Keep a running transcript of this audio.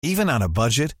Even on a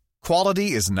budget,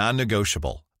 quality is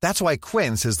non-negotiable. That's why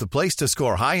Quince is the place to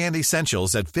score high-end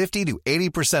essentials at 50 to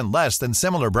 80% less than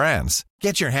similar brands.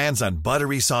 Get your hands on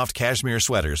buttery soft cashmere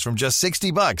sweaters from just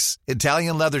 $60,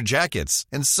 Italian leather jackets,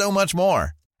 and so much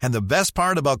more. And the best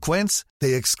part about Quince,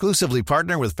 they exclusively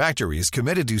partner with factories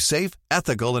committed to safe,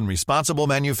 ethical, and responsible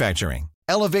manufacturing.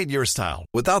 Elevate your style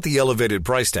without the elevated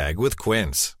price tag with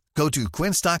Quince. Go to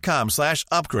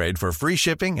quince.com/upgrade for free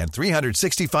shipping and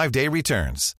 365-day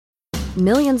returns.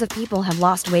 Millions of people have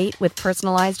lost weight with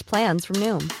personalized plans from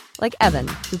Noom. Like Evan,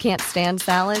 who can't stand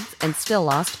salads and still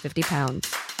lost 50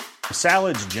 pounds.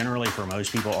 Salads generally for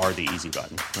most people are the easy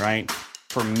button, right?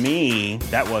 For me,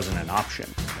 that wasn't an option.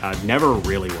 I never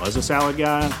really was a salad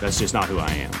guy. That's just not who I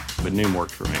am. But Noom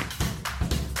worked for me.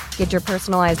 Get your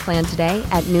personalized plan today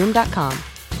at Noom.com.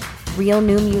 Real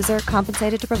Noom user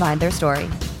compensated to provide their story.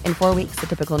 In 4 weeks, the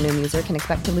typical Noom user can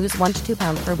expect to lose 1 to 2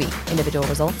 pounds per week. Individual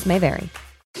results may vary.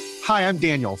 Hi, I'm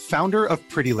Daniel, founder of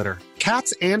Pretty Litter.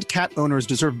 Cats and cat owners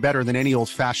deserve better than any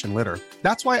old-fashioned litter.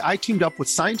 That's why I teamed up with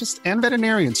scientists and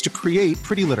veterinarians to create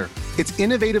Pretty Litter. Its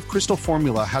innovative crystal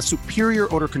formula has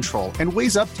superior odor control and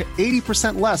weighs up to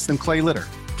 80% less than clay litter.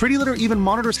 Pretty Litter even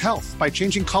monitors health by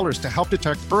changing colors to help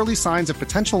detect early signs of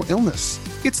potential illness.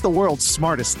 It's the world's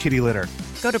smartest kitty litter.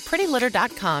 Go to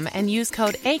prettylitter.com and use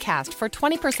code ACAST for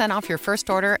 20% off your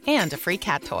first order and a free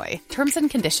cat toy. Terms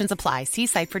and conditions apply. See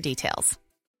site for details.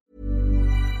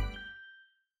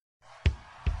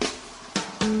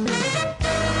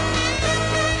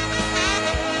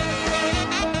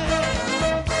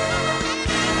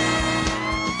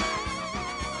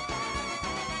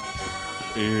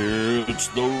 It's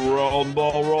the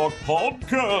Roundball Rock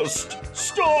Podcast,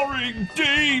 starring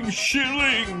Dave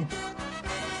Schilling,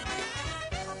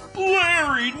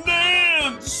 Larry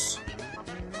Nance,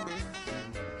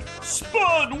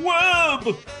 Spud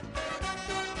Webb,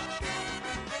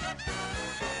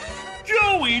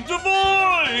 Joey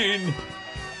Devine,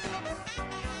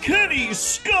 Kenny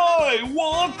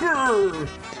Skywalker,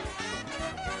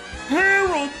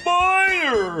 Harold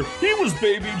Meyer, he was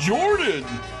Baby Jordan,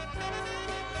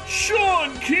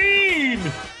 Sean Keane,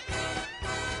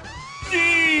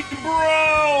 Dean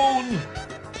Brown,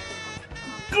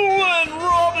 Glenn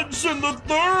Robinson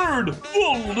III,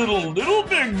 the little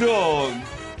big dog,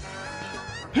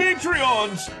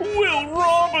 Patreons, Will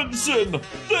Robinson,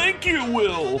 thank you,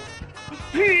 Will,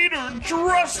 Peter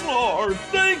Dressler,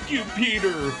 thank you,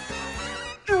 Peter,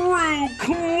 Drew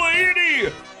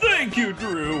Clady, thank you,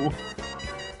 Drew,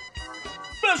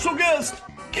 special guest,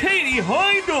 Katie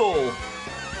Heindl,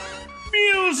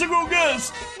 musical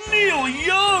guest, Neil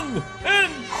Young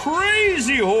and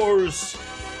Crazy Horse.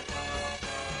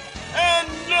 And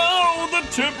now the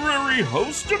temporary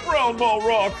host of Roundball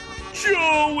Rock,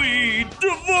 Joey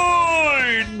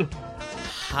Devine.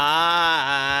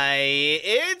 Hi,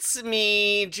 it's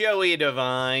me, Joey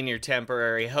Devine, your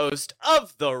temporary host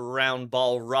of the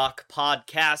Roundball Rock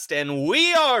podcast, and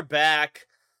we are back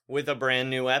with a brand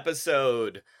new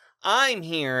episode. I'm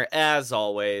here, as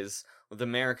always, with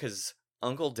America's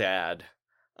Uncle Dad,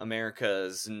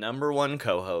 America's #1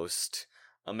 co-host,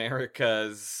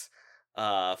 America's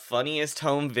funniest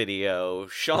home video,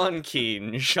 Sean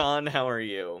Keane. Sean, how are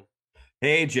you?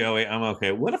 Hey, Joey, I'm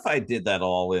okay. What if I did that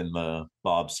all in the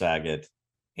Bob Saget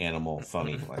animal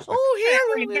funny voice?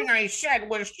 Oh, Everything I said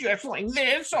was just like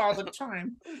this all the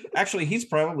time. Actually, he's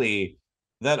probably,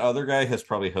 that other guy has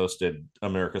probably hosted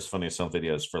America's Funniest Home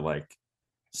Videos for like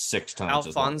 6 times.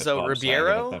 Alfonso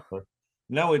Ribeiro?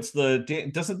 No, it's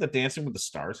doesn't the Dancing with the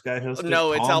Stars guy host it?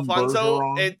 No, it's Tom Alfonso.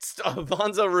 Bergeron? It's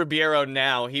Alfonso Ribeiro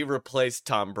now. He replaced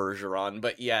Tom Bergeron.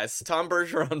 But yes, Tom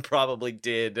Bergeron probably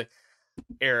did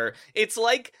air. It's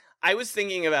like, I was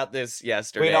thinking about this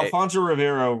yesterday. Wait, Alfonso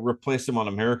Ribeiro replaced him on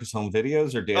America's Home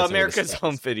Videos or Dancing America's with the Stars?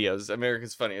 Home Videos.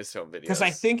 America's Funniest Home Videos. Because I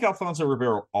think Alfonso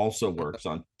Ribeiro also works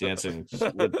on Dancing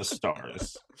with the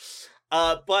Stars.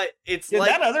 But it's Did like...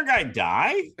 that other guy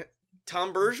die?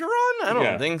 Tom Bergeron? I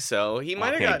don't think so. He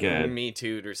might have gotten Me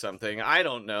Too'd or something. I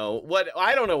don't know.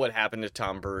 I don't know what happened to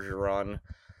Tom Bergeron.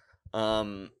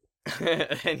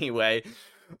 Anyway,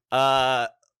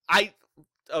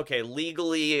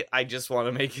 legally, I just want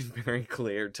to make it very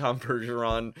clear. Tom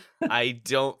Bergeron, I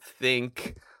don't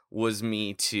think was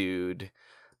Me Too'd.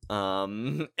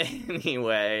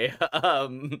 Anyway,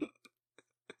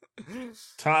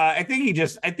 I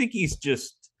think he's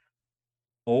just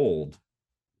old.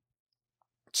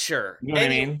 Sure. You know what I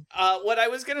mean? What I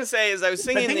was gonna say is I was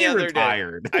thinking the other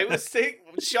day. I was thinking,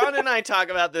 Sean and I talk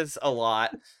about this a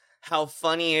lot. How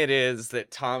funny it is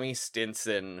that Tommy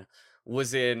Stinson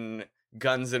was in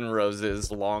Guns N'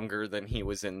 Roses longer than he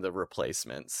was in the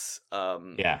Replacements.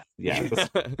 Yeah. The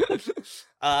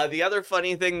other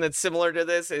funny thing that's similar to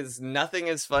this is nothing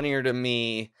is funnier to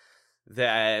me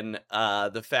than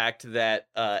the fact that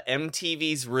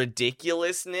MTV's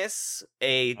Ridiculousness,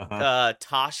 a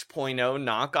Tosh.0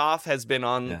 knockoff, has been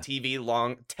on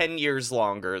TV 10 years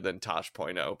longer than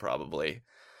Tosh.0, probably.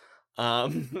 I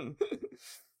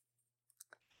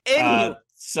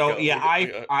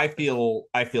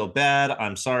feel bad.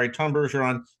 I'm sorry. Tom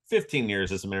Bergeron, 15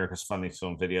 years as America's Funniest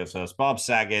Home Videos host. Bob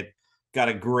Saget got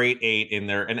a great 8 in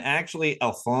there. And actually,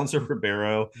 Alfonso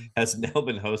Ribeiro has now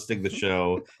been hosting the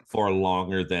show for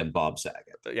longer than Bob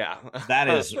Saget. Yeah. That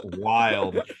is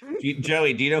wild.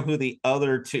 Joey, do you know who the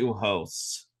other 2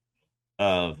 hosts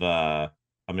of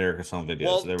America's Home Videos?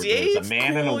 Well, there was Dave a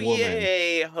man and a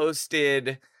woman.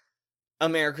 hosted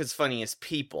America's Funniest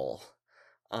People.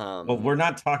 Well, we're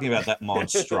not talking about that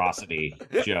monstrosity,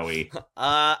 Joey.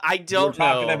 I don't know. We're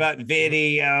talking about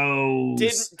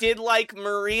videos. Did like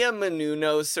Maria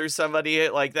Menounos or somebody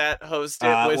like that host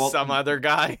it with some other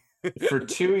guy? For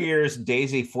 2 years,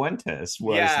 Daisy Fuentes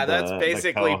was that's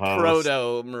basically the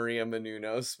proto Maria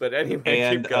Menounos. But anyway,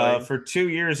 and keep going. For 2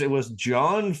 years, it was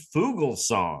John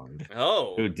Fugelsang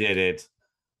who did it.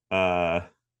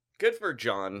 Good for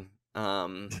John.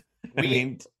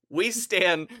 We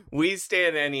stand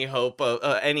any hope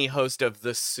of any host of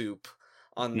The Soup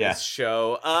on this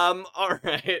show. All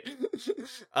right.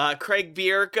 Craig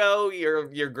Bierko,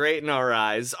 you're great in our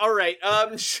eyes. All right.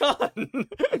 Sean.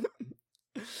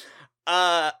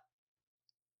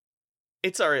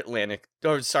 It's our Atlantic,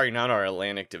 not our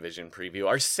Atlantic Division preview,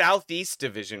 our Southeast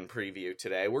Division preview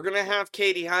today. We're going to have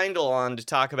Katie Heindl on to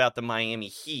talk about the Miami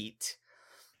Heat.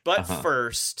 But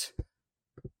first,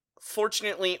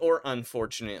 fortunately or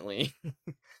unfortunately,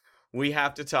 we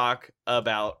have to talk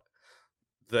about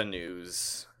the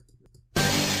news.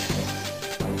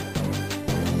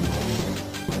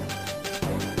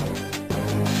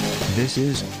 This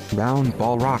is Round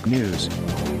Ball Rock News.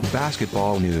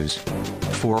 Basketball news.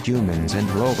 For humans and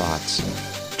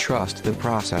robots. Trust the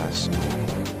process.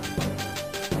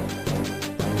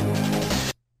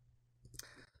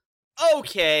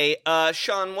 Okay,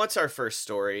 Sean, what's our first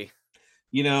story?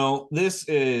 You know, this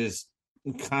is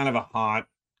kind of a hot,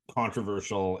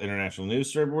 controversial international news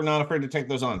story, but we're not afraid to take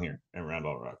those on here at Round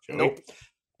Ball Rock, Joey. Nope.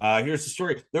 Here's the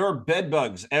story. There are bed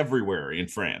bugs everywhere in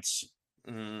France.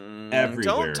 Everywhere.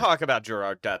 Don't talk about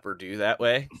Gerard Depardieu that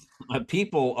way.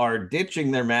 People are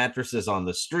ditching their mattresses on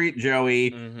the street,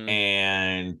 Joey,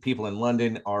 and people in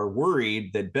London are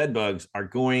worried that bed bugs are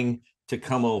going to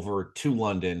come over to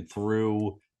London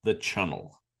through the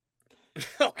Channel.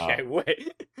 Okay,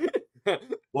 wait.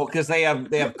 Well, because they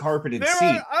have carpeted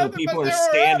seats, so people are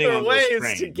standing on those trains.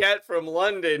 Ways to get from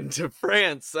London to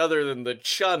France other than the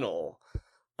Channel.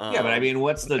 Yeah, but I mean,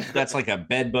 that's like a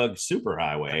bedbug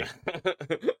superhighway.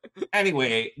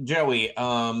 Anyway, Joey,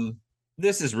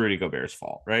 this is Rudy Gobert's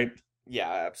fault, right?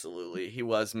 Yeah, absolutely. He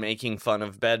was making fun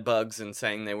of bedbugs and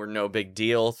saying they were no big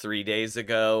deal 3 days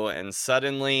ago, and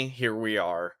suddenly here we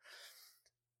are.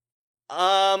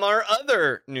 Our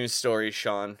other news story,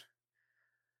 Sean.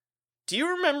 Do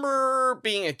you remember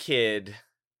being a kid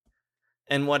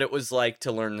and what it was like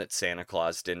to learn that Santa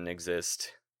Claus didn't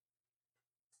exist?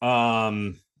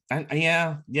 Yeah,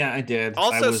 I did.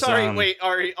 Also, sorry,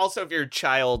 Ari. Also, if you're a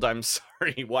child, I'm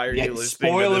sorry. Why are you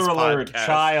listening to this alert, podcast?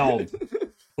 Child.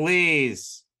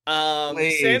 Please.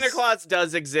 Please. Santa Claus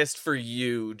does exist for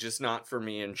you, just not for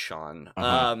me and Sean.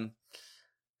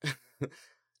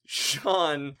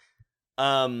 Sean,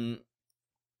 well,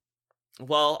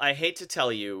 I hate to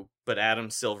tell you, but Adam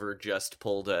Silver just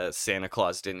pulled a Santa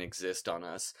Claus didn't exist on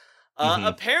us.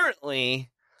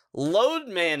 Apparently, load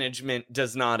management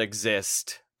does not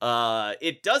exist.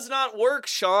 It does not work,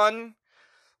 Sean.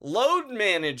 Load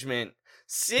management.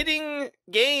 Sitting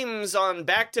games on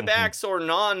back-to-backs or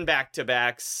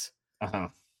non-back-to-backs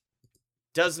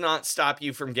does not stop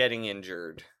you from getting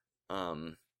injured.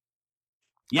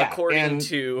 According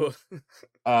to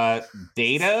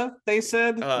data, they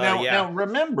said. Now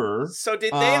remember. So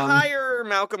did they hire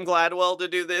Malcolm Gladwell to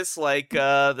do this, like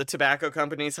the tobacco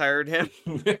companies hired him?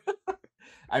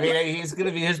 I mean, he's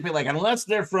gonna be like, unless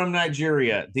they're from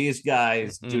Nigeria, these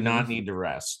guys do not need to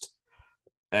rest,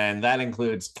 and that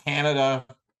includes Canada,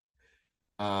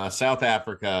 South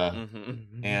Africa,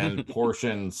 and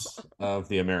portions of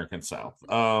the American South.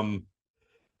 According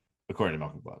to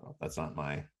Malcolm Gladwell, that's not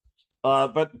my.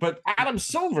 But Adam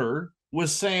Silver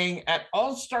was saying at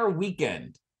All-Star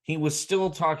Weekend, he was still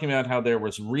talking about how there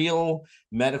was real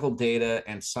medical data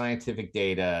and scientific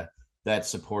data that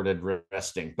supported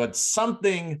resting, but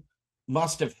something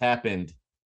must have happened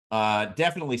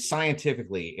definitely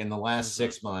scientifically in the last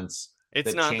 6 months.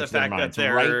 It's that not the changed their fact that minds,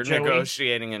 they're right, Joey?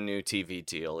 negotiating a new TV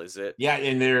deal, is it? Yeah,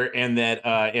 and that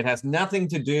it has nothing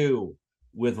to do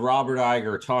with Robert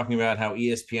Iger talking about how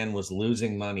ESPN was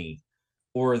losing money,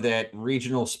 or that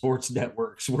regional sports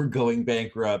networks were going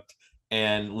bankrupt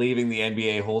and leaving the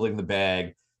NBA holding the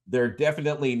bag. They're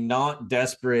definitely not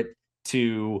desperate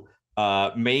to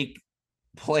make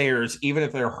players, even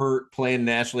if they're hurt, playing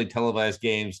nationally televised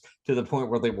games to the point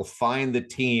where they will fine the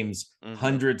teams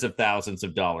hundreds of thousands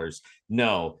of dollars.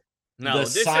 No, No,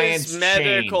 this is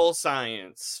medical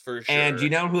science for sure. And you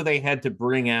know who they had to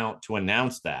bring out to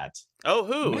announce that? Oh,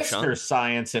 who? Mr.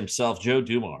 Science himself, Joe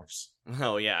Dumars.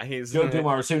 Oh, yeah. He's Joe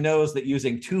Dumars, who knows that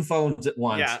using two phones at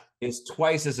once is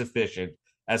twice as efficient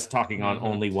as talking on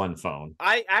only one phone.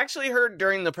 I actually heard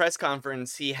during the press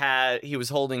conference he was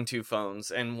holding two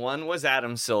phones, and one was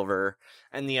Adam Silver,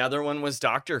 and the other one was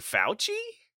Dr. Fauci?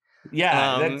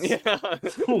 Yeah,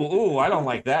 ooh, I don't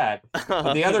like that.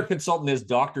 But the other consultant is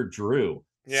Dr. Drew.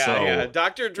 Yeah.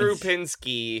 Dr. Drew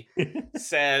Pinsky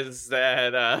says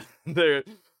that you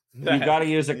got to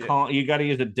use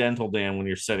a dental dam when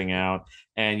you're sitting out,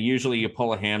 and usually you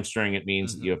pull a hamstring. It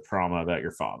means that you have trauma about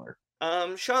your father.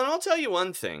 Sean, I'll tell you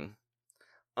one thing.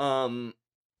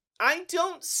 I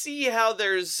don't see how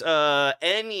there's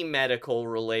any medical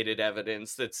related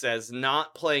evidence that says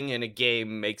not playing in a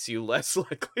game makes you less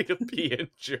likely to be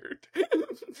injured.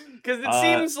 Because it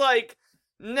seems like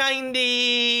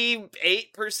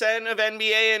 98% of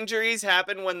NBA injuries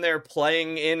happen when they're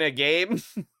playing in a game.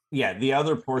 Yeah, the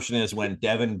other portion is when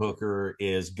Devin Booker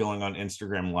is going on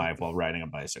Instagram Live while riding a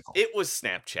bicycle. It was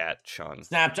Snapchat, Sean.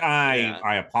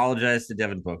 I apologize to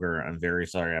Devin Booker. I'm very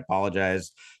sorry. I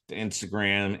apologize to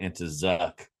Instagram and to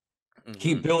Zuck.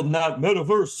 Keep building that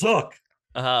metaverse, Zuck.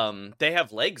 They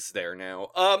have legs there now.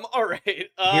 All right.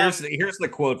 Here's the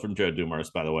quote from Joe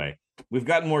Dumars, by the way. We've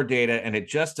gotten more data, and it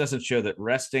just doesn't show that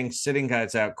sitting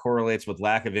guys out correlates with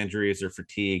lack of injuries or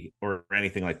fatigue or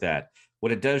anything like that.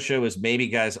 What it does show is maybe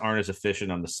guys aren't as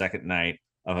efficient on the second night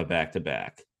of a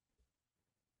back-to-back.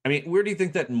 I mean, where do you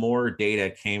think that more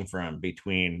data came from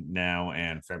between now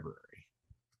and February?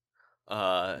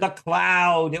 The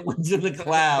cloud. It was in the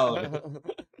cloud.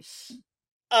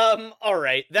 All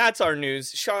right. That's our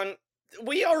news. Sean,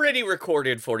 we already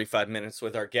recorded 45 minutes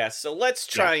with our guests, so let's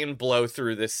try and blow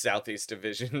through this Southeast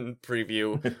Division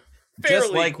preview.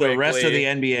 Just like quickly. The rest of the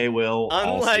NBA will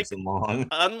all season long.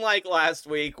 Unlike last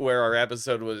week where our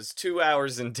episode was 2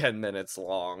 hours and 10 minutes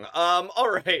long.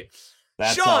 All right.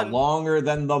 That's Sean, longer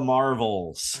than the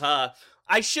Marvels.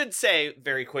 I should say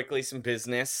very quickly some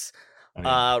business.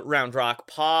 Round Rock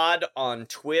Pod on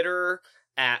Twitter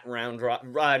at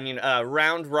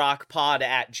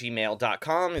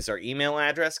roundrockpod@gmail.com is our email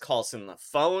address. Call us on the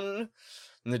phone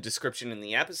in the description in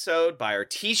the episode. Buy our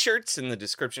t-shirts in the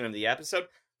description of the episode.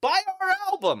 Buy our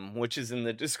album, which is in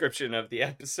the description of the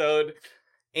episode.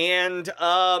 And,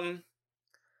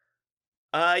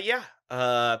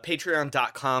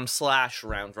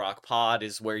 patreon.com/roundrockpod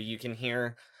is where you can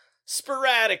hear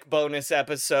sporadic bonus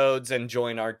episodes and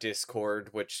join our Discord,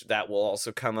 which that will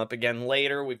also come up again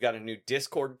later. We've got a new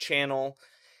Discord channel.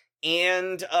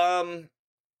 And,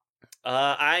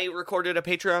 I recorded a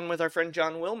Patreon with our friend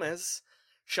John Wilmes.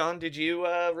 Sean, did you,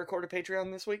 record a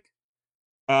Patreon this week?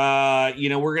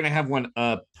 We're gonna have one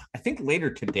up, I think later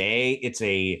today. It's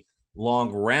a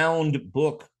long round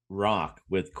book rock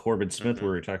with Corbin Smith,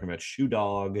 where we're talking about Shoe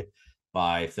Dog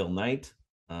by Phil Knight.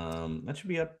 That should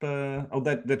be up.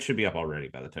 That should be up already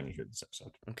by the time you hear this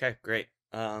episode. Okay, great.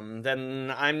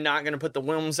 Then I'm not gonna put the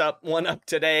Wilms one up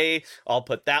today. I'll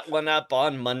put that one up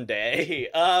on Monday.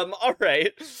 All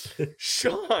right,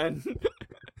 Sean.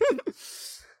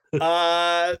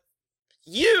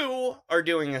 You are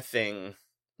doing a thing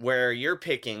where you're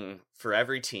picking for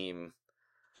every team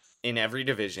in every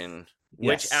division,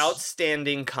 which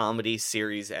outstanding comedy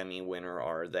series Emmy winner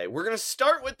are they? We're going to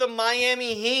start with the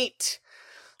Miami Heat.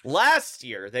 Last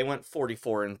year, they went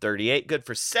 44-38, good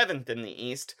for 7th in the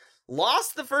East.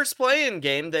 Lost the first play-in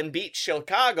game, then beat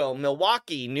Chicago,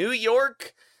 Milwaukee, New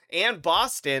York, and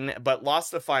Boston, but lost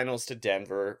the finals to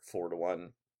Denver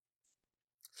 4-1.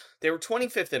 They were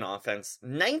 25th in offense,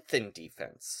 9th in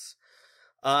defense.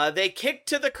 They kicked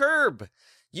to the curb.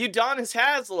 Udonis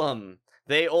Haslem.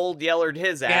 They old yellered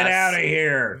his ass. Get out of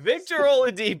here. Victor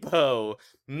Oladipo.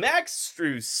 Max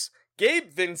Strus.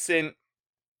 Gabe Vincent.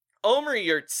 Omer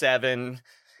Yurtseven.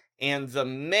 And the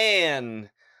man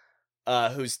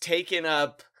who's taken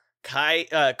up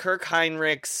Kirk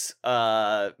Heinrich's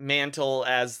mantle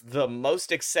as the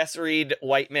most accessoried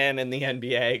white man in the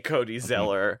NBA, Cody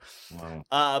Zeller.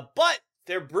 Wow. But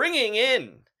they're bringing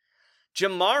in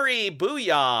Jamari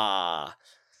Booyah,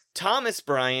 Thomas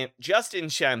Bryant, Justin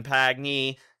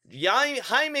Champagne,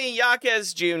 Jaime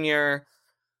Yaquez Jr.,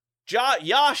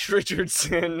 Josh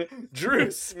Richardson,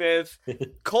 Drew Smith,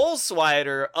 Cole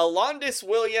Swider, Alondis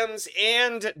Williams,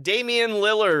 and Damian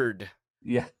Lillard.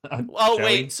 Yeah. Oh,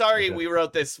 wait, sorry, we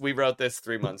wrote this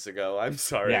 3 months ago. I'm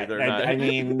sorry. Yeah, I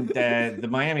mean, the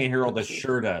Miami Herald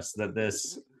assured us that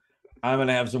this, I'm going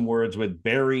to have some words with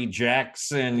Barry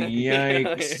Jackson.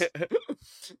 Yikes.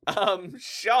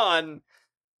 Sean,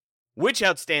 which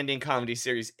outstanding comedy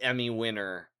series Emmy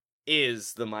winner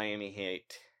is the Miami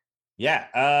Heat?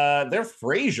 Yeah, they're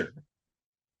Frasier.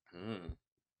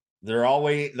 They're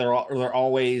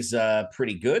always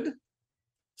pretty good.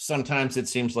 Sometimes it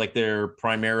seems like they're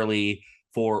primarily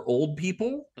for old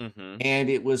people. And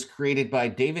it was created by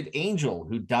David Angel,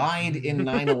 who died in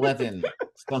 9/11,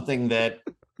 something that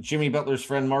Jimmy Butler's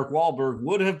friend Mark Wahlberg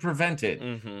would have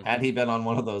prevented had he been on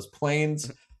one of those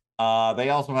planes. They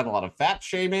also had a lot of fat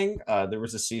shaming. There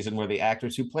was a season where the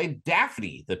actress who played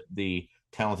Daphne, the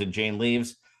talented Jane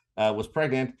Leaves, was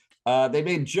pregnant. They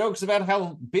made jokes about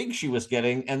how big she was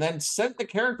getting and then sent the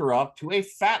character off to a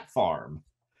fat farm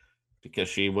because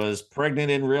she was pregnant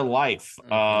in real life.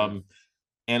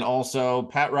 And also,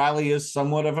 Pat Riley is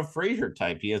somewhat of a Frasier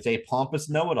type. He is a pompous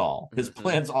know-it-all. His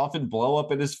plans often blow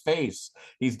up in his face.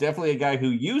 He's definitely a guy who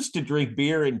used to drink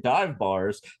beer in dive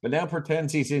bars, but now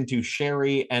pretends he's into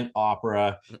sherry and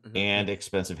opera and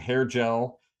expensive hair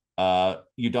gel.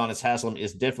 Udonis Haslam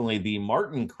is definitely the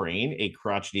Martin Crane, a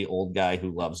crotchety old guy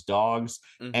who loves dogs.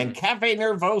 And Cafe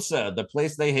Nervosa, the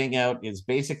place they hang out, is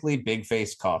basically Big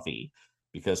Face Coffee,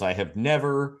 because I have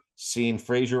never seen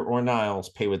Frasier or Niles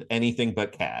pay with anything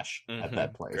but cash at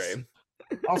that place.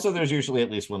 Also, there's usually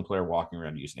at least one player walking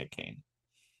around using a cane.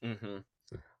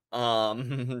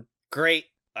 Great.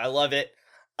 I love it.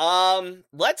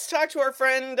 Let's talk to our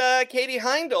friend Katie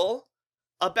Heindl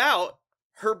about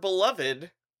her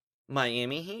beloved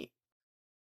Miami Heat.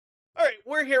 All right,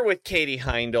 we're here with Katie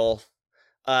Heindl.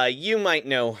 You might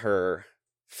know her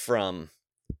from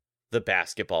the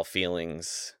Basketball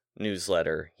Feelings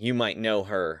newsletter. You might know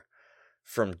her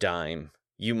from Dime.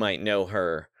 You might know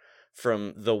her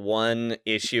from the one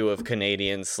issue of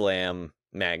Canadian Slam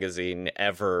magazine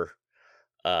ever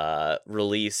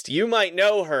released. You might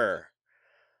know her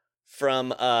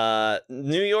from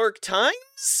New York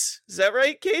Times. Is that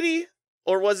right, Katie?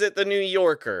 Or was it the New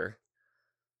Yorker?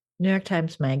 New York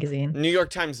Times Magazine. New York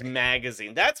Times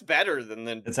Magazine. That's better than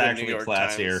the It's the actually New York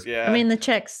classier. Times. Yeah. I mean, the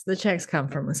checks come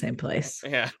from the same place.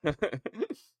 Yeah.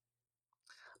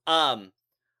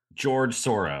 George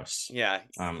Soros. Yeah.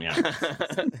 Yeah.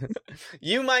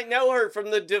 You might know her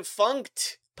from the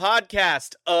defunct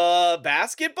podcast,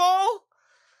 Basketball.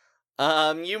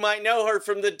 You might know her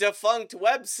from the defunct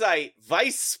website,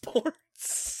 Vice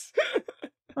Sports.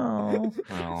 Oh.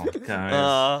 Oh,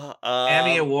 guys.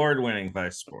 Emmy Award-winning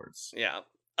Vice Sports. Yeah.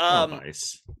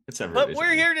 Vice. It's but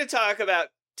we're here to talk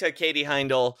to Katie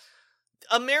Heindl,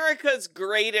 America's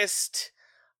greatest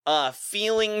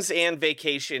feelings and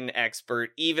vacation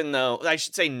expert, even though I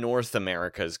should say North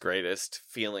America's greatest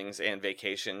feelings and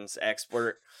vacations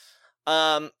expert.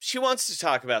 She wants to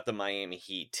talk about the Miami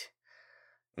Heat.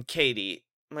 Katie,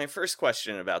 my first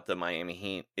question about the Miami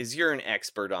Heat is, you're an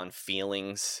expert on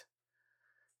feelings.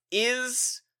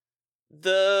 Is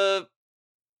the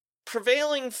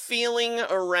prevailing feeling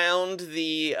around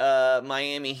the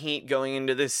Miami Heat going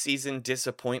into this season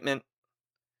disappointment?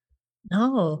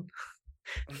 No.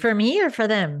 For me or for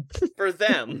them? For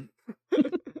them.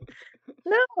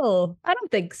 No, I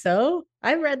don't think so.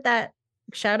 I read that.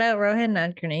 Shout out Rohan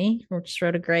Nadkarni, who just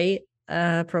wrote a great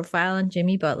profile on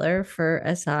Jimmy Butler for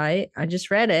SI. I just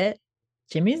read it.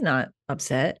 Jimmy's not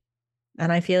upset.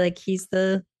 And I feel like he's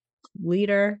the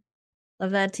leader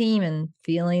of that team and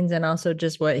feelings, and also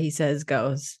just what he says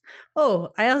goes. Oh,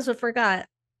 I also forgot.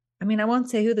 I mean, I won't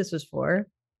say who this was for,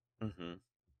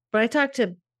 but I talked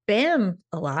to Bam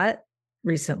a lot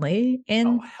recently,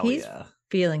 and he's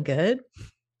feeling good.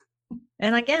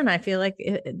 And again, I feel like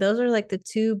those are like the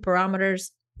two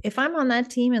barometers. If I'm on that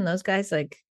team and those guys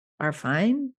like are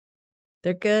fine,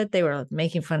 they're good. They were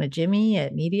making fun of Jimmy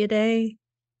at media day.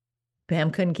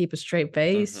 Bam couldn't keep a straight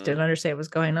face, didn't understand what was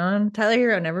going on. Tyler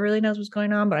Hero never really knows what's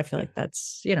going on, but I feel like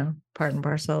that's, part and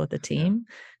parcel with the team.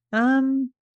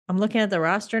 I'm looking at the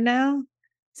roster now.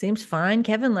 Seems fine.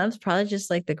 Kevin Love's probably just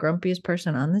like the grumpiest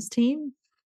person on this team.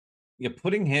 Yeah,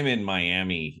 putting him in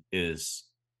Miami is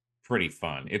pretty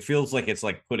fun. It feels like it's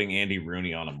like putting Andy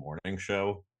Rooney on a morning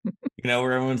show,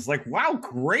 where everyone's like, wow,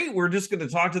 great. We're just going to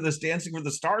talk to this Dancing with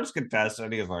the Stars contestant.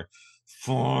 And he's like,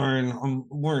 fine, I'm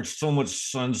wearing so much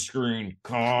sunscreen.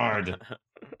 God.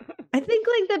 I think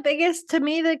like the biggest to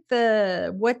me, like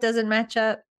the what doesn't match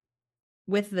up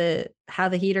with the how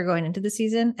the Heat are going into the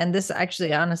season, and this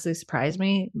actually honestly surprised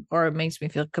me, or it makes me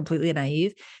feel completely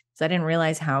naive, because I didn't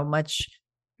realize how much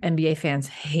NBA fans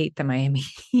hate the Miami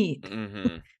Heat.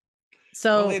 Mm-hmm.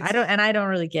 So I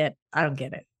don't get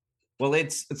it. Well,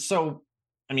 it's so.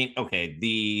 I mean, okay,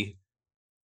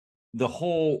 the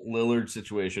whole Lillard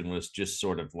situation was just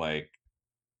sort of like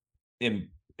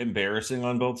embarrassing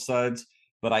on both sides,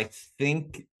 but I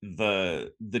think I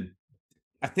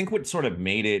think what sort of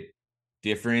made it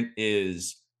different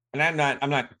is, and I'm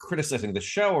not criticizing the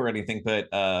show or anything, but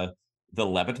the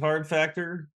Levitard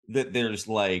factor, that there's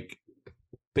like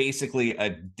basically a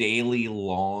daily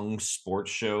long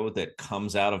sports show that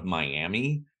comes out of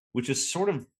Miami, which is sort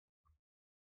of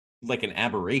like an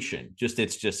aberration.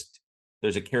 It's just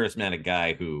there's a charismatic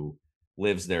guy who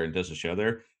lives there and does a show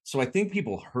there. So I think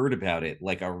people heard about it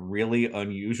like a really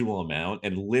unusual amount,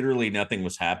 and literally nothing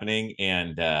was happening.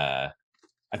 And I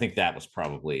think that was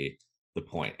probably the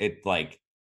point. It like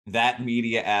that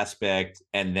media aspect,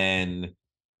 and then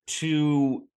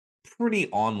two pretty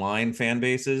online fan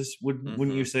bases,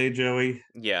 wouldn't you say, Joey?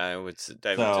 Yeah, I would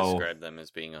describe them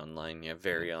as being online. Yeah,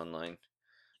 very online,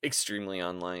 extremely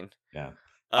online. Yeah.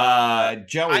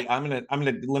 Joey, I'm gonna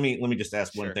let me just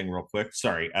ask one thing real quick.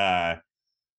 Sorry.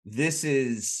 This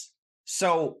is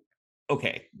so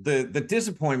okay. The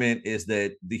disappointment is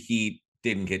that the Heat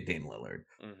didn't get Dame Lillard.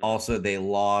 Mm-hmm. Also, they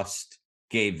lost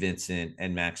Gabe Vincent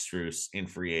and Max Strus in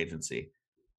free agency.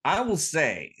 I will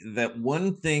say that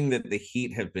one thing that the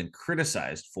Heat have been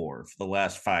criticized for the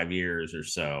last 5 years or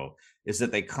so is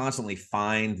that they constantly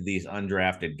find these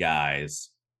undrafted guys.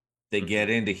 They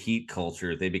get into Heat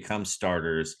culture, they become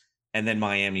starters, and then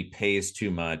Miami pays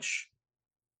too much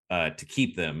to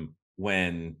keep them,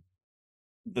 when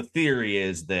the theory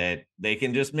is that they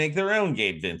can just make their own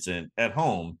Gabe Vincent at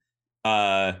home.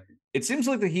 It seems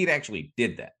like the Heat actually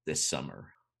did that this summer.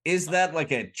 Is that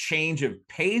like a change of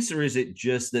pace, or is it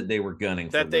just that they were gunning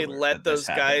for that they Lillard, let those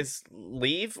happened? guys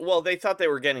leave? Well, they thought they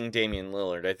were getting Damian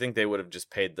Lillard. I think they would have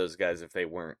just paid those guys if they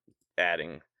weren't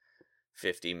adding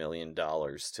 $50 million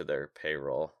to their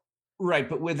payroll. Right,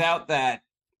 but without that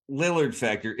Lillard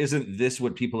factor, isn't this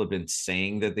what people have been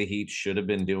saying that the Heat should have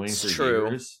been doing for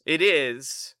years? It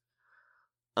is.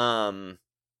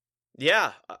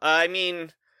 Yeah, I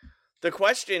mean, the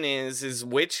question is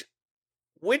which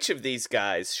of these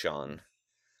guys, Sean,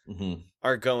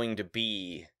 are going to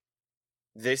be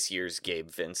this year's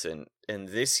Gabe Vincent and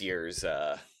this year's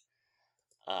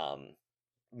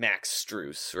Max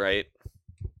Strus, right?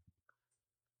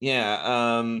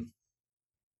 Yeah,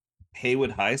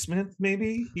 Haywood Highsmith,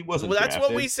 maybe? He wasn't Well, that's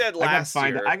drafted. what we said last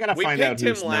year. I gotta find out who's We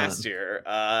picked him last year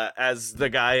as the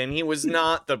guy, and he was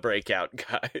not the breakout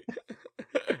guy.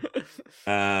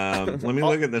 Let me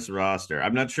look at this roster.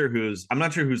 I'm not sure who's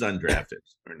undrafted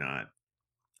or not.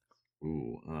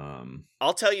 Ooh,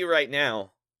 I'll tell you right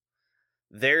now,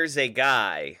 there's a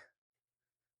guy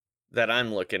that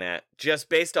I'm looking at, just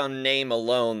based on name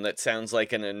alone, that sounds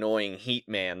like an annoying Heat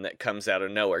man that comes out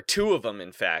of nowhere. Two of them,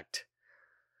 in fact.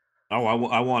 Oh,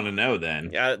 I want to know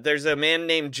then. There's a man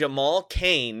named Jamal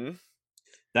Cain.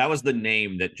 That was the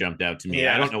name that jumped out to me.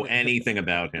 Yeah. I don't know anything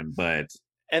about him, but...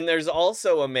 And there's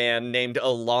also a man named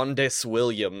Alondis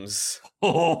Williams.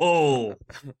 Oh!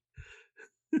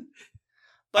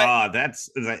 I'm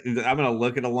going to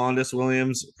look at Alondis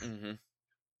Williams. Mm-hmm.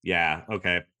 Yeah,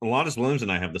 okay. Alondis Williams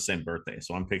and I have the same birthday,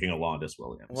 so I'm picking Alondis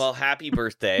Williams. Well, happy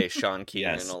birthday, Sean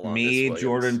Keenan. Yes, and Alondis me, Williams.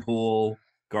 Jordan Poole,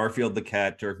 Garfield the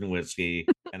Cat, Dirk Nowitzki,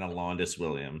 and Alondis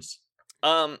Williams.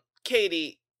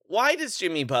 Katie, why does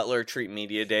Jimmy Butler treat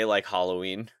Media Day like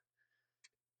Halloween?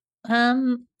 I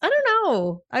don't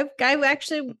know. I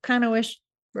actually kind of wish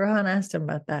Rohan asked him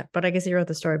about that, but I guess he wrote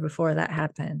the story before that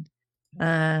happened.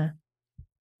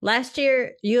 Last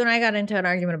year, you and I got into an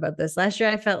argument about this. Last year,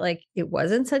 I felt like it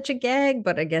wasn't such a gag,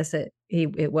 but I guess it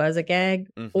was a gag.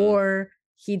 Mm-hmm. Or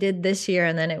he did this year,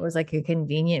 and then it was like a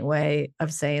convenient way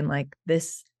of saying like,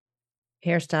 this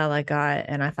hairstyle I got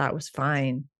and I thought was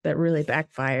fine, that really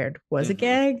backfired, was a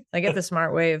gag. I get the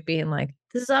smart way of being like,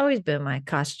 this has always been my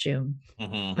costume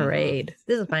parade.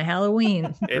 This is my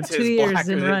Halloween for 2 years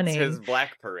in running. It's his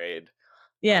black parade.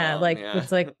 Yeah,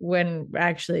 it's like when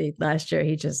actually last year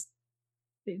he just,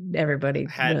 everybody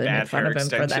had really made fun of him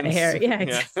for that hair. Yeah,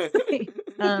 exactly.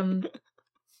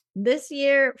 This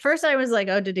year, first I was like,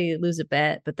 oh, did he lose a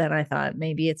bet? But then I thought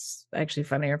maybe it's actually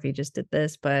funnier if he just did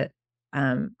this. But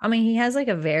I mean, he has like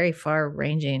a very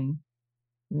far-ranging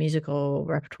musical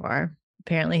repertoire.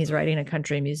 Apparently, he's writing a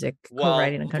country music,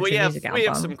 co-writing a country music album. We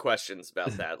have some questions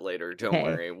about that later. Don't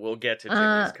worry, we'll get to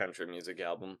Jimmy's country music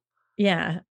album.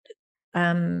 Yeah.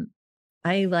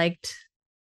 I liked.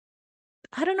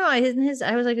 I don't know. I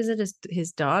was like, is it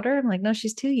his daughter? I'm like, no,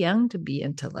 she's too young to be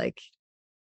into like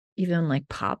even like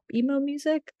pop emo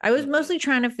music. I was mostly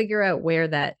trying to figure out where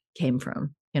that came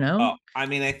from. You know? Oh, I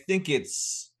mean, I think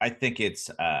it's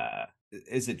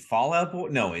is it Fall Out Boy?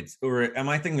 No, or am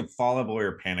I thinking of Fall Out Boy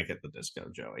or Panic at the Disco,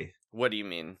 Joey? What do you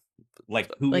mean? Like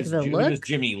Like who does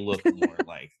Jimmy look more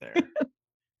like there?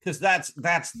 Because that's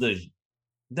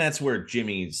where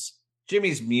Jimmy's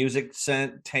music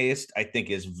taste, I think,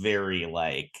 is very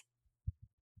like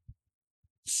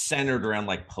centered around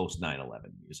like post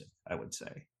 9/11 music, I would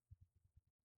say.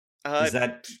 Is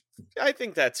that? I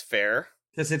think that's fair.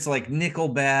 Because it's like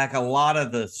Nickelback, a lot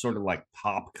of the sort of like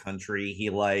pop country he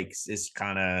likes is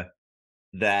kind of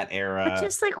that era. But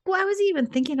just like, why was he even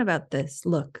thinking about this?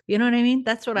 Look, you know what I mean?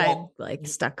 That's what I like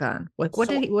stuck on. Like, what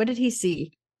did he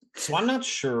see? So I'm not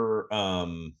sure.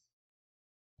 I'm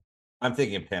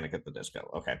thinking of Panic at the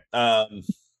Disco. Okay.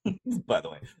 By the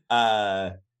way,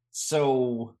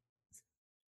 so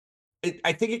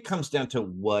I think it comes down to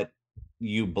what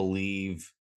you believe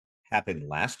happened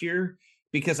last year.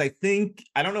 Because I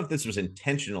don't know if this was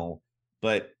intentional,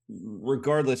 but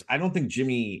regardless, I don't think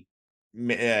Jimmy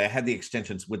had the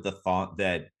extensions with the thought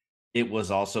that it was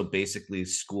also basically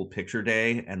school picture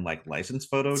day and like license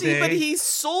photo day. But he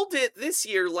sold it this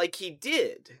year like he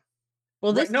did.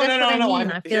 Well, no.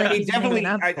 I feel like he he's definitely.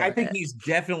 I think he's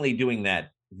definitely doing that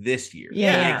this year.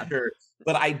 Yeah. Sure.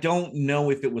 But I don't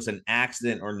know if it was an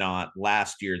accident or not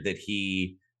last year that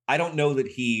I don't know that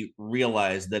he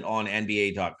realized that on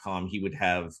NBA.com he would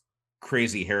have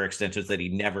crazy hair extensions that he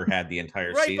never had the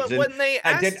entire season. Right, but when they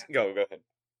asked... Go ahead.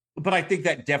 But I think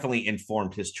that definitely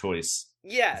informed his choice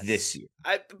this year.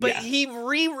 He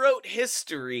rewrote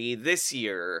history this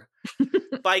year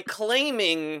by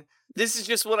claiming this is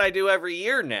just what I do every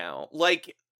year now.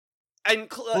 Like,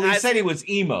 he said he was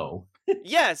emo.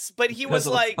 Yes, but he was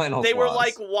like, they were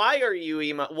like, why are you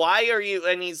emo? Why are you?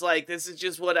 And he's like, this is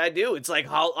just what I do. It's like,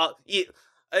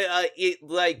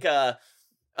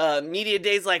 media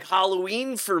days like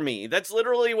Halloween for me. That's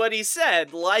literally what he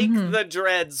said. Like the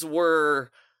dreads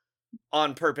were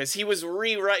on purpose. He was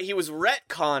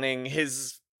retconning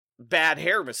his bad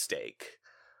hair mistake.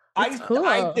 Cool.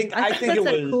 I think that's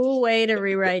a cool way to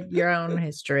rewrite your own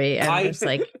history and just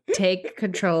like take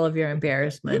control of your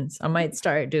embarrassments. I might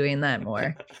start doing that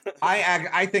more.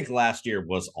 I think last year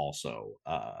was also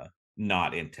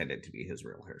not intended to be his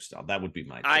real hairstyle. That would be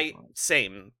my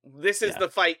same. This is the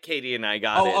fight Katie and I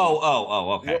got.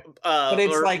 Okay. But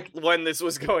it's like when this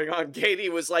was going on, Katie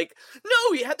was like,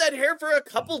 "No, he had that hair for a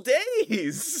couple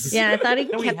days." Yeah, I thought he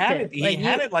had it. He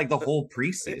had it like the whole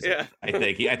preseason. Yeah. I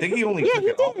think he only took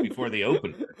it off before the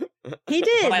opener. He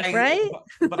did, right?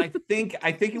 But I think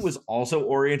it was also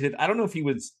oriented. I don't know if he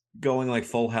was going like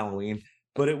full Halloween,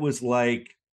 but it was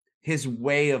like his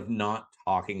way of not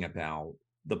talking about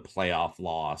the playoff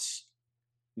loss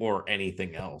or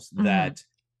anything else, that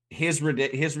his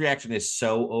reaction is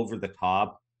so over the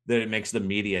top that it makes the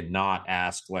media not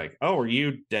ask like, oh, are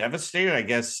you devastated? I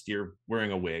guess you're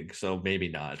wearing a wig, so maybe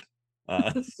not.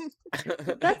 That's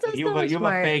you have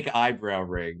a fake eyebrow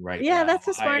ring right now. Yeah, that's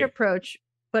a smart approach.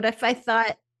 But if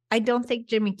I don't think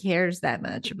Jimmy cares that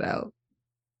much about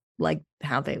like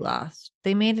how they lost.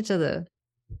 They made it to the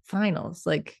finals.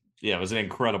 Like, yeah, it was an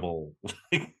incredible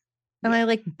and I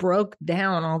like broke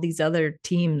down all these other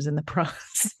teams in the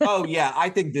process. Oh yeah, I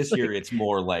think this year it's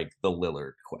more like the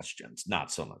Lillard questions,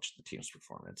 not so much the team's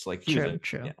performance. Like true.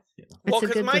 Yeah. Well,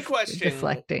 because my question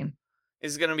deflecting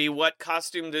is going to be, what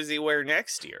costume does he wear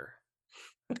next year?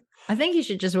 I think he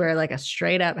should just wear like a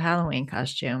straight up Halloween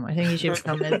costume. I think he should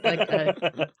come in like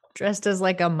dressed as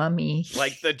like a mummy,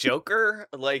 like the Joker,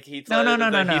 like Heath Ledger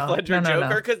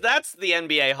Joker, because that's the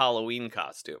NBA Halloween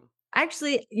costume.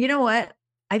 Actually, you know what?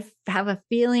 I have a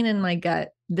feeling in my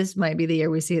gut this might be the year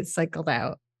we see it cycled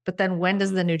out. But then when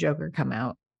does the new Joker come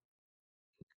out?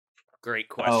 Great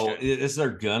question. Oh, is there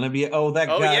gonna be? That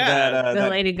guy, the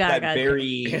Lady Gaga, that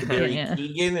Barry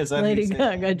Keegan, is that Lady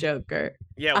Gaga Joker?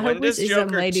 Yeah, when does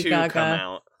Joker 2 come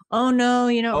out? Oh no,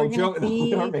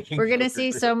 we're gonna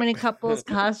see so many couples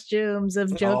costumes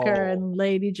of Joker and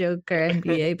Lady Joker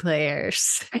NBA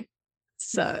players.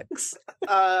 Sucks.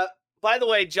 By the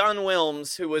way, John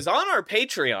Wilms, who was on our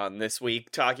Patreon this week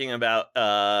talking about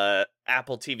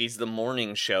Apple TV's The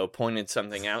Morning Show, pointed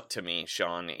something out to me,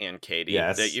 Sean and Katie,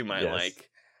 that you might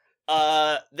like.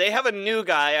 They have a new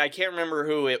guy. I can't remember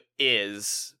who it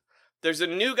is. There's a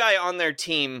new guy on their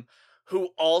team who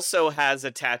also has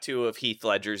a tattoo of Heath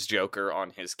Ledger's Joker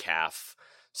on his calf.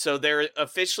 So they're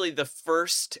officially the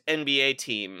first NBA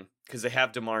team, because they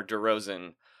have DeMar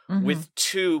DeRozan, with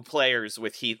 2 players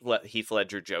with Heath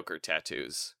Ledger Joker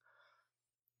tattoos.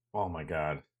 Oh my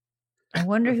God. I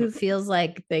wonder who feels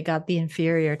like they got the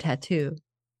inferior tattoo.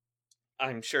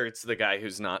 I'm sure it's the guy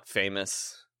who's not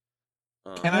famous.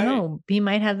 I don't know. He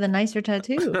might have the nicer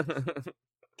tattoo.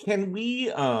 Can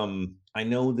we, I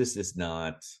know this is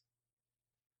not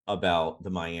about the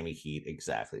Miami Heat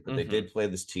exactly, but they did play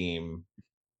this team.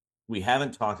 We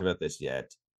haven't talked about this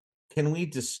yet. Can we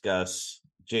discuss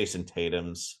Jason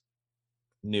Tatum's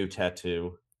new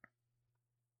tattoo?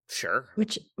 Sure.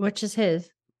 Which is his?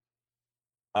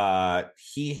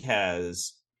 He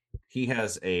has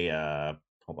a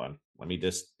hold on. Let me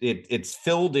just it's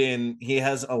filled in. He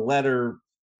has a letter.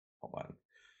 Hold on.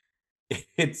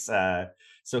 It's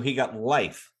so he got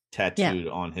Life tattooed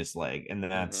on his leg, and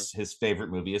that's his favorite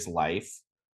movie is Life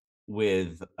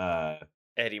with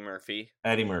Eddie Murphy.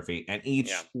 And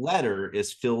each letter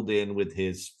is filled in with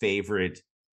his favorite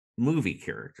movie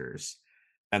characters.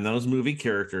 And those movie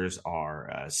characters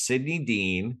are Sidney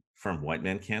Dean from White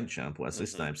Men Can't Jump, Wesley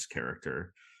Snipes'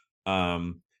 character,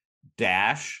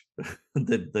 Dash,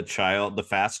 the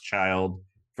fast child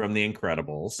from The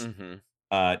Incredibles,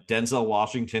 Denzel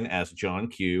Washington as John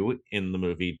Q in the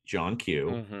movie John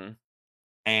Q,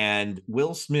 and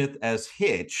Will Smith as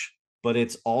Hitch, but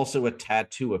it's also a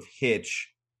tattoo of Hitch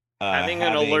having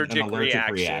an allergic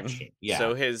reaction. Yeah.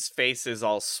 So his face is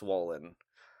all swollen.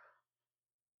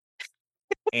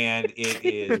 And it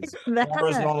is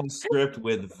horizontal script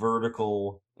with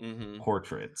vertical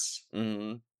portraits.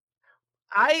 The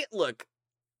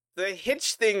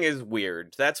Hitch thing is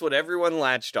weird. That's what everyone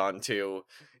latched onto,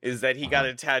 is that he got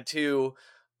a tattoo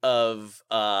of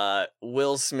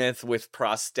Will Smith with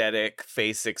prosthetic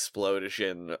face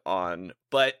explosion on.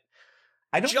 But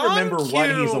I don't remember what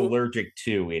he's allergic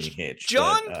to in Hitch.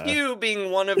 John Q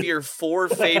being one of your 4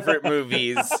 favorite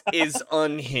movies is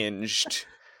unhinged.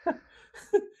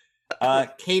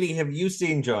 Katie, have you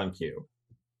seen John Q?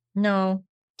 No.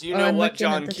 Do you know what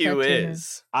John Q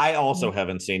is? I also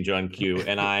haven't seen John Q,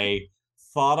 and I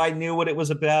thought I knew what it was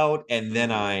about, and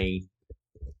then I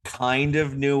kind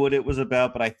of knew what it was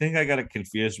about, but I think I got it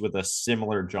confused with a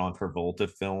similar John Travolta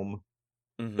film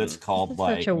that's called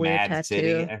like Mad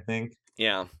City, I think.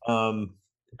 Yeah.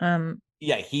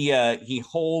 Yeah, he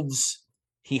holds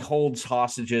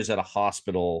hostages at a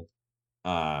hospital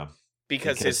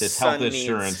because his son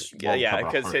needs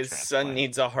his son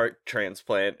needs a heart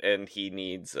transplant, and he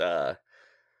needs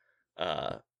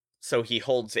so he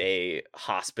holds a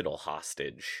hospital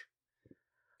hostage.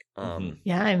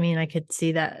 Yeah, I mean, I could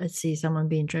see someone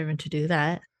being driven to do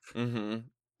that.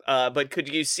 But could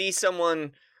you see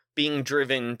someone being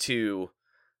driven to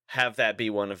have that be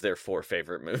one of their 4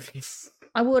 favorite movies?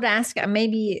 I would ask,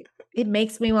 maybe it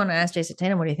makes me want to ask Jason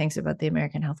Tatum what he thinks about the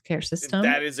American healthcare system.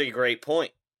 That is a great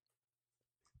point.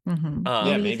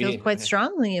 Maybe he feels quite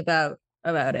strongly about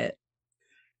it.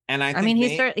 And I mean,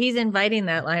 he's inviting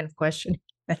that line of questioning.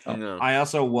 I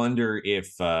also wonder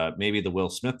if maybe the Will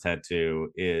Smith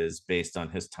tattoo is based on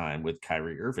his time with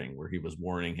Kyrie Irving, where he was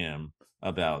warning him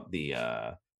about the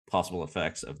possible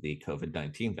effects of the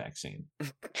COVID-19 vaccine.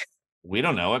 We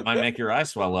don't know. It might make your eyes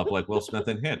swell up like Will Smith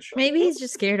and Hitch. Maybe he's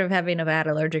just scared of having a bad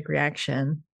allergic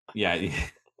reaction. Yeah.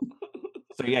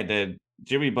 So yeah,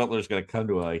 Jimmy Butler's going to come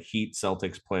to a Heat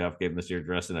Celtics playoff game this year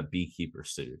dressed in a beekeeper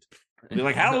suit. Be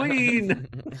like, Halloween.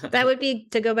 That would be,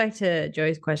 to go back to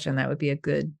Joey's question, that would be a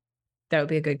good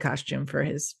costume for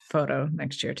his photo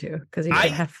next year too, because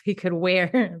he could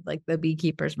wear like the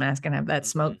beekeeper's mask and have that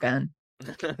smoke gun.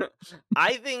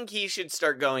 I think he should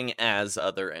start going as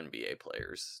other NBA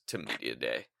players to media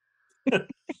day.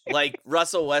 Like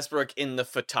Russell Westbrook in the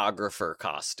photographer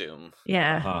costume.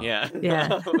 Yeah.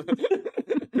 Yeah.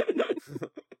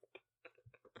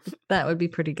 That would be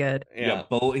pretty good. Yeah,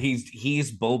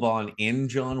 he's Boban in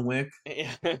John Wick.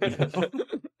 Yeah.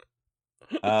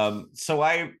 So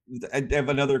I have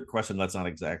another question that's not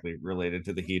exactly related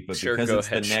to the Heat, but because it's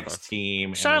the next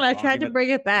team. Sean, I tried to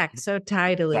bring it back so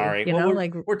tidily. Sorry,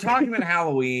 we're talking about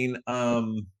Halloween.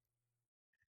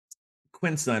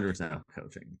 Quinn Snyder's now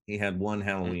coaching. He had one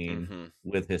Halloween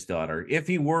with his daughter. If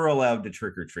he were allowed to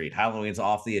trick or treat, Halloween's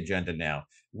off the agenda now.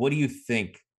 What do you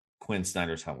think Quinn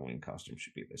Snyder's Halloween costume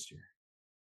should be this year?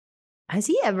 Has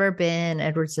he ever been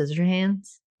Edward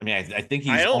Scissorhands? I mean, I think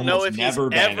he's. I don't know if he's ever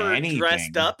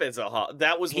dressed up as a.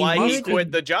 That was why he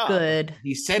quit the job. Good.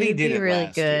 He said he did it really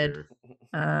last good.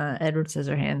 year. Edward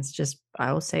Scissorhands. Just,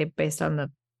 I will say, based on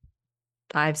the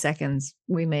 5 seconds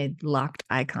we made locked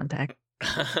eye contact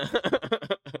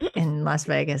in Las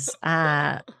Vegas.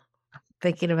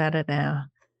 Thinking about it now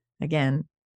again.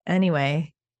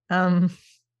 Anyway,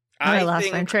 I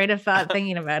lost my train of thought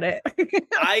thinking about it.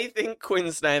 I think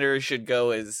Quinn Snyder should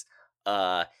go as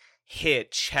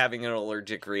Hitch having an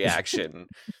allergic reaction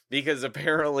because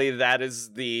apparently that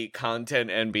is the content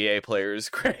NBA players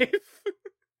crave.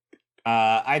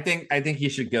 I think he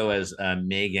should go as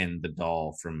Megan the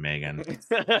doll from Megan.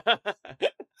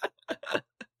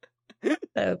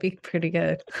 That would be pretty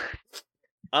good.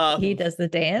 He does the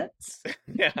dance.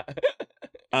 Yeah.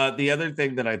 The other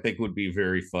thing that I think would be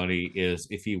very funny is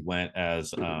if he went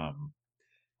as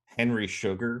Henry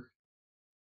Sugar,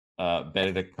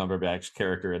 Benedict Cumberbatch's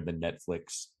character in the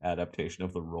Netflix adaptation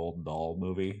of the Roald Dahl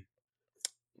movie.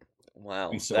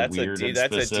 Wow, So that's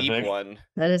a deep one.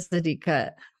 That is the deep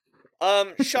cut.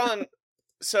 Sean,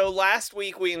 so last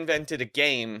week we invented a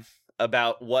game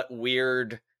about what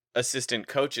weird assistant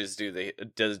coaches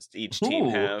does each team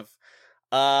have.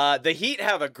 The Heat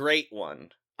have a great one.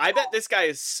 I bet this guy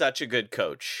is such a good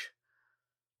coach.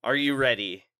 Are you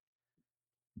ready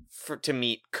to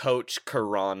meet Coach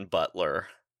Caron Butler?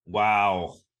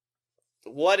 Wow.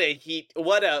 What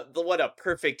a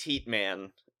perfect Heat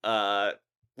man.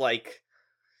 Like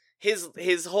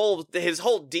his whole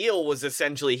deal was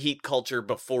essentially Heat culture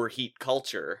before Heat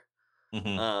culture.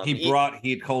 Mm-hmm. He brought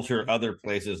Heat culture other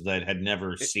places that had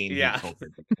never seen Heat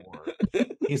culture before.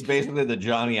 He's basically the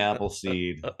Johnny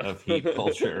Appleseed of Heat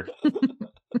culture.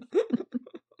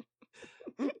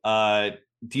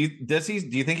 Do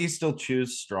you think he still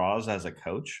chews straws as a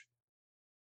coach?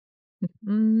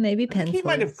 Maybe pencils. He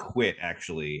might have quit,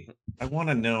 actually. I want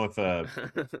to know if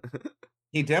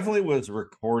he definitely was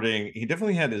recording. He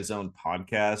definitely had his own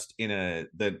podcast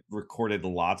that recorded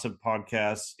lots of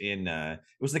podcasts it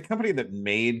was the company that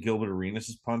made Gilbert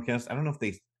Arenas' podcast. I don't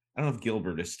know if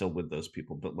Gilbert is still with those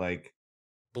people, but like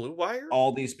Blue Wire?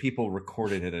 All these people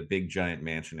recorded at a big giant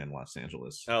mansion in Los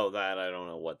Angeles. Oh, that I don't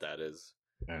know what that is.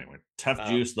 Anyway, Tough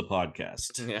Juice, the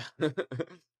podcast. Yeah.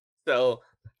 So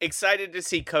excited to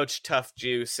see Coach Tough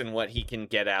Juice and what he can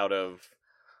get out of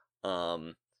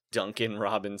Duncan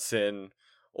Robinson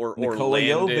or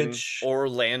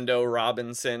Orlando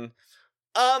Robinson.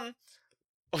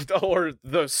 Or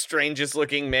the strangest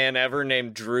looking man ever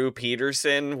named Drew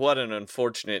Peterson. What an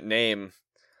unfortunate name.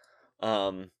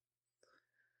 Wait,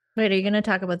 are you going to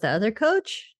talk about the other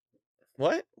coach?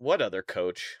 What? What other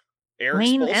coach? Eric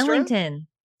Wayne Spoelstra? Ellington.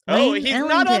 Oh, Wayne he's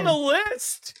Ellington. not on the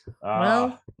list.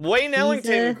 Well, Wayne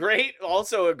Ellington,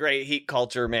 also a great Heat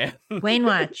culture man. Wayne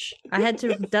Watch. I had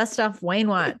to dust off Wayne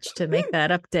Watch to make that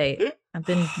update.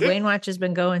 Wayne Watch has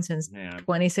been going since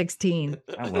 2016.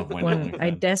 I love Wayne when Ellington.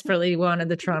 I desperately wanted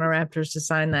the Toronto Raptors to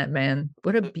sign that man.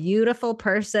 What a beautiful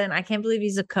person. I can't believe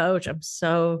he's a coach. I'm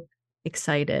so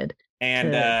excited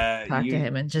to talk to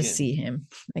him and just see him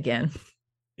again.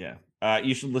 Yeah.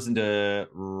 You should listen to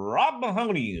Rob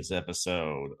Mahoney's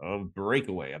episode of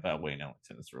Breakaway about Wayne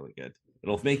Ellington. It's really good.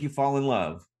 It'll make you fall in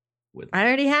love with him. I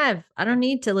already have. I don't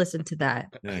need to listen to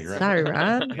that. Yeah, you're right. Sorry,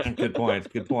 Rob. Good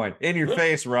point. Good point. In your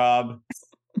face, Rob.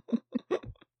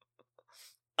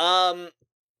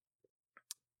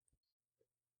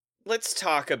 Let's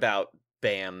talk about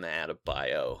Bam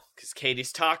Adebayo, because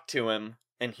Katie's talked to him,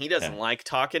 and he doesn't like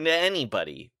talking to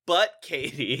anybody but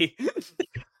Katie.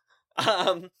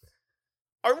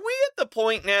 Are we at the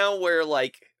point now where,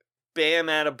 like, Bam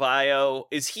Adebayo,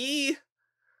 is he,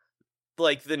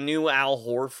 like, the new Al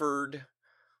Horford?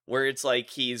 Where it's like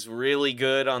he's really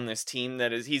good on this team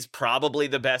he's probably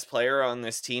the best player on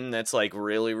this team that's, like,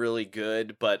 really, really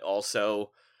good, but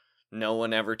also no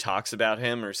one ever talks about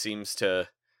him or seems to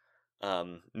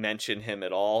mention him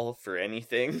at all for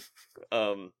anything.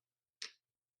 I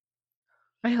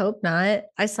hope not.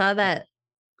 I saw that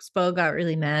Spo got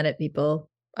really mad at people.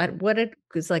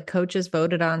 Because like coaches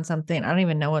voted on something. I don't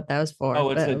even know what that was for.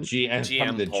 Oh, it's the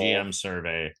GM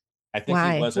survey. I think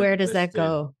why? Where does that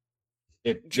go?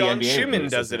 John Schumann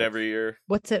does it every year.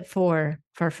 What's it for?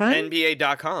 For fun?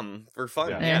 NBA.com for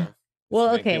fun. Yeah.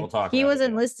 Well, okay. He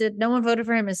wasn't listed. No one voted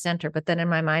for him as center. But then in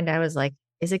my mind, I was like,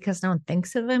 is it because no one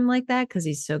thinks of him like that? Because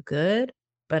he's so good.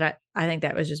 But I think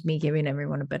that was just me giving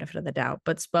everyone a benefit of the doubt.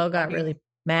 But Spo got really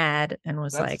mad and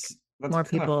was like, more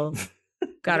people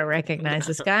got to recognize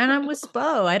this guy. And I'm with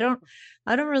Spo. I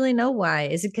don't really know why.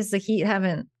 Is it because the Heat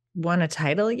haven't won a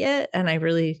title yet? And I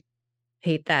really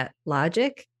hate that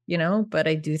logic, but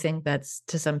I do think that's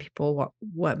to some people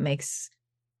what makes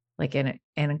like an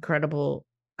incredible,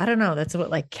 I don't know. That's what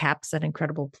like caps an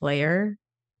incredible player.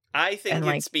 I think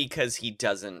it's because he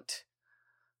doesn't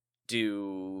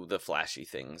do the flashy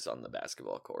things on the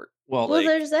basketball court. Well,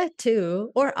 there's that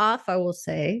too, or off, I will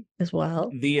say as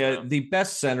well. The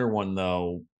best center one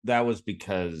though, that was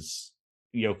because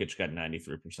Jokic got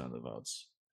 93% of the votes.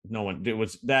 No one, it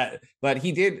was that, but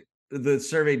he did. the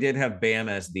survey did have Bam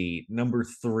as the number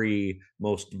 3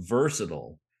 most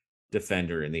versatile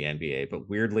defender in the NBA, but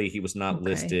weirdly he was not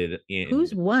listed in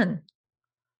Who's one?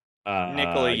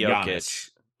 Nikola Jokic.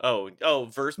 Giannis.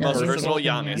 Most Versatile. versatile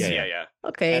Giannis. Yeah. Yeah.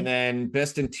 Okay. And then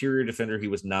best interior defender, he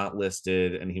was not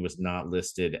listed, and he was not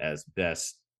listed as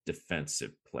best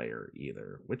defensive player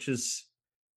either, which is,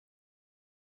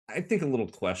 I think, a little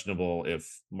questionable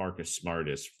if Marcus Smart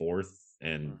is 4th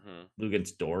and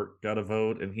Luguentz Dort got a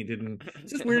vote and he didn't.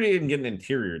 It's just weird he didn't get an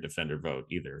interior defender vote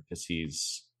either, because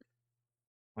he's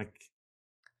like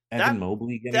Evan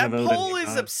Mobley getting a vote. That poll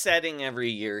is upsetting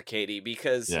every year, Katie,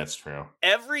 because that's true.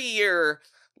 Every year,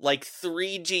 like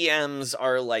 3 GMs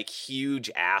are like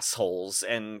huge assholes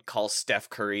and call Steph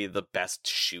Curry the best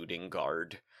shooting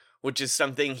guard, which is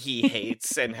something he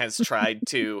hates and has tried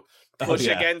to push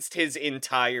against his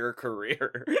entire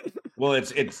career. Well,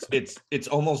 it's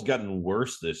almost gotten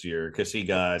worse this year because he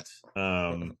got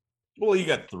he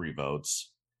got 3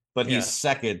 votes, but he's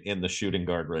second in the shooting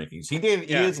guard rankings. He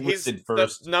is listed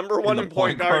first, number 1 in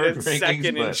point guard and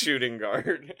second in shooting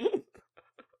guard.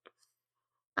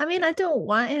 I mean, I don't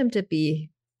want him to be,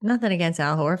 nothing against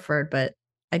Al Horford, but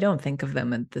I don't think of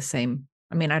them in the same.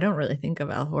 I mean, I don't really think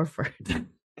of Al Horford.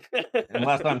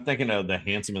 Unless I'm thinking of the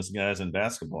handsomest guys in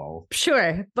basketball.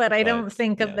 Sure, but I don't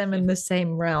think of them in the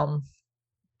same realm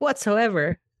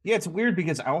whatsoever. Yeah, it's weird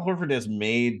because Al Horford has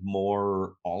made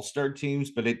more all-star teams,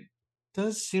 but it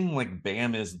does seem like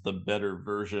Bam is the better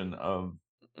version of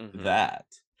that.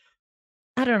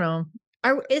 I don't know.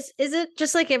 Is it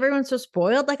just like everyone's so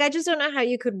spoiled? Like, I just don't know how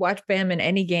you could watch Bam in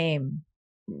any game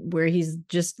where he's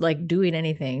just like doing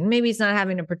anything. Maybe he's not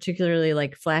having a particularly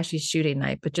like flashy shooting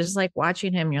night, but just like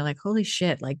watching him, you're like, holy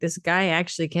shit, like this guy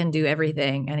actually can do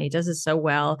everything and he does it so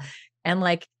well. And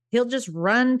like, he'll just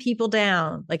run people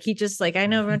down. Like he just like, I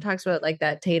know everyone talks about like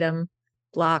that Tatum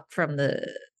block from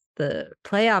the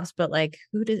playoffs, but like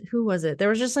who was it? There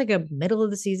was just like a middle of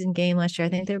the season game last year. I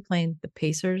think they were playing the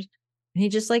Pacers. And he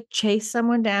just like chased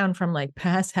someone down from like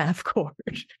past half court.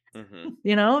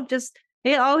 You know, just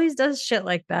he always does shit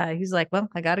like that. He's like, well,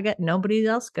 I gotta get, nobody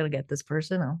else gonna get this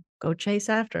person. I'll go chase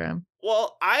after him.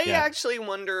 Well, I actually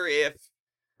wonder if,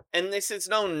 and this is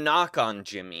no knock on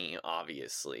Jimmy,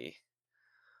 obviously,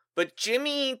 but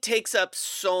Jimmy takes up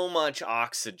so much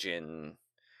oxygen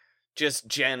just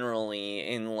generally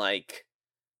in like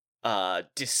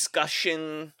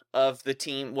discussion of the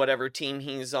team, whatever team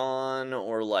he's on,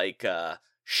 or like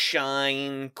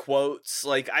shine quotes,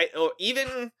 like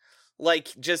even like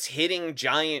just hitting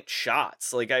giant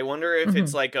shots. Like I wonder if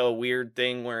it's like a weird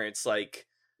thing where it's like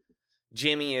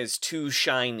Jimmy is too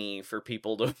shiny for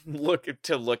people to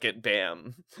look at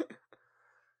Bam.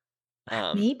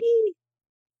 Maybe,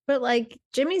 but like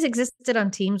Jimmy's existed on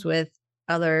teams with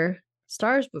other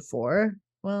stars before.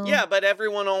 Well, yeah, but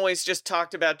everyone always just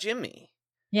talked about Jimmy.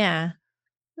 Yeah.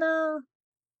 No.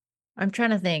 I'm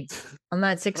trying to think. On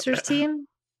that Sixers team?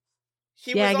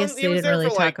 I guess they didn't really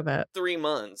talk about 3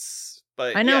 months.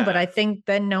 But I know, but I think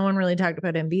then no one really talked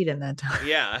about Embiid in that time.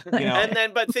 Yeah. And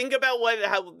then but think about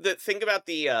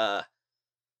the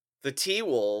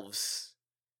T-Wolves.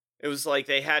 It was like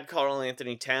they had Karl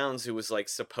Anthony Towns, who was like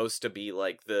supposed to be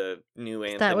like the new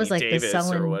Anthony that was like Davis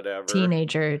the or whatever.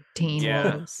 Teenager teen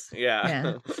wolves.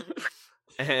 Yeah.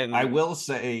 And I will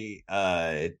say,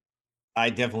 I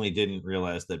definitely didn't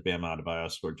realize that Bam Adebayo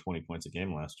scored 20 points a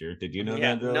game last year. Did you know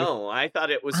that, Joey? No, I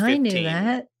thought it was 15. I knew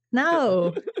that.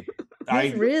 No.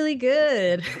 He's really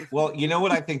good. Well, you know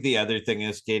what I think the other thing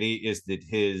is, Katie, is that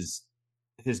his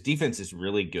defense is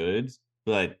really good,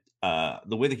 but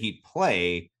the way that he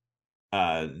play,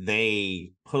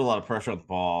 they put a lot of pressure on the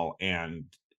ball and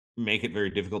make it very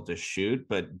difficult to shoot,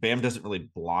 but Bam doesn't really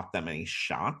block that many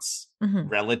shots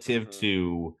relative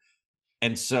to,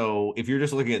 and so if you're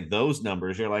just looking at those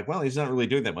numbers, you're like, well, he's not really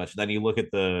doing that much. Then you look at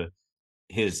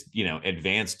his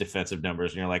advanced defensive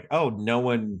numbers and you're like, oh, no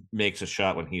one makes a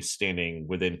shot when he's standing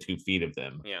within 2 feet of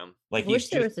them. Yeah. Like, I wish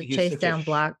there was a chase down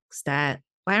block stat.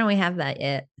 Why don't we have that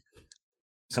yet?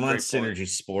 Come on, Synergy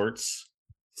Sports.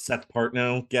 Seth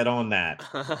Partnow, get on that.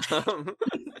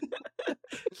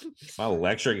 I'm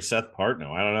lecturing Seth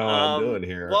Partnow. I don't know what I'm doing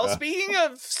here. Well, speaking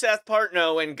of Seth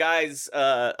Partnow and guys,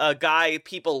 a guy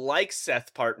people like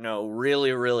Seth Partnow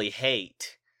really, really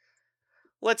hate.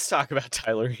 Let's talk about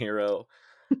Tyler Hero.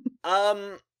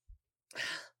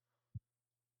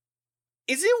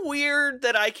 Is it weird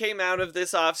that I came out of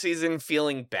this offseason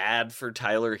feeling bad for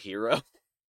Tyler Hero?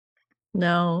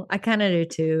 No, I kind of do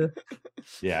too.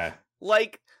 Yeah.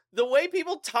 Like, the way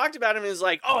people talked about him is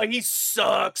like, oh, he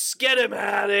sucks. Get him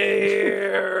out of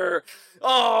here.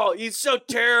 Oh, he's so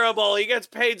terrible. He gets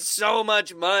paid so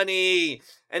much money.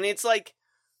 And it's like,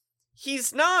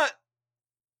 he's not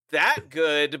that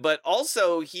good, but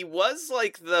also he was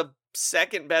like the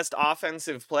second best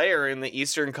offensive player in the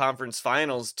Eastern Conference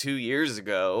Finals 2 years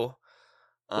ago.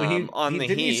 Well,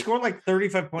 didn't he score like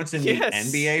 35 points in the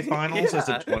NBA Finals as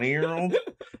a 20-year-old,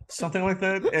 something like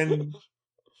that? And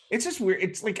it's just weird.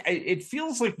 It's like it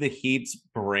feels like the Heat's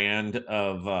brand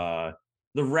of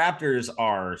the Raptors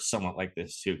are somewhat like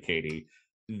this too, Katie.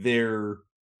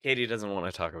 Katie doesn't want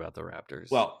to talk about the Raptors.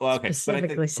 Well, okay,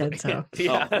 specifically said so.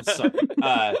 Yeah. Oh, sorry.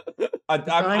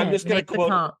 I'm just going to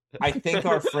quote. I think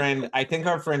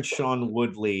our friend Sean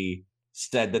Woodley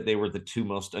said that they were the two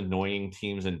most annoying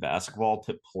teams in basketball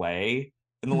to play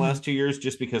in the last 2 years,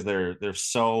 just because there's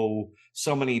so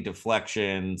many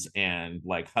deflections and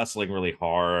like hustling really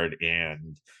hard,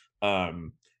 and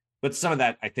but some of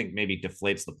that I think maybe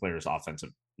deflates the players' offensive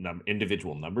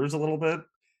individual numbers a little bit.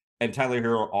 And Tyler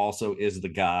Hero also is the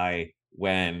guy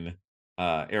when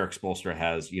Eric Spoelstra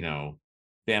has, Bam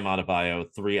Adebayo,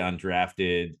 3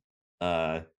 undrafted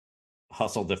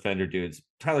hustle defender dudes.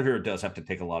 Tyler Hero does have to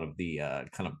take a lot of the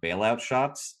kind of bailout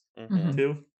shots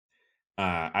too.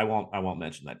 I won't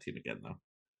mention that team again though.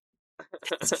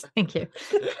 Thank you.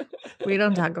 We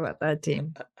don't talk about that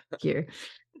team here.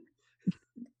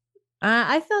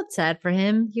 I felt sad for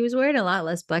him. He was wearing a lot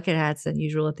less bucket hats than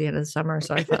usual at the end of the summer,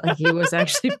 so I felt like he was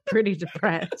actually pretty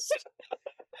depressed.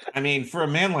 I mean, for a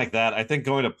man like that, I think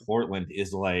going to Portland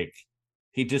is like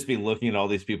he'd just be looking at all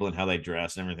these people and how they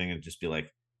dress and everything, and just be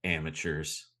like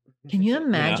amateurs. Can you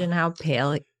imagine how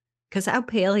pale? Because how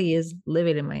pale he is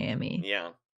living in Miami. Yeah.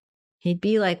 He'd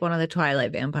be like one of the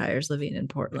Twilight vampires living in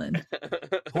Portland.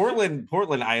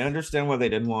 Portland, I understand why they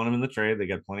didn't want him in the trade. They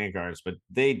got plenty of guards, but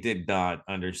they did not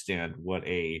understand what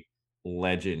a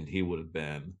legend he would have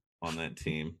been on that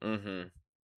team.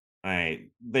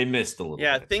 They missed a little bit.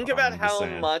 Yeah, think about how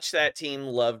much that team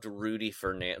loved Rudy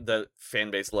Fernandez. The fan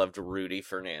base loved Rudy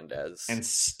Fernandez. And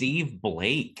Steve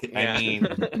Blake. Yeah. I mean,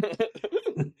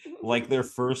 like their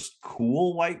first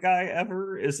cool white guy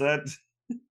ever? Is that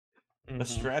a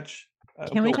stretch?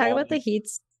 Can we talk about the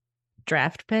Heat's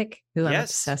draft pick, who I'm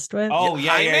obsessed with? Oh,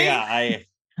 yeah. I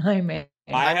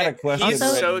had a question. He's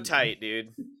so tight,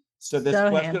 dude. So this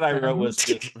question handsome. I wrote was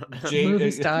just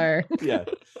movie star. Yeah.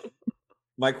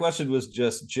 My question was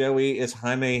just, Joey, is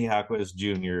Jaime Jaquez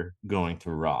Jr. going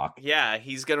to rock? Yeah,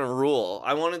 he's gonna rule.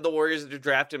 I wanted the Warriors to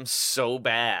draft him so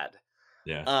bad.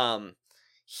 Yeah.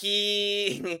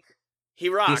 He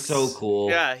rocks. He's so cool.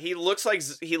 Yeah, he looks like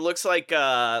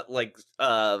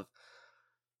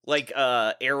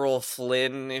Errol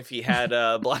Flynn if he had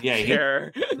black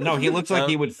hair. No, he looks like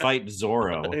he would fight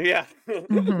Zorro. Yeah.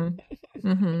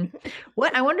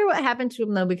 What I wonder what happened to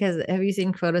him though, because have you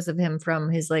seen photos of him from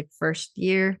his like first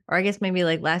year, or I guess maybe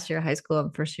like last year of high school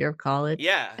and first year of college?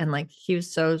 Yeah. And like he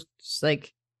was so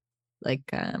like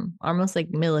almost like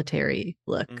military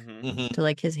look to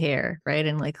like his hair, right?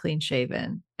 And like clean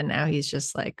shaven. And now he's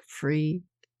just like free.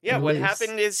 Yeah, what's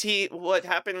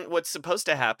supposed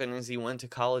to happen is he went to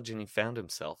college and he found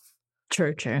himself.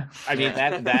 True. I mean,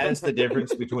 that is the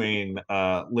difference between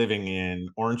living in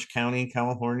Orange County,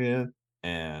 California,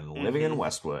 and living in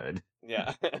Westwood.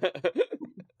 Yeah.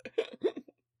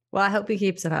 Well, I hope he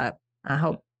keeps it up. I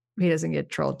hope he doesn't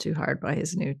get trolled too hard by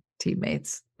his new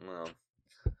teammates. Well,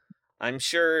 I'm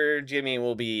sure Jimmy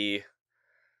will be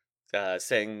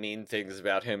saying mean things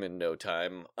about him in no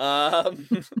time.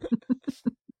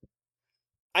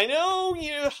 I know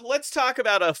let's talk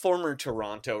about a former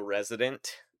Toronto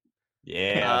resident.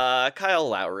 Yeah. Kyle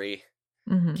Lowry.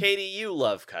 Katie, you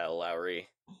love Kyle Lowry.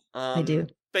 I do.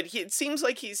 But it seems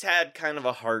like he's had kind of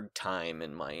a hard time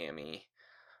in Miami.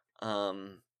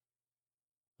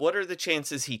 What are the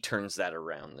chances he turns that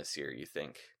around this year, you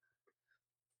think?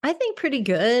 I think pretty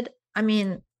good. I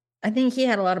mean, I think he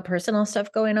had a lot of personal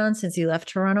stuff going on since he left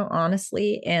Toronto,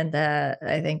 honestly. And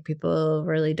I think people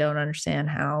really don't understand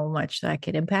how much that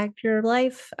could impact your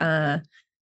life. I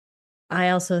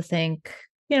also think,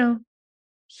 actually,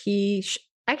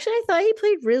 I thought he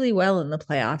played really well in the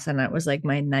playoffs. And that was like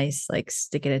my nice, like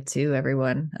sticking it to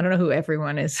everyone. I don't know who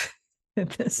everyone is at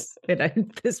this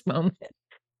moment.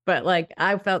 But like,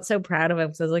 I felt so proud of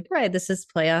him. So I was like, right, this is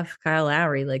playoff Kyle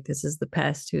Lowry. Like, this is the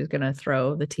pest who's going to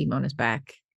throw the team on his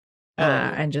back.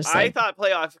 And just I thought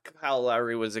playoff Kyle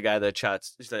Lowry was a guy that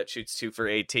shoots 2 for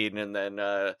 18 and then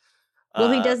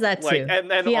well, he does that too. And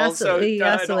then he also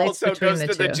goes to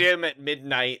the the gym at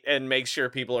midnight and makes sure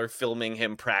people are filming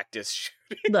him practice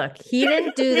shooting. Look, he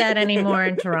didn't do that anymore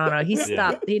in Toronto. He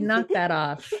stopped. He knocked that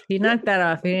off. He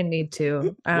didn't need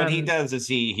to. What he does is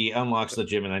he unlocks the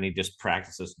gym and then he just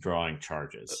practices drawing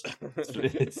charges.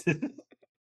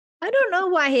 I don't know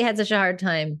why he had such a hard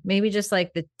time. Maybe just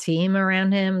like the team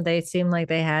around him, they seemed like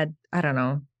they had, I don't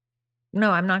know. No,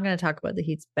 I'm not going to talk about the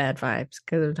Heat's bad vibes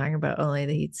because I'm talking about only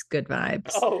the Heat's good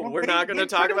vibes. Oh, we're not going to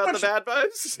talk about the bad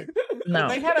vibes? No,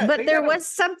 but there was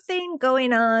something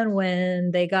going on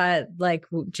when they got like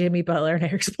Jimmy Butler and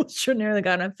Eric Spoelstra nearly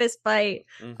got in a fist fight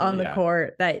on the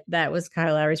court. That was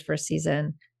Kyle Lowry's first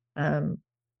season.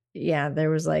 There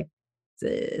was like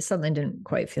something didn't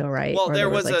quite feel right. Well, there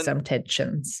was like some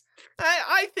tensions.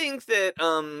 I think that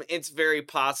it's very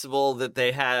possible that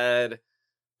they had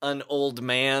an old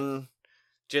man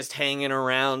just hanging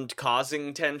around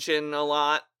causing tension a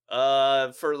lot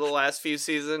for the last few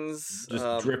seasons.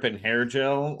 Just dripping hair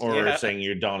gel, or saying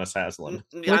Udonis Haslam?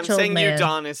 I'm saying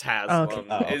Udonis Haslam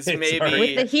is maybe... Sorry.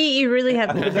 With the Heat, you really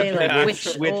have to say like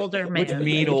which older man. Which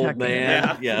mean old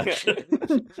man. Yeah.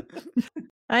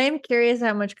 I am curious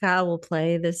how much Kyle will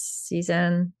play this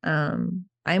season.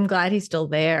 I'm glad he's still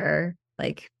there.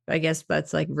 Like, I guess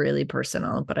that's like really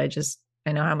personal, but I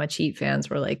know how much Heat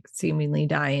fans were like seemingly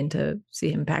dying to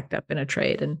see him packed up in a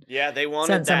trade and they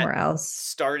wanted that somewhere else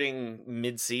starting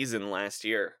mid-season last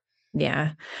year.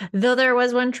 Yeah, though there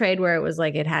was one trade where it was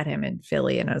like it had him in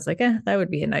Philly, and I was like, that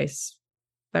would be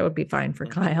fine for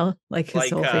Kyle. Like his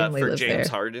whole family for lives James there.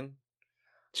 Harden.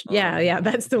 Yeah,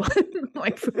 that's the one.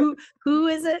 Like, who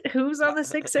is it? Who's on the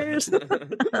Sixers?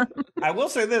 I will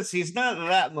say this: he's not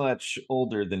that much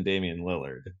older than Damian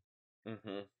Lillard.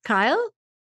 Kyle?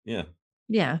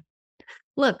 Yeah.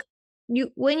 Look,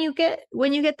 when you get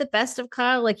the best of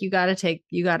Kyle, like you got to take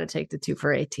the 2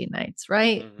 for 18 nights,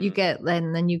 right?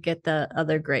 Then you get the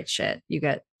other great shit. You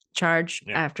get charge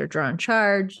after drawn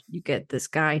charge. You get this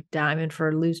guy diving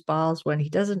for loose balls when he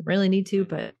doesn't really need to,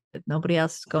 but nobody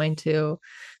else is going to.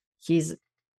 He's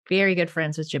very good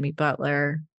friends with Jimmy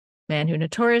Butler, man who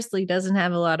notoriously doesn't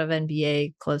have a lot of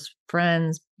NBA close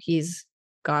friends. He's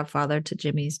godfather to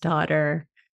Jimmy's daughter.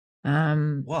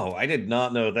 Whoa, I did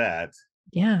not know that.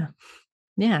 Yeah,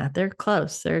 they're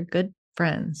close. They're good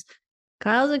friends.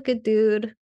 Kyle's a good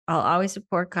dude. I'll always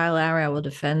support Kyle Lowry. I will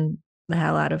defend the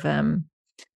hell out of him.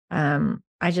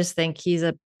 I just think he's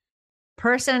a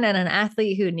person and an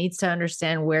athlete who needs to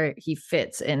understand where he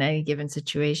fits in any given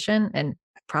situation, and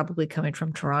probably coming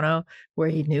from Toronto, where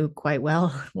he knew quite well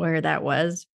where that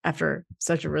was after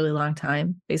such a really long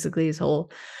time, basically his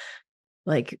whole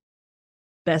like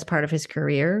best part of his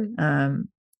career,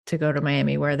 to go to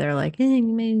Miami where they're like, you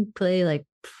may play like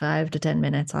 5 to 10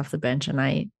 minutes off the bench a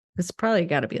night. It's probably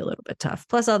got to be a little bit tough.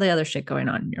 Plus all the other shit going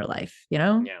on in your life, you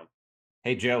know? Yeah.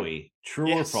 Hey, Joey,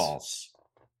 true or false?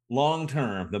 Long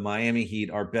term, the Miami Heat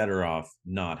are better off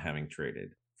not having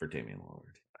traded for Damian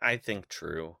Lillard. I think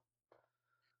true.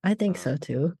 I think so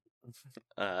too.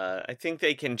 I think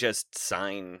they can just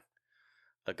sign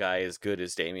a guy as good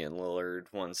as Damian Lillard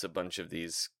once a bunch of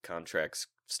these contracts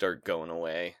start going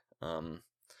away.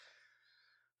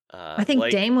 I think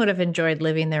Dame would have enjoyed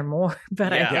living there more,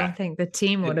 but I don't think the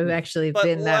team would have actually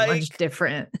been that much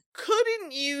different.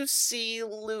 Couldn't you see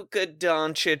Luka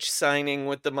Doncic signing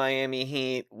with the Miami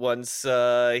Heat once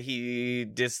he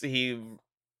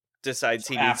decides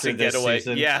he needs to get away?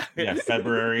 Season, yeah,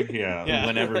 February. Yeah,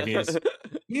 whenever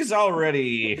he's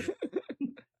already.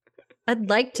 I'd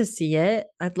like to see it.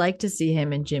 I'd like to see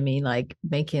him and Jimmy like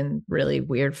making really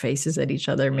weird faces at each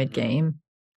other mid-game.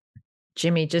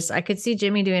 Jimmy I could see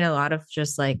Jimmy doing a lot of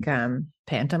just like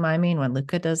pantomiming when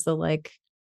Luka does the like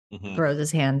throws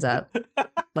his hands up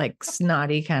like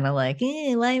snotty kind of like,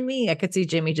 why me? I could see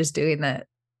Jimmy just doing that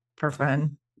for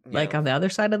fun, like on the other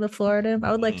side of the floor to him.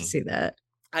 I would like to see that.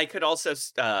 I could also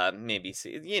maybe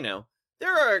see,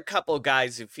 there are a couple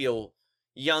guys who feel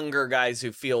younger guys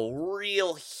who feel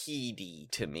real heaty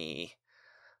to me,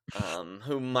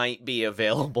 who might be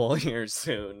available here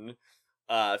soon.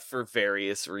 For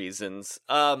various reasons.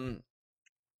 So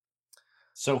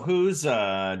who's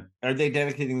are they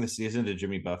dedicating the season to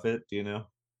Jimmy Buffett? Do you know?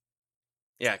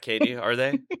 Yeah, Katie, are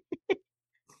they?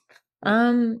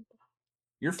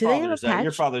 Your father's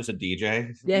a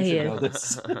DJ. Yeah, he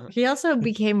is. He also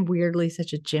became weirdly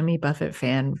such a Jimmy Buffett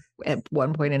fan at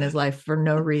one point in his life for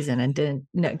no reason and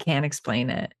can't explain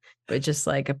it. But just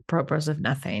like a purpose of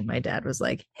nothing. My dad was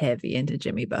like heavy into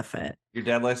Jimmy Buffett. Your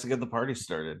dad likes to get the party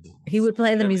started. He would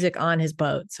play the music on his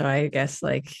boat, so I guess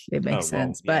like it makes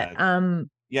sense. But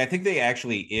I think they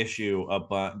actually issue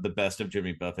the best of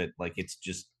Jimmy Buffett. Like it's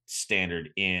just standard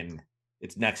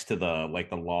it's next to the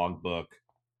log book.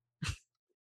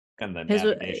 And the His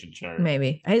was- navigation chart.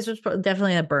 Maybe his was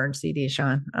definitely a burned CD,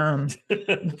 Sean.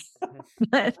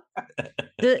 But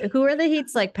who are the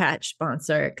Heat's like patch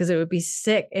sponsor? Because it would be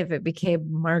sick if it became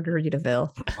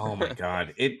Margaritaville. Oh my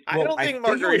god! I don't think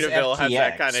Margaritaville has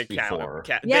that kind of before.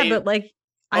 Yeah, but like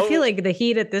I feel like the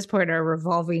Heat at this point are a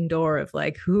revolving door of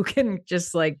like who can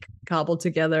just like cobble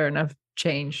together enough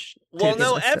change. Well,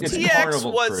 no, FTX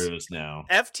was Cruise now.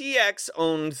 FTX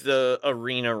owned the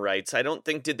arena rights. I don't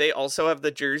think did they also have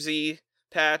the jersey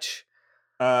patch?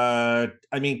 I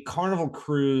mean, Carnival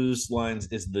Cruise Lines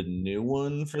is the new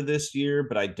one for this year,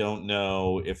 but I don't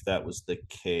know if that was the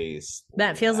case.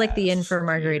 That feels like the in for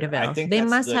Margaritaville. I think they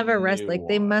that's must the have a rest. new Like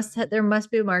they one. must have. There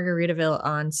must be a Margaritaville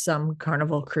on some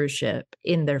Carnival cruise ship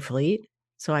in their fleet.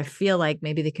 So I feel like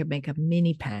maybe they could make a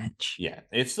mini patch. Yeah,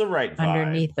 it's the right vibe.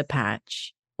 Underneath the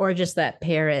patch, or just that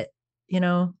parrot,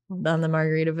 on the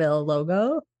Margaritaville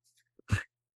logo.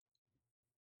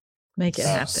 Make it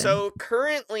happen. So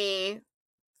currently,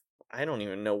 I don't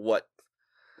even know what.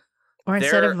 Or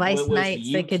instead of Well, Vice it was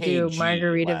Nights, they could do UKG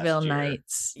Margaritaville last year.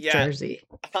 Nights Yeah. jersey.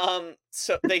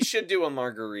 So they should do a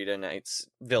Margarita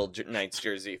Knightsville Knights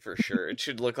jersey for sure. It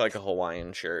should look like a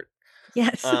Hawaiian shirt.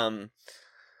 Yes.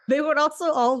 They would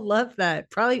also all love that.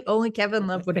 Probably only Kevin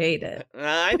Love would hate it.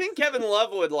 I think Kevin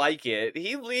Love would like it.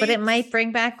 But it might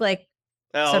bring back like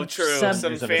some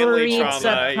family trauma,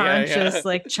 subconscious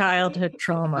like childhood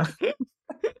trauma.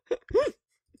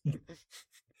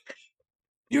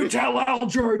 You tell Al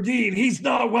Jardine he's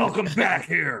not welcome back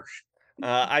here.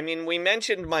 I mean, we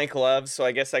mentioned Mike Love, so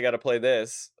I guess I got to play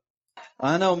this.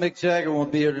 I know Mick Jagger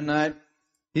won't be here tonight.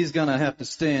 He's going to have to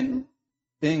stay in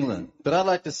England. But I'd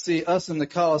like to see us in the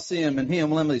Coliseum and him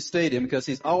Lemley Stadium because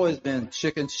he's always been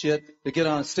chicken shit to get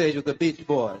on stage with the Beach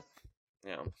Boys.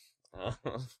 Yeah.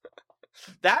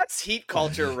 That's Heat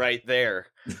culture right there.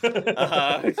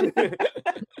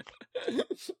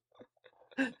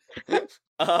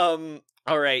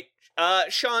 All right.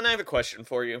 Sean, I have a question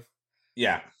for you.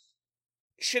 Yeah.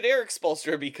 Should Eric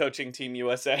Spoelstra be coaching Team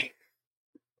USA?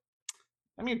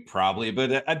 I mean, probably,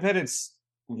 but I bet it's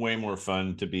way more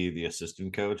fun to be the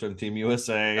assistant coach on Team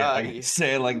USA. I can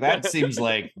say that seems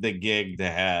like the gig to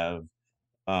have.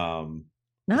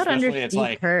 Not under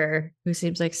Steve Kerr, who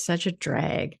seems like such a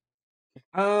drag.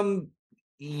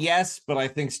 Yes, but I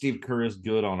think Steve Kerr is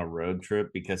good on a road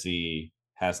trip because he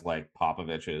has like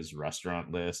Popovich's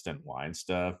restaurant list and wine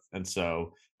stuff, and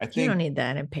so I think you don't need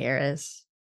that in Paris.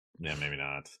 Yeah, maybe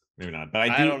not. But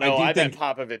I don't know. I bet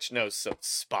Popovich knows some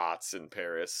spots in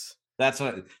Paris. That's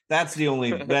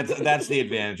the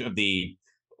advantage of the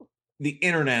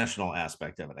international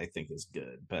aspect of it. I think is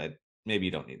good, but maybe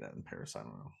you don't need that in Paris. I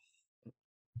don't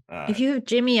know. If you have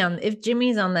if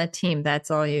Jimmy's on that team,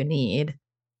 that's all you need.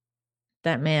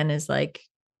 That man is like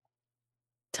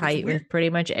tight with pretty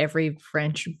much every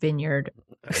French vineyard.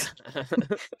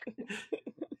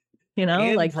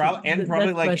 And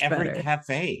probably like every better.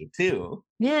 cafe too.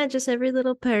 Yeah, just every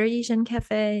little Parisian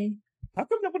cafe. How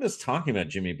come no one is talking about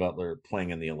Jimmy Butler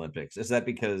playing in the Olympics? Is that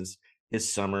because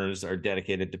his summers are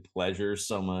dedicated to pleasure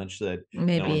so much that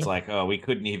Maybe. no one's like, oh, we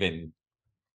wouldn't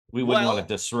want to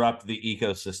disrupt the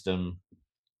ecosystem?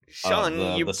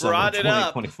 Sean, you brought it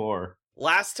up. 2024.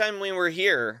 Last time we were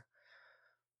here,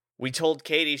 we told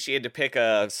Katie she had to pick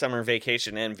a summer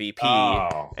vacation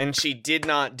MVP, and she did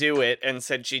not do it and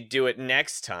said she'd do it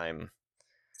next time.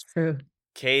 It's true.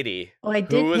 Katie. Oh, I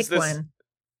did pick one.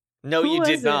 No, you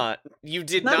did not. You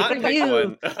did not pick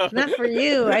one. Not for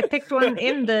you. I picked one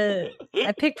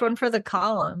I picked one for the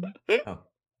column. Oh.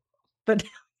 But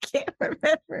I can't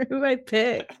remember who I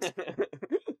picked.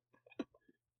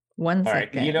 One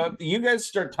second. All right, you guys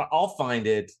start. I'll find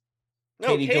it. No,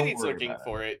 Katie, Katie's looking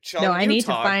for it. Sean, no, I need to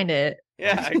find it.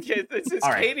 Yeah, this is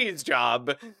right. Katie's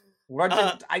job.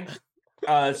 So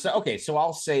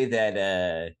I'll say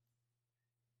that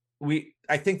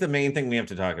I think the main thing we have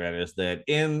to talk about is that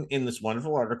in this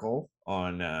wonderful article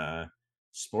on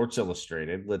Sports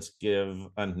Illustrated, let's give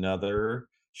another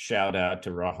shout out to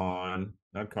Rahan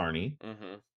Nadkarni.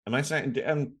 Mm-hmm. Am I saying?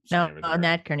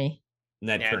 Nat Kearney.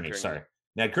 Ned Kearney. Sorry,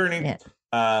 Ned Kearney.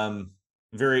 Yeah.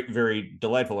 Very, very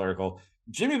delightful article.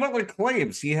 Jimmy Butler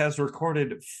claims he has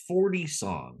recorded 40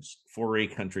 songs for a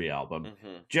country album.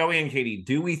 Mm-hmm. Joey and Katie,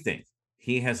 do we think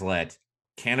he has let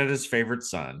Canada's favorite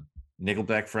son,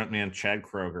 Nickelback frontman Chad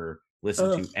Kroeger,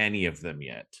 listen to any of them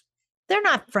yet? They're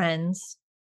not friends.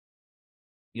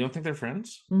 You don't think they're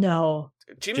friends? No.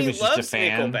 Jimmy loves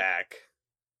Nickelback.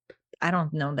 I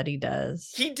don't know that he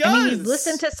does. He does. I mean, he's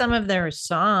listened to some of their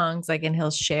songs, and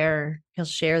he'll share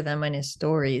them in his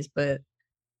stories, but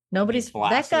nobody's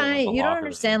that guy. You don't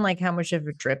understand how much of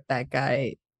a trip that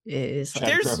guy is.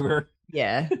 Chad Kroeger.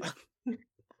 Yeah.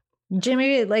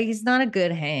 Jimmy, like, he's not a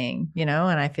good hang, and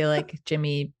I feel like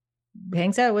Jimmy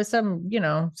hangs out with some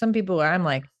people where I'm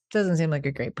like, doesn't seem like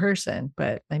a great person,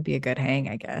 but might be a good hang,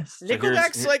 I guess.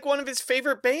 Nickelback's like one of his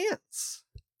favorite bands.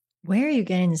 Where are you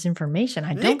getting this information?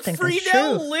 I don't Nick think Friedel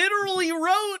that's true. literally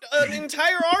wrote an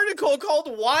entire article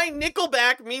called "Why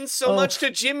Nickelback Means So Much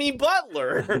to Jimmy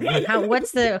Butler." How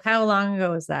long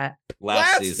ago was that?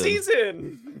 Last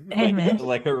season. Damn it.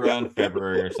 Like around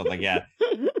February or something. Yeah.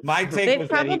 My take They was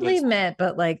probably that met,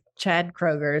 but like Chad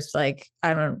Kroger's like,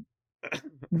 I don't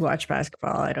watch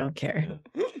basketball. I don't care.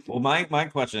 Well, my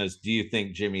question is, do you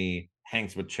think Jimmy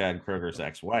hangs with Chad Kroger's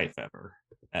ex-wife ever?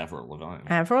 Avril Lavigne.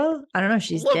 Avril? I don't know.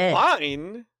 She's dead.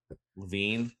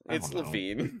 Levine? It's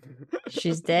Levine.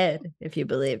 She's dead, if you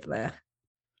believe that.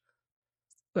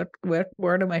 What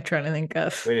word am I trying to think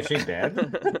of? Wait, is she dead?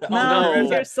 No,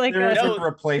 there's like a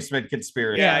replacement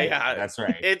conspiracy. Yeah. That's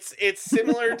right. It's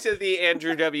similar to the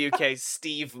Andrew WK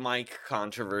Steve Mike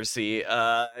controversy.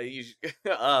 I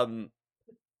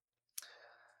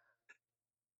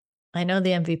know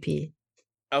the MVP.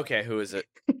 Okay, who is it?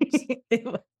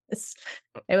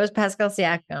 It was Pascal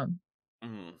Siakam.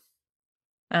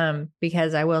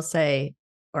 Because I will say,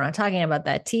 we're not talking about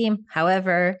that team.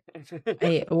 However,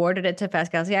 I awarded it to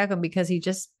Pascal Siakam because he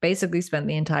just basically spent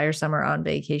the entire summer on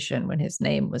vacation when his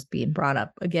name was being brought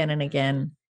up again and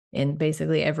again in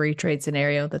basically every trade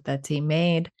scenario that team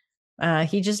made.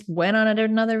 He just went on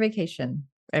another vacation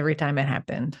every time it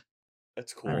happened.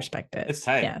 That's cool. I respect it. It's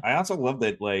tight. Yeah. I also love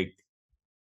that, like,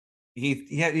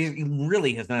 he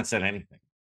really has not said anything.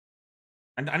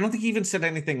 I don't think he even said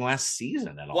anything last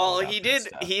season at all. Well, he did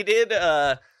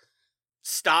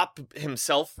stop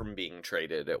himself from being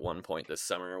traded at one point this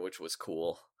summer, which was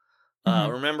cool.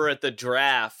 Remember at the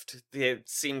draft, it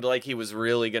seemed like he was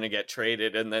really going to get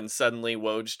traded, and then suddenly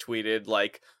Woj tweeted,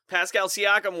 like, Pascal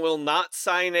Siakam will not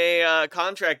sign a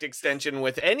contract extension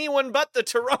with anyone but the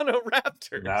Toronto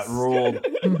Raptors. That ruled.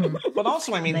 But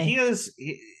also, I mean,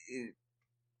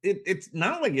 it's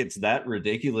not like it's that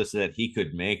ridiculous that he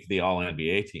could make the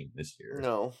All-NBA team this year.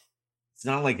 No. It's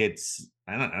not like it's,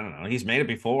 I don't know. He's made it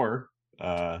before.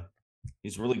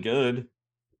 He's really good.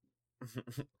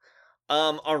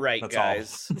 All right, That's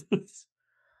guys.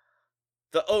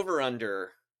 The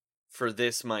over-under for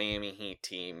this Miami Heat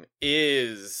team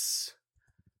is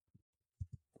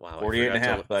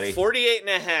 48.5, buddy.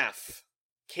 48.5.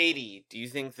 Katie, do you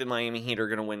think the Miami Heat are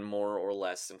going to win more or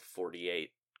less than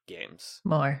 48 games?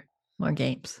 More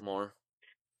games. More?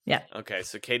 Yeah. Okay,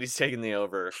 so Katie's taking the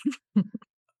over.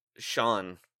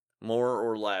 Sean, more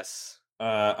or less?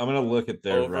 I'm going to look at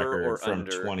their Over record or from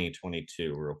under?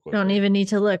 2022 real quick. Don't even need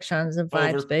to look, Sean. It's a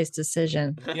vibes-based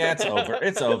decision. Yeah, it's over.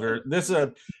 It's over.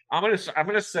 I'm gonna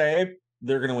say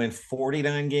they're gonna win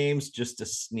 49 games just to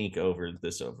sneak over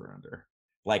this over-under.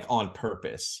 Like on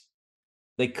purpose.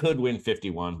 They could win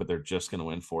 51, but they're just gonna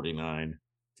win 49.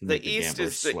 The East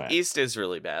is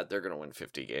really bad. They're gonna win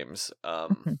 50 games.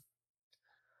 All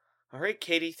right,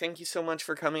 Katie, thank you so much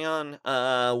for coming on.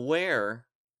 Where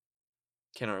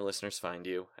can our listeners find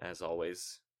you, as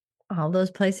always? All those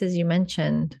places you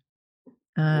mentioned.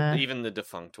 Even the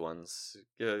defunct ones.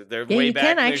 Their way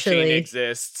back machine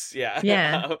exists. Yeah.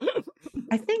 Yeah.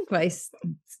 I think Vice,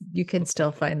 you can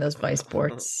still find those Vice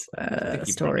Sports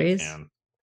stories.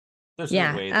 There's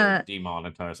no way they're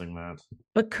demonetizing that.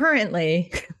 But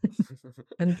currently,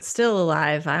 I'm still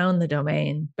alive. I own the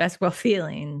domain, Basketball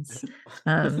Feelings,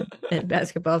 at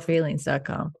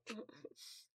basketballfeelings.com.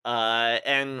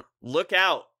 And look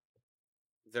out.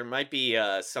 There might be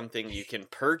something you can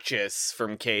purchase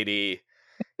from Katie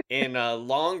in a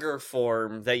longer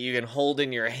form that you can hold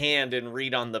in your hand and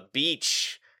read on the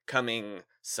beach coming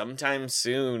sometime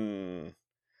soon.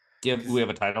 Do we have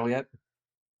a title yet?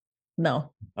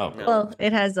 No. Oh, No. Well,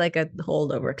 it has like a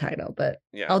holdover title, but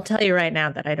Yeah. I'll tell you right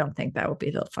now that I don't think that will be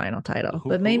the final title.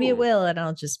 But maybe it will, and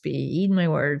I'll just be eating my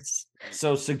words.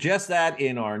 So suggest that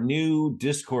in our new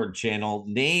Discord channel.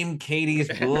 Name Katie's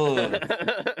book.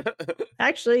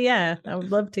 Actually, yeah, I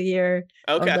would love to hear.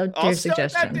 Okay, I'd love to I'll hear start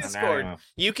that suggestions. Discord.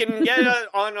 You can get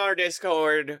on our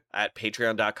Discord at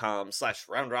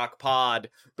patreon.com/roundrockpod.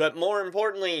 But more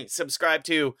importantly, subscribe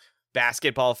to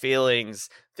Basketball Feelings.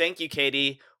 Thank you,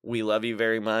 Katie. We love you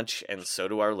very much, and so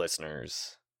do our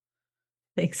listeners.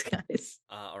 Thanks, guys.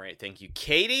 All right, thank you,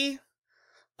 Katie.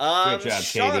 Good job,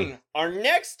 Sean, Katie. our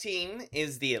next team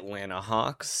is the Atlanta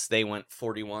Hawks. They went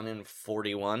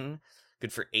 41-41.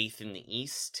 Good for 8th in the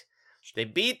East. They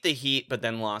beat the Heat, but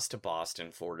then lost to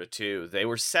Boston 4-2. They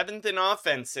were 7th in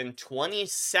offense and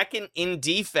 22nd in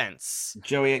defense.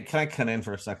 Joey, can I cut in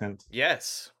for a second?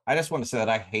 Yes. I just want to say that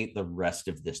I hate the rest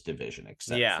of this division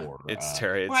except for... it's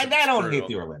terrible. I don't hate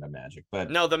the Orlando Magic, but...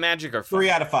 No, the Magic are fun. 3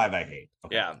 out of 5 I hate.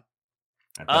 Okay. Yeah.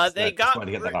 They got...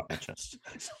 to get that off my chest.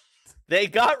 They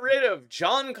got rid of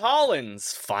John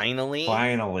Collins, finally.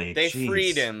 They Jeez.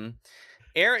 freed him.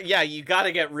 Aaron, you got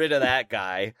to get rid of that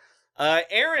guy.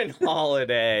 Aaron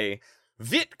Holiday,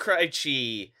 Vit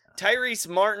Krejci, Tyrese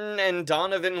Martin, and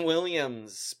Donovan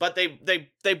Williams. But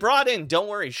they brought in, don't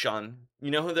worry, Sean. You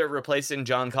know who they're replacing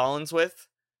John Collins with?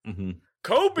 Mm-hmm.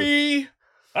 Kobe!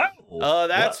 Oh,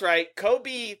 that's right.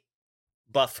 Kobe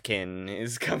Buffkin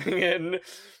is coming in.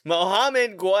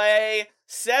 Mohamed Gueye,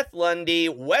 Seth Lundy,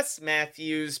 Wes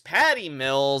Matthews, Patty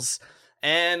Mills,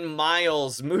 and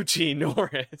Miles Moochie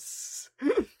Norris.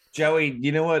 Joey,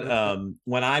 you know what?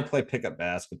 When I play pickup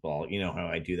basketball, you know how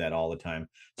I do that all the time.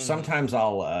 Sometimes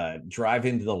I'll drive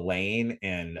into the lane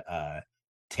and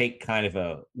take kind of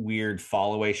a weird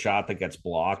fall away shot that gets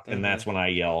blocked, and that's when I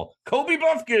yell, "Kobe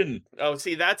Buffkin!" Oh,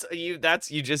 see, that's you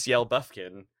just yell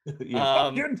Buffkin.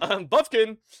 Buffkin.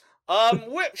 Buffkin.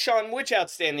 Sean, which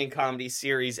outstanding comedy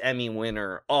series Emmy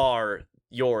winner are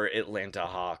your Atlanta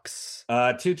Hawks?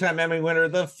 2-time Emmy winner,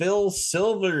 The Phil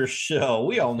Silvers Show.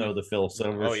 We all know The Phil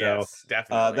Silvers Show. Yes,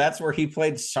 definitely. That's where he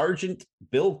played Sergeant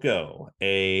Bilko,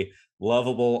 a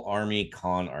lovable army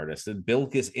con artist. And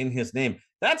Bilk is in his name.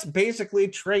 That's basically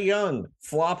Trae Young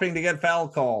flopping to get foul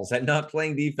calls and not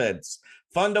playing defense.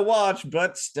 Fun to watch,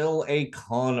 but still a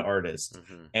con artist.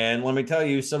 And let me tell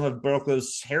you, some of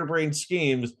Bilko's harebrained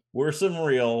schemes were some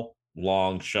real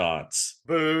long shots.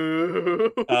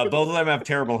 Boo. Both of them have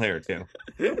terrible hair too.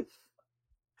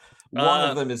 One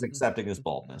of them is accepting his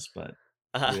baldness, but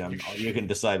you can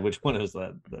decide which one is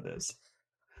that is.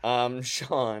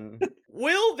 Sean,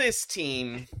 will this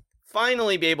team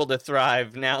finally be able to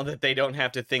thrive now that they don't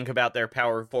have to think about their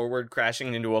power forward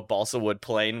crashing into a balsa wood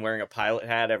plane wearing a pilot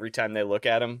hat every time they look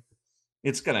at him?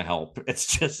 It's gonna help.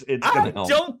 It's gonna help. I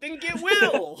don't think it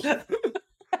will.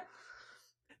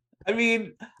 I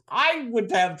mean, I would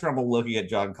have trouble looking at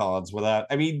John Collins without.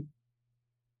 I mean,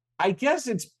 I guess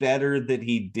it's better that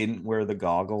he didn't wear the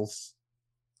goggles.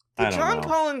 The John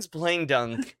Collins plane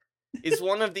dunk is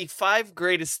one of the 5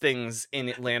 greatest things in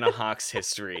Atlanta Hawks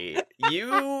history.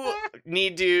 You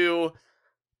need to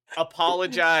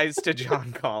apologize to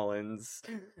John Collins.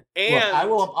 And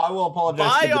look, I will apologize.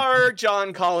 Buy our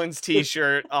John Collins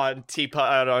t-shirt on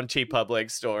TeePublic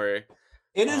store.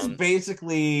 It is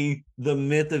basically the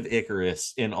myth of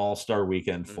Icarus in All-Star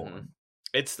Weekend form.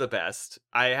 It's the best.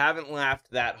 I haven't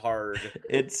laughed that hard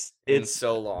it's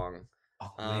so long. Oh,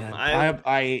 man.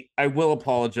 I will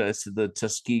apologize to the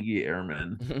Tuskegee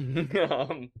Airmen.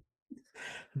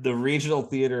 The regional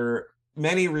theater,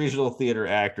 many regional theater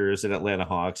actors in Atlanta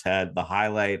Hawks had the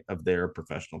highlight of their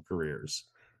professional careers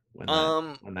when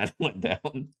that went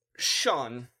down.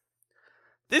 Sean,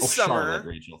 this summer, Charlotte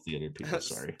regional theater people.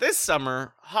 Sorry, this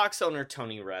summer, Hawks owner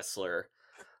Tony Ressler,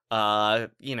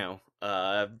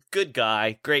 good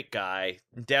guy, great guy,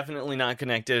 definitely not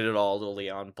connected at all to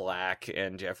Leon Black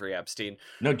and Jeffrey Epstein.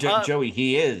 No, Joey,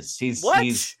 he is. He's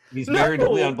married to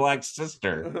Leon Black's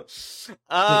sister.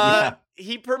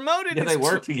 He promoted. They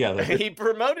work together. He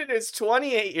promoted his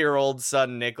 28-year-old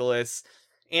son Nicholas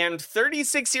and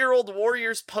 36-year-old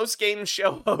Warriors post-game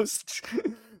show host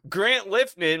Grant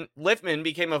Liftman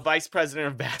became a vice president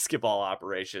of basketball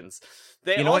operations.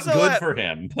 Good for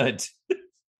him, but.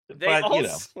 They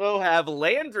also have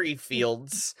Landry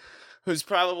Fields, who's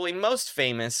probably most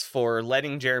famous for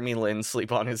letting Jeremy Lin sleep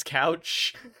on his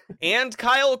couch, and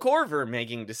Kyle Korver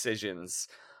making decisions.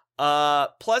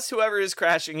 Plus whoever is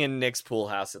crashing in Nick's pool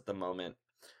house at the moment.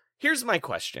 Here's my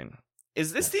question.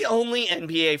 Is this the only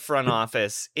NBA front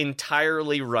office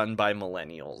entirely run by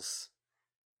millennials?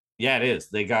 Yeah, it is.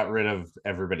 They got rid of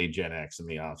everybody Gen X in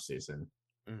the offseason.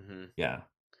 Yeah.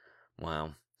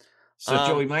 Wow. So,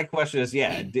 Joey, my question is,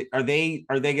 are they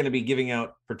going to be giving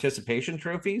out participation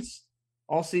trophies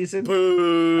all season?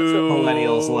 Boo! That's what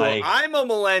millennials like. I'm a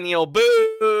millennial.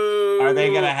 Boo! Are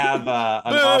they going to have an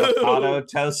avocado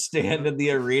toast stand in the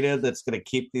arena that's going to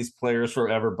keep these players from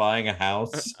ever buying a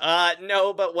house?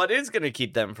 No, but what is going to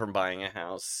keep them from buying a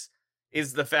house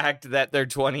is the fact that their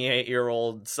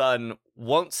 28-year-old son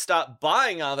won't stop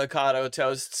buying avocado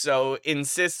toast, so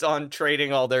insists on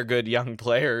trading all their good young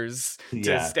players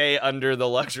to stay under the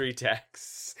luxury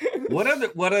tax. What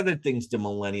other things do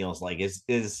millennials like? Is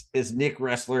Nick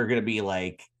Ressler going to be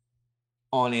like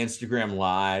on Instagram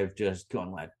Live, just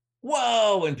going like,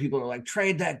 "Whoa," and people are like,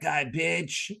 "Trade that guy,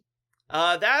 bitch."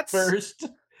 That's first.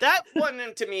 That one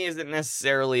to me isn't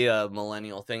necessarily a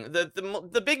millennial thing. The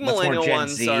big Much more millennial Gen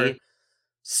ones Z. are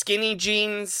skinny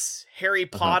jeans, Harry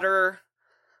Potter.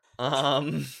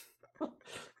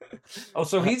 Oh,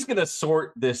 so he's gonna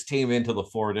sort this team into the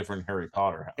 4 different Harry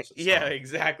Potter houses. Yeah, huh?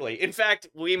 exactly. In fact,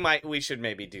 we should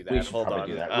maybe do that. We should Hold probably on.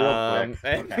 do that real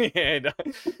quick. Okay.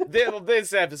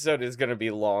 This episode is gonna be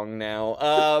long now.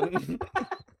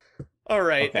 All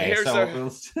right, Okay,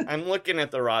 I'm looking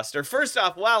at the roster. First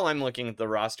off, while I'm looking at the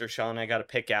roster, Sean, I got to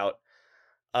pick out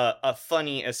a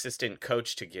funny assistant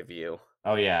coach to give you.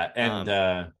 Oh yeah,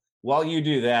 and while you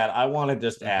do that, I want to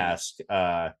just ask.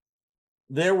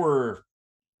 There were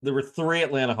 3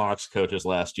 Atlanta Hawks coaches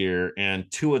last year, and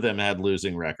 2 of them had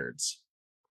losing records.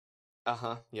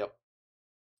 Yep.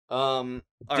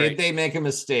 Did they make a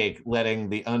mistake letting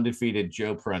the undefeated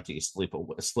Joe Prunty slip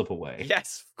away?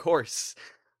 Yes, of course.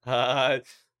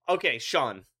 Okay,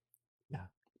 Sean. Yeah.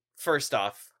 First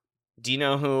off, do you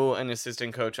know who an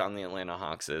assistant coach on the Atlanta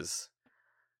Hawks is?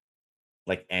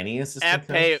 Like any assistant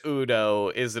Ekpe coach?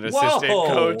 Udoh is an assistant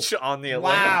coach on the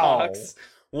Atlanta Hawks.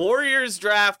 Warriors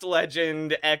draft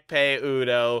legend Ekpe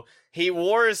Udoh. He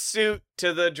wore a suit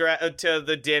to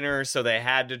the dinner, so they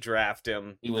had to draft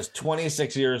him. He was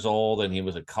 26 years old, and he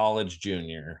was a college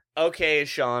junior. Okay,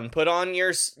 Sean, put on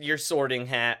your sorting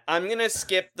hat. I'm gonna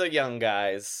skip the young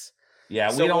guys. Yeah,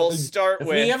 so we'll start if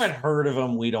with. we haven't heard of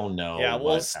him, we don't know. Yeah,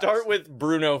 we'll start with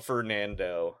Bruno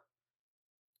Fernando.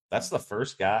 That's the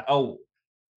first guy. Oh,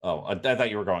 I thought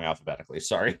you were going alphabetically.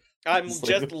 Sorry. I'm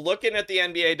just looking at the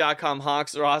NBA.com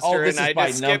Hawks roster, this and is I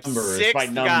just skipped numbers, 6 by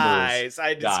numbers. guys.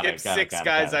 I just Got it, skipped got it, 6 got it,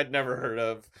 guys got it. I'd never heard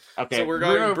of. Okay, So we're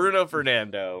going Bruno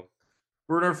Fernando.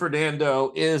 Bruno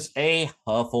Fernando is a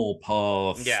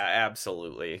Hufflepuff. Yeah,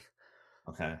 absolutely.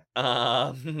 Okay.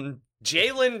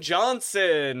 Jalen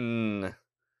Johnson.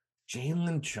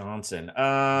 Jalen Johnson. He's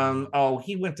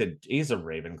a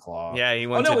Ravenclaw. Yeah, he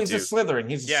went to he's Duke. a Slytherin.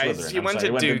 He's a Slytherin. He went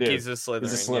to Duke. He's a Slytherin.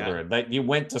 He's a Slytherin. Like, you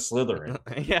went to Slytherin.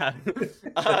 Yeah.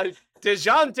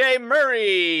 DeJounte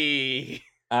Murray.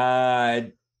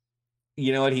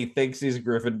 You know what? He thinks he's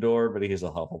Gryffindor, but he's a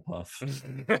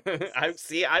Hufflepuff.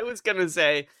 I was gonna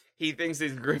say he thinks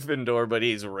he's Gryffindor, but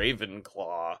he's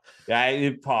Ravenclaw. Yeah,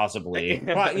 possibly.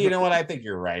 But you know what? I think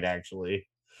you're right, actually.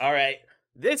 All right.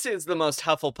 This is the most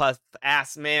Hufflepuff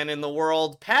ass man in the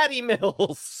world, Patty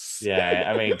Mills. Yeah,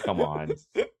 I mean, come on.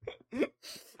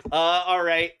 All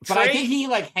right. But I think he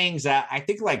hangs out. I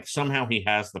think somehow he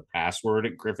has the password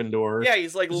at Gryffindor. Yeah,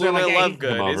 he's like So, Luna hey,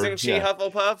 Lovegood. Isn't she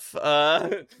Hufflepuff?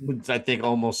 I think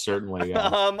almost certainly. Yeah.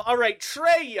 All right,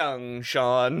 Trey Young,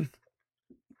 Sean.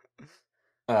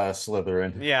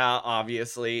 Slytherin. Yeah,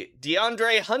 obviously.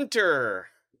 DeAndre Hunter.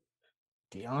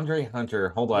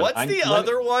 Hold on. What's the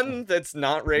other one that's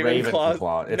not Ravenclaw?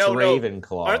 Ravenclaw. It's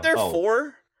Ravenclaw. Aren't there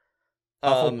 4?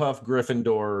 Hufflepuff,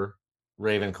 Gryffindor,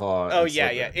 Ravenclaw. Oh and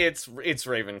yeah, Slytherin. yeah. It's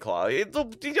Ravenclaw.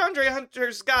 DeAndre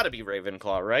Hunter's got to be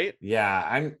Ravenclaw, right?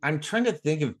 Yeah, I'm trying to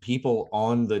think of people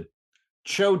on the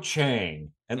Cho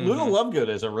Chang and Luna Lovegood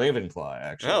is a Ravenclaw.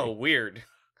 Actually. Oh, weird.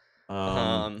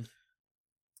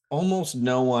 Almost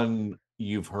no one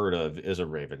you've heard of is a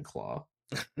Ravenclaw.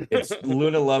 It's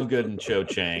Luna Lovegood and Cho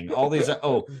Chang. All these.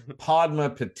 Padma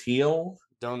Patil.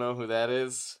 Don't know who that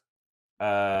is.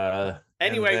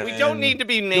 Anyway, we don't need to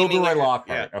be naming. Gilderoy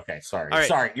Lockhart. Yeah. Okay, sorry. Right.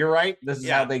 Sorry, you're right. This is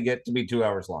how they get to be 2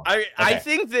 hours long. I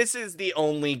think this is the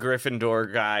only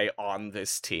Gryffindor guy on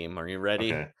this team. Are you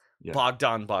ready? Okay. Yeah.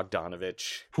 Bogdan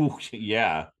Bogdanovich. Ooh,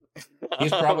 yeah.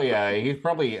 He's probably a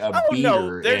beater.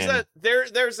 No,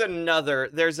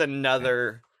 there's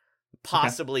another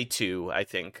possibly 2, I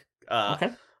think. Okay.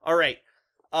 All right.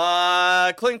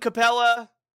 Clint Capella,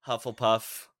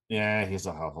 Hufflepuff. Yeah, he's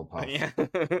a Hufflepuff. Yeah.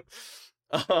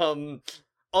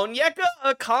 Onyeka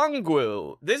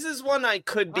Okongwu. This is one I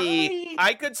could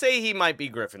say he might be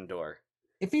Gryffindor.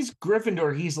 If he's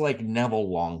Gryffindor, he's like Neville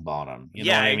Longbottom. You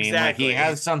know what I mean? Exactly. Like he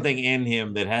has something in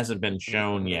him that hasn't been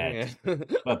shown yet,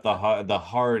 but the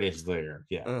heart is there.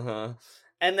 Yeah.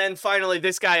 And then finally,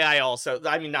 this guy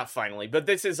not finally, but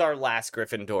this is our last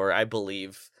Gryffindor, I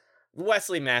believe.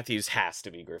 Wesley Matthews has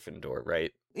to be Gryffindor,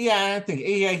 right? Yeah, I think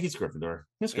he's Gryffindor.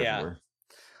 He's Gryffindor.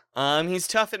 Yeah. He's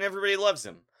tough and everybody loves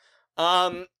him.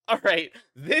 All right.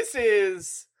 This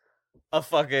is a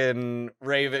fucking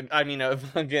Raven. I mean, a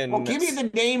fucking. Well, give me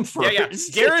the name first. Yeah.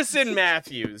 Garrison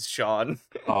Matthews, Sean.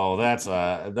 Oh, that's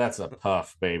a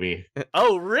puff, baby.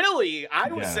 Oh, really?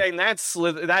 I was saying that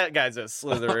guy's a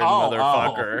Slytherin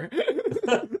motherfucker.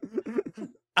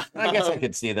 I guess I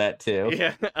could see that too.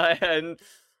 Yeah. And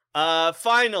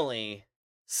finally,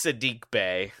 Sadiq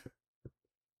Bey.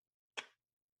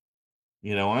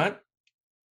 You know what?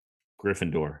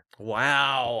 Gryffindor.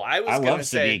 Wow, I was I gonna love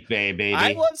say Sadiq Bey, baby.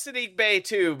 I love Sadiq Bey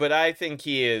too, but I think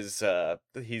he is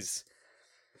he's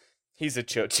a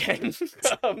Cho Chang.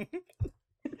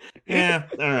 Yeah,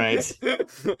 all right.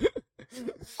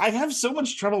 I have so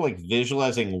much trouble like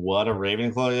visualizing what a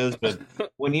Ravenclaw is, but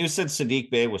when you said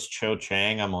Sadiq Bey was Cho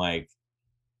Chang, I'm like,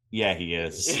 yeah, he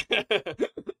is.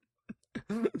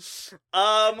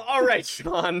 All right,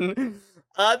 Sean.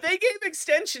 They gave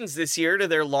extensions this year to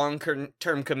their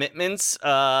long-term commitments.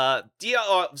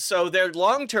 So their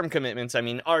long-term commitments, I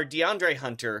mean, are DeAndre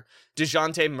Hunter,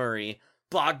 DeJounte Murray,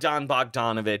 Bogdan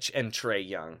Bogdanovic, and Trae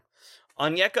Young.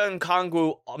 Onyeka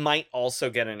Okongwu might also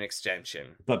get an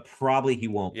extension. But probably he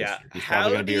won't this Yeah. year. He's How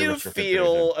probably do gonna be a you restricted feel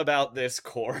free agent. about this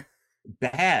core?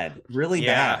 Bad. Really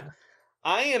bad.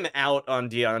 I am out on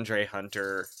DeAndre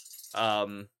Hunter.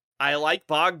 I like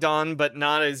Bogdan, but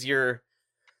not as your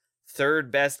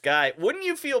third best guy. Wouldn't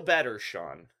you feel better,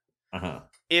 Sean,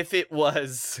 if it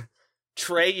was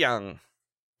Trae Young,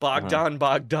 Bogdan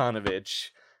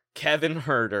Bogdanovic, Kevin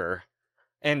Huerter,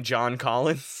 and John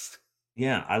Collins?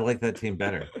 Yeah, I like that team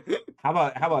better. How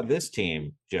about this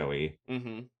team, Joey?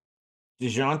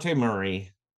 DeJounte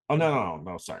Murray. Oh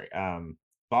no, sorry.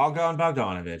 Bogdan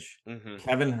Bogdanovic,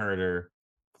 Kevin Huerter,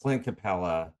 Clint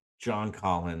Capella, John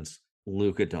Collins,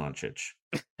 Luka Doncic.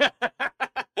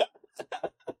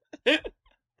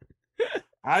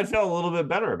 I felt a little bit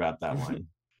better about that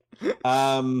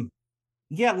one.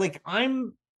 Yeah, like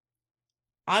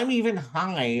I'm even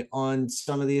high on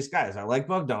some of these guys. I like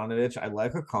Bogdanovic. I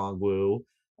like Okongwu.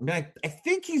 I mean, I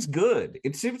think he's good.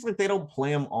 It seems like they don't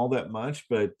play him all that much,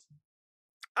 but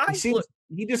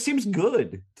he just seems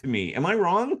good to me. Am I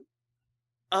wrong?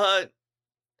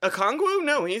 Okongwu?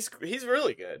 No, he's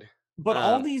really good. But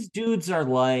all these dudes are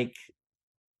like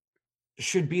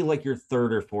should be like your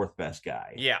third or fourth best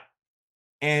guy. Yeah.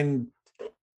 And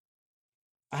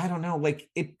I don't know, like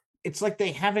it's like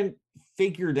they haven't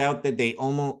figured out that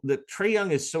that Trae Young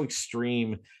is so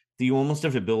extreme that you almost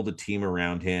have to build a team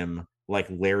around him like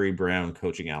Larry Brown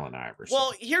coaching Allen Iverson.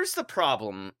 Well, here's the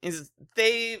problem is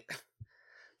Trae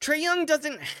Young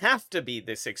doesn't have to be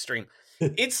this extreme.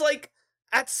 It's like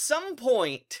at some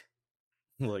point,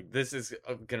 like this is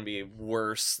going to be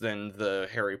worse than the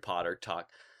Harry Potter talk,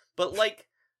 but like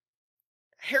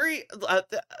Trae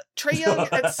Young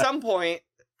at some point,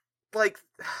 like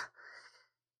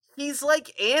he's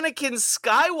like Anakin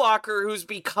Skywalker who's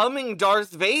becoming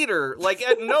Darth Vader. Like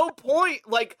at no point,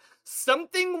 like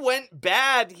something went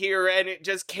bad here and it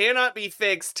just cannot be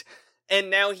fixed.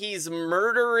 And now he's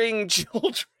murdering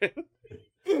children.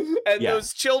 And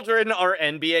those children are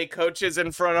NBA coaches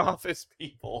and front office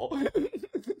people.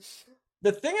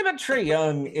 The thing about Trae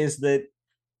Young is that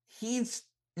he's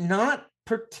not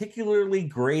particularly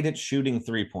great at shooting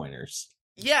three-pointers.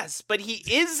 Yes, but he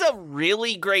is a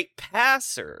really great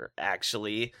passer,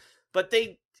 actually. But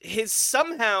his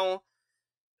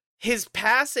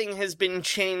passing has been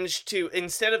changed to,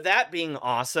 instead of that being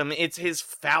awesome, it's his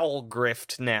foul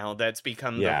grift now that's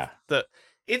become the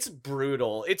it's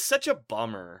brutal. It's such a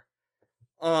bummer.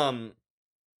 And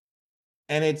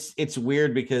it's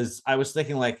weird because I was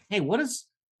thinking like, hey, what is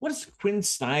Quinn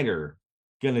Snyder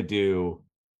gonna do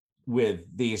with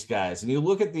these guys? And you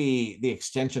look at the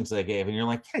extensions they gave, and you're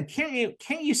like, yeah,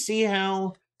 can't you see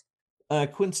how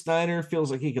Quinn Snyder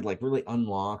feels like he could like really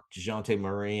unlock DeJounte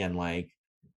Murray, and like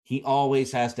he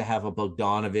always has to have a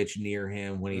Bogdanovic near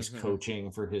him when he's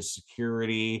coaching for his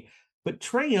security. But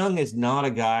Trae Young is not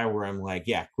a guy where I'm like,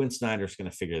 yeah, Quinn Snyder's going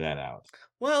to figure that out.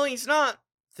 Well, he's not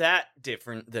that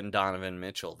different than Donovan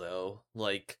Mitchell, though.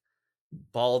 Like,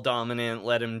 ball dominant,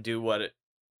 let him do what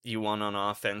you want on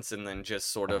offense, and then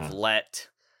just sort of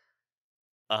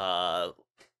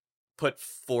put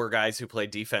four guys who play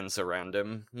defense around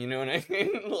him. You know what I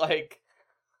mean? Like,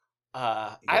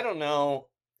 I don't know.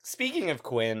 Speaking of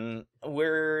Quinn,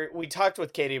 we talked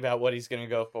with Katie about what he's going to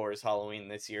go for his Halloween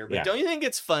this year, but don't you think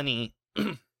it's funny?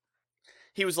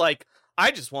 He was like,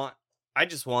 I just want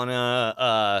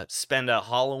to spend a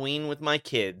Halloween with my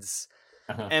kids.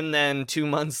 And then 2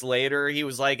 months later, he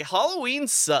was like, Halloween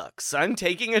sucks. I'm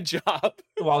taking a job.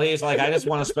 Well, he's like, I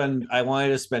wanted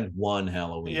to spend one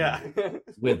Halloween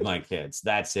with my kids.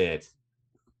 That's it.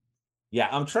 Yeah,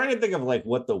 I'm trying to think of like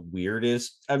what the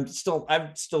weirdest. I've still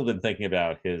been thinking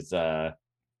about his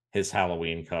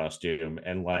Halloween costume,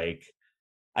 and like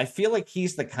I feel like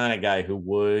he's the kind of guy who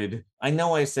would. I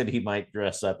know I said he might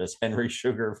dress up as Henry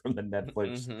Sugar from the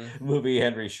Netflix movie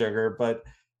Henry Sugar, but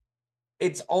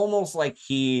it's almost like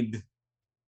he'd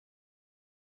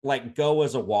like go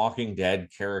as a Walking Dead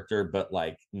character, but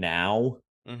like now.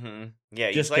 Yeah,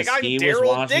 he's just like, I'm he Daryl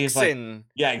watching, Dixon. Like,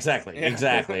 yeah,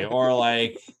 exactly. Or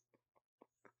like.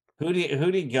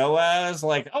 who do you go as?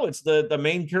 Like, oh, it's the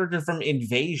main character from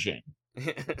Invasion.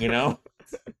 You know?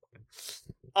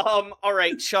 All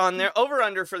right, Sean, their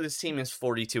over-under for this team is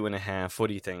 42.5. What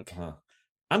do you think?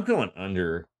 I'm going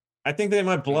under. I think they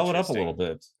might blow it up a little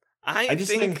bit. I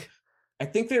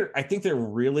think they're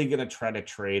really gonna try to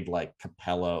trade like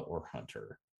Capella or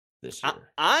Hunter this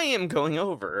year. I am going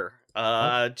over.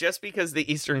 Just because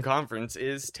the Eastern Conference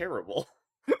is terrible.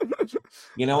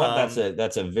 You know what?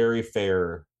 That's a very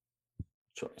fair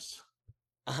choice.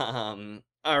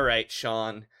 All right,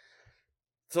 Sean.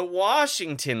 The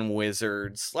Washington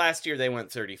Wizards, last year they went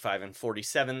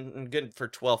 35-47, good for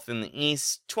 12th in the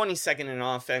East, 22nd in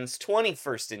offense,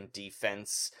 21st in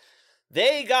defense.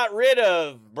 They got rid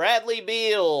of Bradley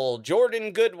Beal,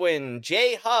 Jordan Goodwin,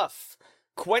 Jay Huff,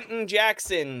 Quentin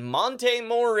Jackson, Monte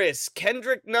Morris,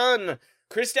 Kendrick Nunn,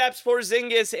 Kristaps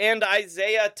Porzingis, and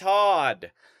Isaiah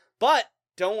Todd. But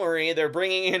don't worry, they're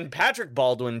bringing in Patrick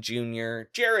Baldwin Jr.,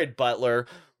 Jared Butler,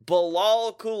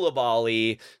 Bilal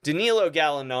Coulibaly, Danilo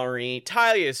Gallinari,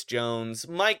 Tyus Jones,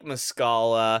 Mike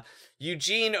Muscala,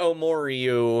 Eugene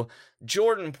Omoriu,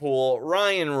 Jordan Poole,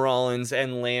 Ryan Rollins,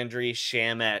 and Landry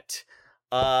Shamet.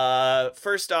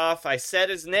 First off, I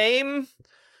said his name,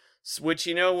 which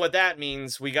you know what that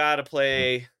means. We gotta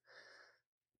play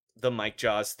the Mike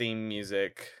Jaws theme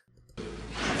music.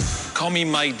 Call me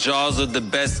Mike Jaws or the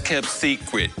best kept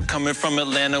secret. Coming from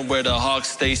Atlanta where the Hawks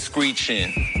stay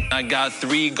screeching. I got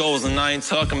 3 goals and I ain't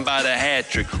talking about a hat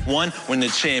trick. 1, win the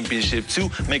championship. 2,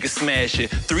 make a smash hit.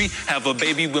 3, have a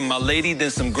baby with my lady, then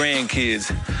some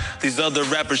grandkids. These other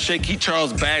rappers shaky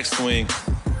Charles backswing.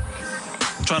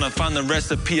 Trying to find the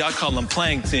recipe, I call him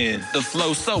plankton. The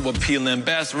flow so appealing,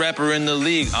 best rapper in the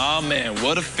league. Aw man,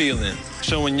 what a feeling.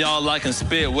 Showing y'all I can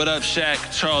spit. What up,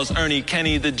 Shaq? Charles, Ernie,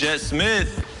 Kenny, the Jet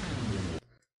Smith.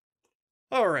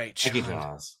 All right, Sean. Thank you,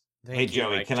 Jaws. Hey,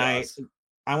 Joey, Mike can Jaws.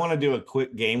 I want to do a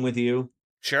quick game with you.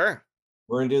 Sure.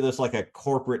 We're going to do this like a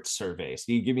corporate survey.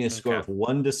 So you give me a score of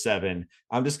 1 to 7.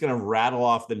 I'm just going to rattle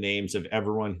off the names of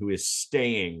everyone who is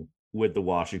staying with the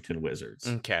Washington Wizards.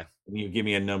 Okay. And you give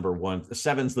me a number 1.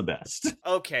 7's the best.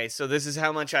 Okay, so this is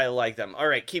how much I like them. All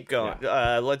right, keep going.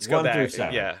 Yeah. Let's go 1 back. through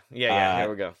 7. Yeah. Here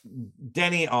we go.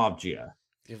 Denny Obgia.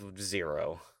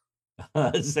 0.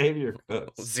 Xavier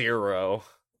Cooks. 0.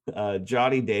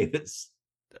 Johnny Davis.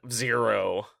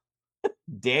 0.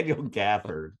 Daniel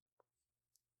Gafford.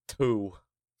 2.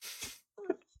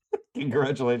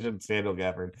 Congratulations, Daniel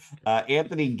Gafford.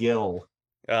 Anthony Gill.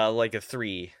 Like a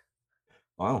 3.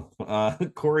 Wow.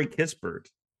 Corey Kispert.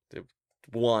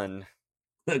 1.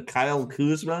 Kyle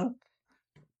Kuzma.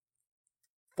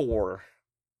 4.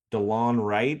 DeLon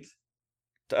Wright.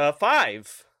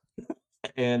 5.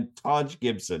 And Taj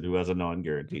Gibson, who has a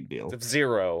non-guaranteed deal.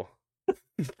 0.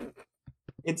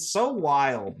 It's so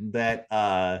wild that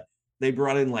they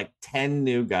brought in like 10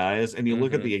 new guys, and you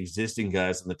look at the existing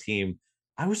guys on the team.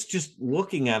 I was just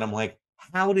looking at them like,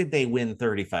 how did they win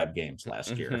 35 games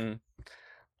last year?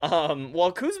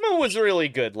 Well, Kuzma was really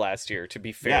good last year, to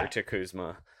be fair to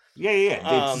Kuzma.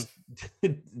 Yeah.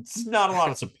 It's not a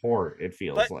lot of support, it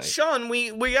feels but like. Sean,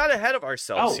 we got ahead of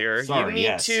ourselves here. Sorry, you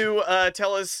need to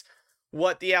tell us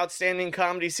what the Outstanding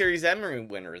Comedy Series Emmy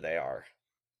winner they are.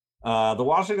 The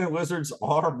Washington Wizards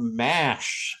are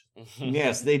MASH.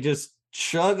 Yes, they just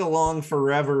chug along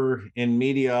forever in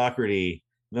mediocrity,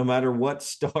 no matter what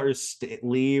stars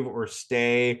leave or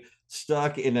stay,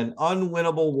 stuck in an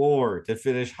unwinnable war to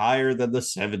finish higher than the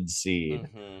 7th seed.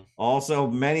 Also,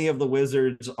 many of the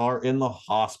Wizards are in the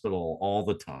hospital all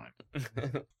the time.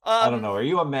 I don't know. Are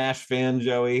you a MASH fan,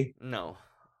 Joey? No.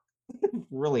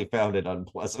 Really found it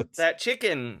unpleasant. That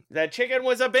chicken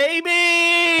was a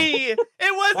baby. It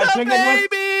was a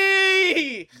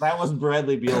baby. That was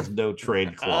Bradley Beal's no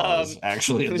trade clause,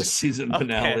 actually, in the season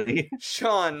finale. Okay.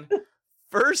 Sean,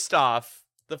 first off,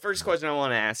 the first question I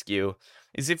want to ask you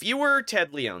is if you were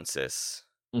Ted Leonsis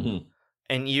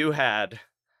and you had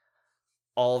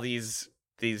all these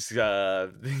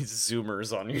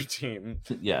Zoomers on your team.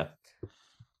 Yeah.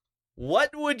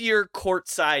 What would your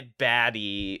courtside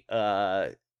baddie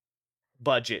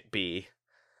budget be?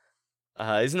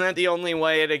 Isn't that the only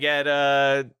way to get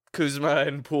Kuzma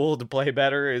and Poole to play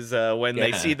better is when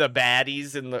they see the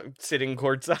baddies sitting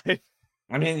courtside?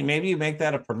 I mean, maybe you make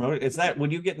that a promotion. Is that,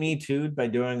 would you get me too'd by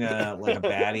doing a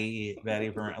baddie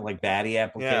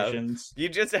applications? Yeah, you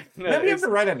just maybe you have to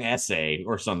write an essay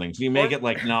or something. So you make it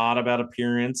like not about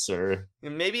appearance, or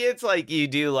maybe it's like you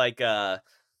do like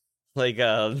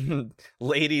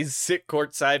ladies sit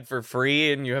courtside for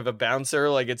free and you have a bouncer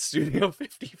like at Studio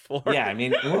 54. Yeah, I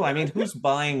mean, who's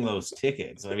buying those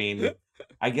tickets? I mean,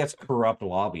 I guess corrupt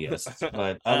lobbyists,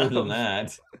 but other than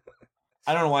that,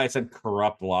 I don't know why I said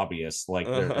corrupt lobbyists, like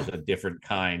there's a different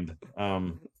kind.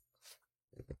 I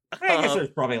guess there's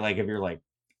probably like if you're like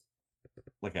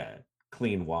a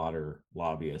clean water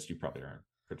lobbyist, you probably aren't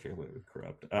particularly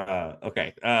corrupt.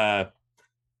 Okay.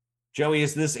 Joey,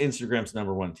 is this Instagram's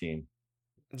number one team?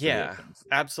 Yeah,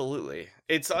 absolutely.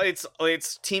 It's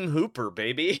Team Hooper,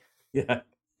 baby. Yeah.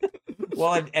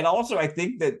 Well, and also I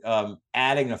think that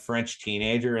adding a French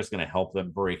teenager is going to help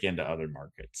them break into other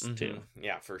markets too.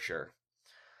 Yeah, for sure.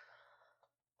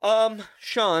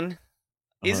 Sean,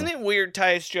 isn't it weird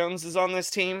Tyus Jones is on this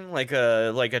team? Like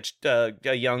a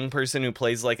young person who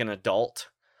plays like an adult,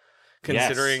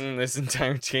 considering this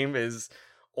entire team is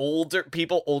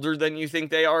people older than you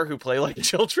think they are who play like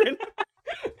children.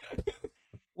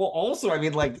 Well, also, I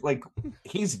mean, like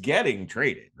he's getting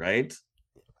traded, right?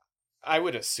 I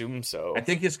would assume so. I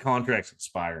think his contract's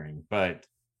expiring, but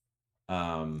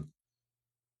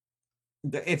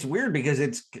it's weird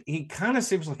because he kind of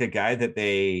seems like a guy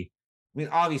that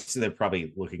obviously they're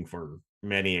probably looking for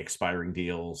many expiring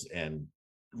deals and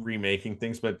remaking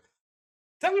things, but it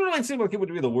doesn't really seem like it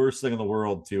would be the worst thing in the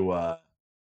world to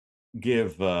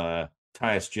give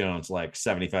Tyus Jones like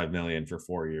 $75 million for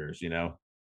 4 years,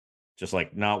 just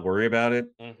like not worry about it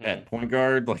at point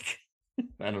guard. Like,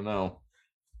 I don't know.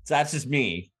 So that's just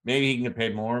me. Maybe he can get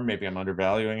paid more. Maybe I'm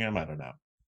undervaluing him. I don't know.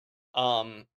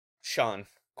 Sean,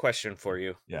 question for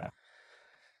you. Yeah.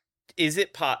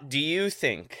 Do you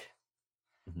think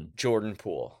Jordan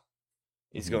Poole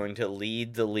is going to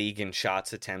lead the league in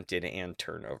shots attempted and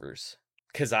turnovers?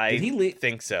 Because I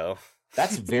think so.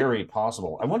 That's very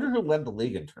possible. I wonder who led the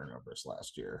league in turnovers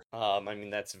last year. I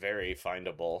mean, that's very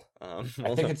findable. I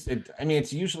think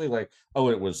it's usually like,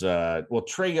 it was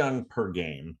Trae Young per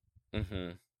game.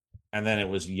 And then it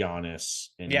was Giannis.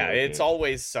 Yeah, it's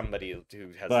always somebody who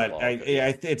has. But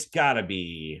it's got to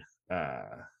be.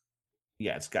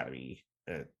 It's got to be.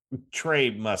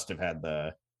 Trae must have had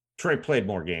Trae played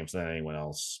more games than anyone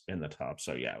else in the top.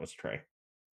 So yeah, it was Trae.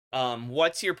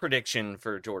 What's your prediction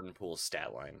for Jordan Poole's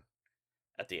stat line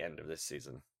at the end of this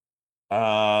season?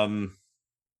 I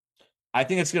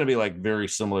think it's going to be like very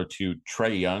similar to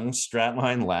Trae Young's stat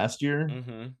line last year.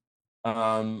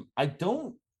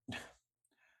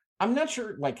 I'm not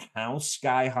sure like how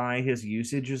sky high his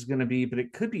usage is going to be, but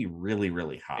it could be really,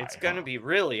 really high. It's going to be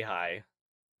really high.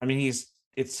 I mean,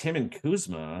 it's him and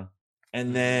Kuzma,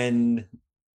 and then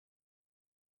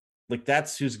like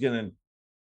that's who's going to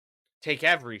take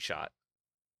every shot.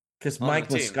 Because Mike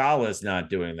Muscala is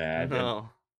not doing that. No.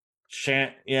 It's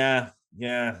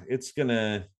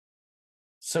gonna.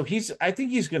 So I think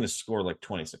he's gonna score like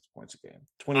 26 points a game.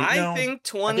 20. I think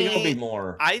 20. I think it'll be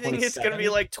more. I think it's gonna be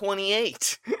like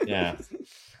 28. Yeah,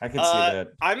 I can see that.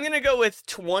 I'm gonna go with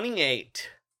 28.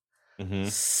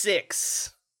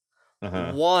 6.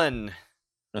 1.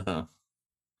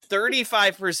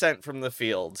 35% from the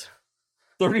field.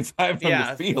 35 from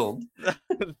the field.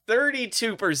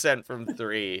 32% from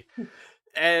 3.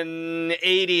 And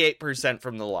 88%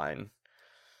 from the line.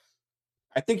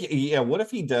 I think, what if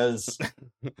he does?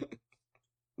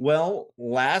 Well,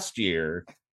 last year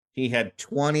he had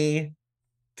 20,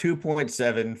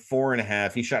 2.7,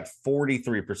 4.5. He shot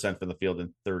 43% from the field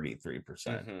and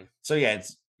 33%. So yeah,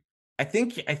 I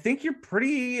think you're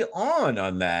pretty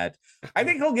on that. I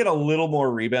think he'll get a little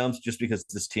more rebounds just because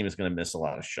this team is going to miss a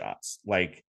lot of shots.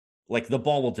 Like the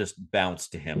ball will just bounce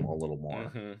to him a little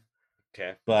more.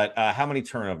 Okay. But how many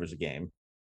turnovers a game?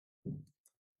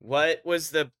 What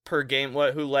was the per game?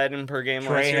 Who led in per game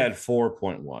last year? Trae had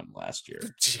 4.1 last year.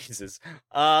 Jesus.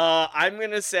 I'm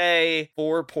gonna say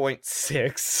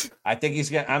 4.6. I think he's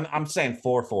gonna. I'm saying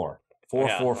 4-4.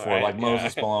 4-4-4, right, like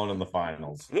Moses Malone in the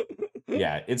finals.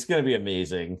 Yeah, it's gonna be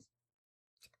amazing.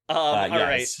 All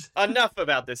right. Enough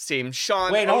about this team,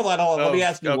 Sean. Wait, hold on. Let me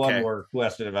ask you one more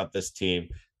question about this team.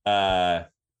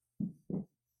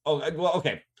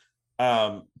 Okay.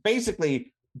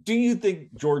 Basically, do you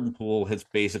think Jordan Poole has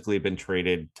basically been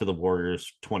traded to the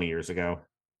Warriors 20 years ago?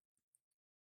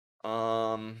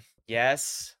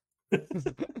 Yes.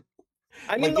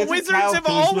 I mean, the Wizards have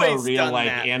always done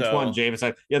that, Antoine James.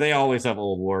 Yeah, they always have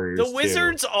old Warriors. The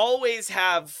Wizards always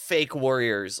have fake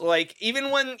Warriors. Like even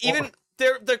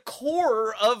they're the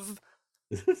core of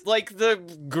like the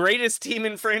greatest team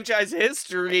in franchise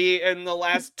history in the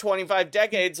last 25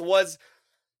 decades was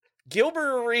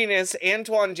Gilbert Arenas,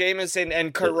 Antoine Jamison,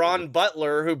 and Caron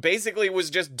Butler, who basically was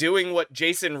just doing what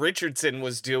Jason Richardson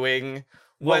was doing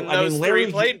when those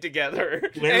three played together.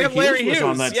 Larry Hughes was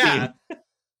on that team.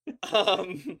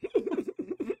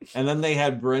 And then they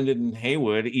had Brendan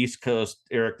Haywood, East Coast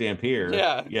Eric Dampier.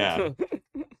 Yeah.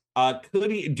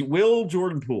 Will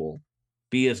Jordan Poole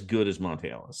be as good as Monte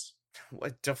Ellis?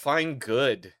 What, define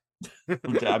good?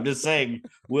 I'm just saying,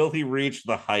 will he reach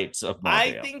the heights of Mark I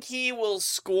Hale? think he will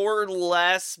score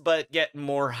less, but get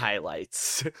more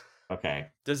highlights. Okay.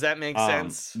 Does that make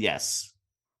sense? Yes.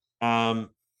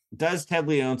 Does Ted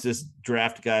Leonsis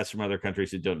draft guys from other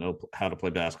countries who don't know how to play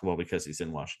basketball because he's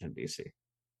in Washington, D.C.?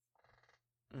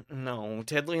 No,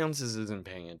 Ted Leonsis isn't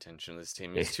paying attention to this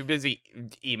team. He's too busy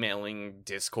emailing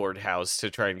Discord House to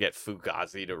try and get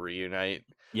Fugazi to reunite.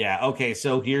 Yeah, okay,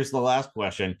 so here's the last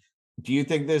question. Do you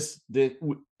think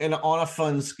and on a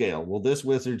fun scale, will this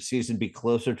Wizards season be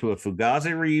closer to a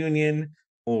Fugazi reunion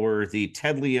or the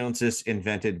Ted Leonsis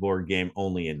invented board game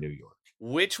only in New York?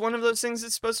 Which one of those things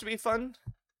is supposed to be fun?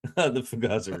 The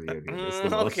Fugazi reunion is the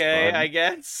most okay, fun. I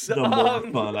guess. The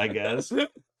more fun, I guess.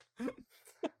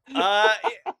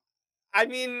 I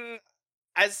mean,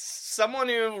 as someone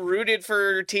who rooted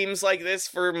for teams like this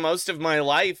for most of my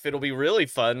life, it'll be really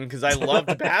fun because I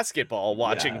loved basketball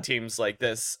watching teams like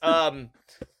this. Sean,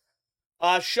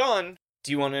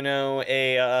 do you want to know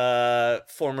a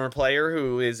former player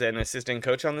who is an assistant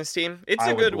coach on this team? It's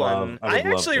a good one. I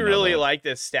actually really like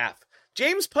this staff.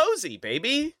 James Posey,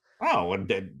 baby. Oh,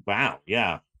 wow,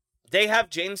 yeah. They have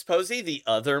James Posey, the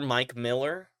other Mike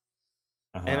Miller,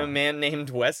 and a man named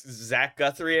Zach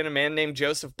Guthrie, and a man named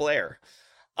Joseph Blair.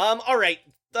 All right,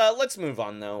 let's move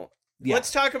on, though. Yeah.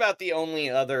 Let's talk about the only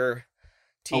other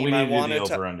team I wanted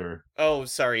to... over-under. Oh,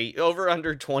 sorry.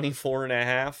 Over-under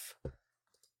 24.5.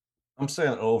 I'm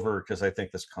saying over because I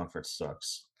think this conference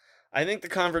sucks. I think the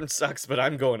conference sucks, but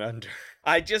I'm going under.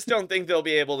 I just don't think they'll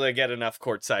be able to get enough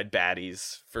courtside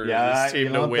baddies for this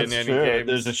team to win any games.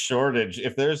 There's a shortage.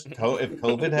 If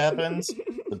COVID happens,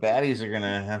 the baddies are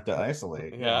gonna have to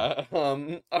isolate. Yeah.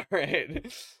 All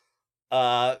right.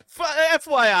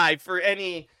 FYI, for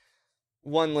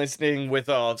anyone listening with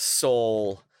a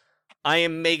soul, I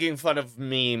am making fun of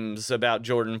memes about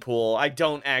Jordan Poole. I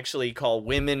don't actually call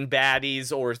women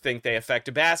baddies or think they affect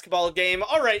a basketball game.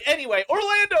 All right, anyway,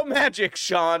 Orlando Magic,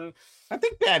 Sean. I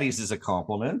think baddies is a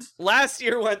compliment. Last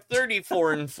year went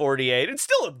 34-48. It's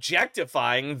still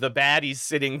objectifying the baddies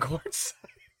sitting courtside.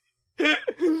 They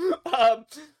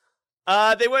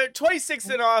went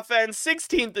 26th in offense,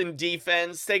 16th in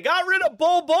defense. They got rid of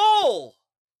Bol Bol,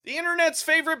 the internet's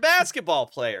favorite basketball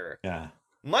player. Yeah.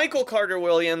 Michael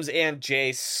Carter-Williams and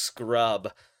Jay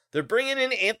Scrubb. They're bringing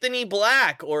in Anthony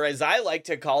Black, or as I like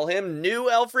to call him, New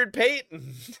Elfrid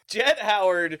Payton. Jet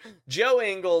Howard, Joe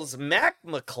Ingles, Mac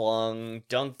McClung,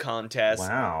 dunk contest.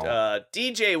 Wow.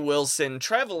 DJ Wilson,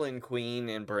 Trevelyan Queen,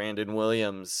 and Brandon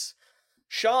Williams.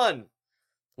 Sean,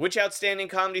 which Outstanding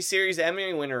Comedy Series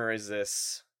Emmy winner is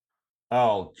this?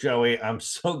 Oh, Joey, I'm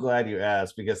so glad you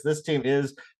asked because this team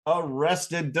is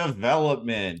Arrested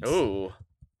Development. Ooh.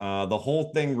 The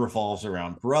whole thing revolves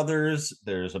around brothers.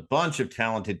 There's a bunch of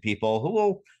talented people who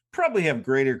will probably have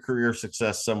greater career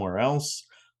success somewhere else.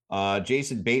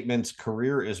 Jason Bateman's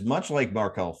career is much like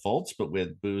Markelle Fultz, but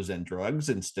with booze and drugs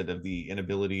instead of the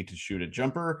inability to shoot a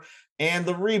jumper. And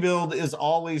the rebuild is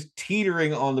always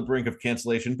teetering on the brink of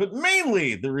cancellation. But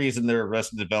mainly the reason they're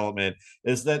Arrested Development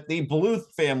is that the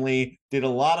Bluth family did a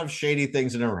lot of shady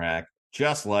things in Iraq,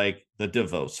 just like the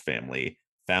DeVos family,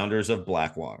 founders of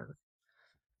Blackwater.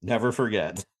 Never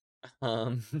forget.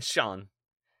 Sean.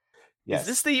 Yes. Is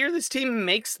this the year this team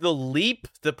makes the leap?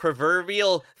 The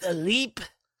proverbial leap?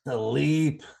 The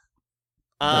leap.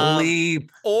 The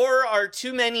leap. Or are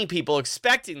too many people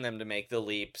expecting them to make the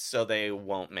leap, so they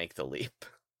won't make the leap?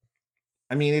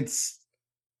 I mean,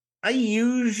 I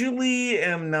usually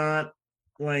am not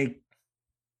I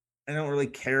don't really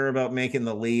care about making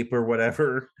the leap or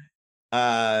whatever.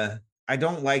 I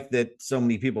don't like that so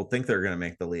many people think they're going to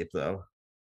make the leap, though.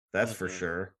 That's for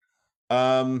sure.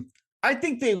 I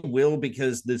think they will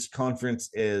because this conference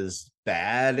is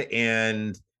bad,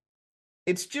 and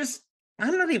it's just I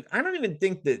don't even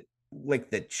think that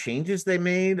the changes they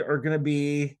made are going to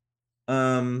be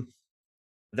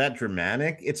that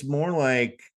dramatic. It's more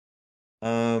like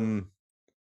all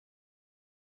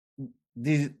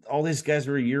these guys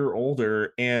are a year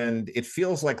older, and it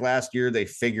feels like last year they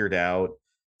figured out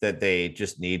that they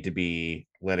just need to be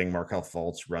letting Markelle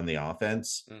Fultz run the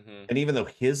offense. Mm-hmm. And even though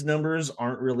his numbers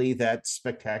aren't really that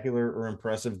spectacular or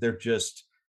impressive, they're just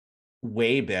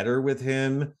way better with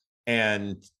him.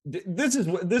 And this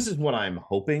is what I'm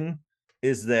hoping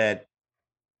is that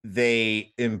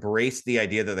they embrace the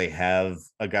idea that they have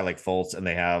a guy like Fultz and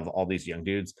they have all these young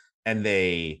dudes and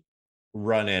they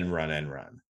run.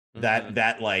 Mm-hmm.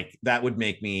 That would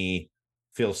make me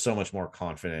feel so much more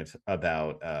confident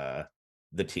about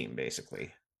the team, basically.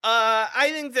 I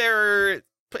think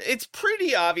it's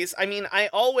pretty obvious. I mean, I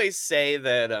always say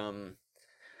that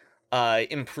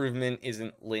improvement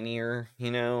isn't linear,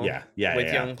 with Yeah.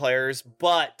 young players,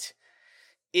 but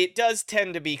it does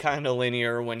tend to be kind of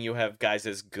linear when you have guys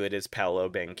as good as Paolo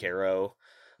Banchero.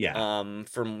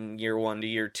 From year 1 to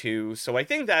year 2. So I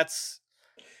think that's.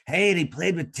 Hey, and he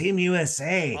played with Team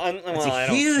USA. Well, I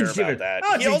don't care about that.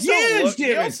 Oh, it's a huge difference.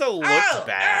 He also looked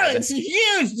bad. It's a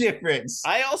huge difference.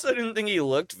 I also didn't think he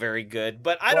looked very good,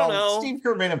 but I don't know. Steve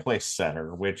Kerr made him play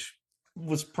center, which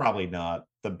was probably not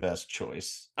the best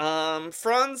choice.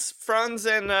 Franz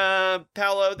and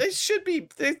Paolo, they should be.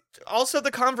 Also, the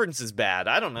conference is bad.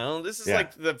 I don't know. This is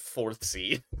like the 4th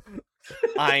seed.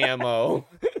 IMO.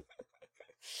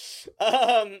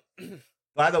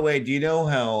 By the way, do you know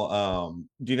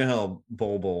how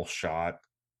Bol shot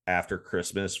after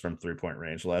Christmas from 3-point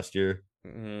range last year?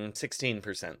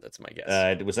 16%. That's my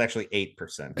guess. It was actually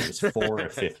 8%. It was 4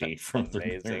 of 50 from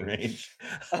 3-point range.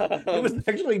 It was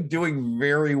actually doing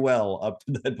very well up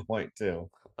to that point too.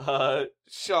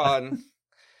 Sean,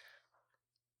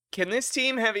 can this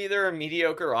team have either a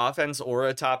mediocre offense or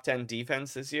a top 10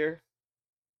 defense this year?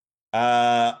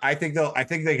 I think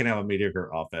they can have a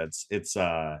mediocre offense. It's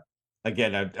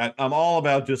again, I'm all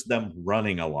about just them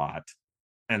running a lot,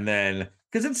 and then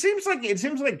because it seems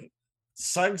like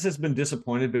Suggs has been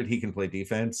disappointed, but he can play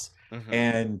defense,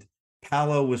 and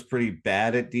Paolo was pretty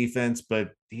bad at defense,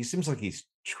 but he seems like he's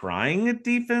trying at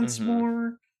defense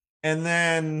more. And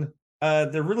then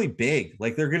they're really big,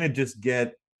 like they're gonna just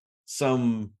get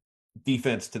some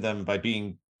defense to them by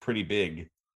being pretty big.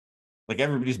 Like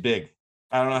everybody's big.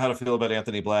 I don't know how to feel about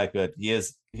Anthony Black, but he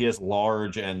is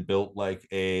large and built like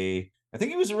I think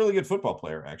he was a really good football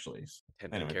player, actually.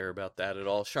 I don't care about that at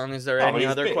all. Sean, is there any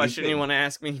other question you want to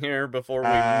ask me here before we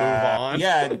move on?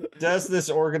 Yeah. Does this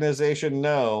organization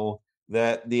know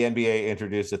that the NBA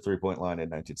introduced a 3-point line in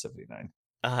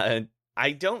 1979?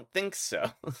 I don't think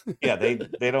so. Yeah, they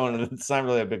don't. It's not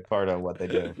really a big part of what they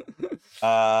do.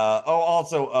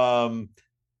 Also,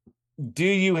 do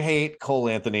you hate Cole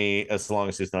Anthony as long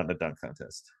as he's not in a dunk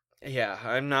contest? Yeah,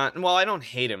 I'm not. Well, I don't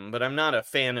hate him, but I'm not a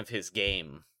fan of his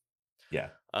game. Yeah.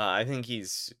 I think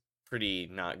he's pretty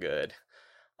not good.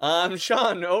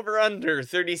 Sean, over under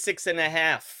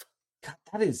 36.5. God,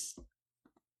 that is.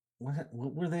 What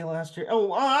were they last year?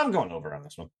 Oh, I'm going over on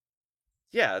this one.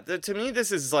 Yeah, to me,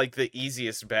 this is like the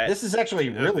easiest bet. This is actually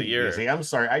really easy. I'm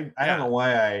sorry. I don't know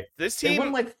why This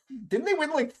team. Didn't they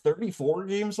win like 34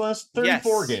 games last year?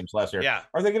 Yeah.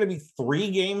 Are they going to be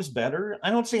 3 games better?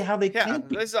 I don't see how they can't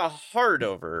be. This is a hard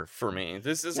over for me.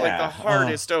 This is like the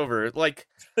hardest over. Like,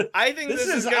 I think this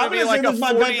is going to be like a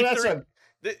 43.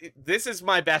 This is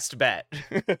my best bet.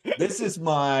 This is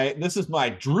my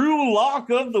Drew Lock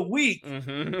of the week.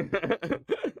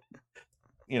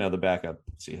 The backup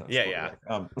Seahawks. Yeah.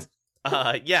 Oh,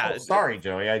 sorry,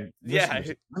 Joey.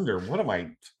 What am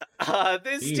I?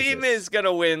 This team is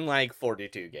gonna win like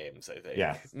 42 games, I think.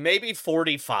 Yeah, maybe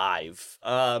 45.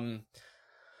 All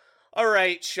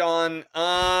right, Sean.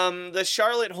 The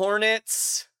Charlotte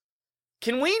Hornets.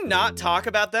 Can we not talk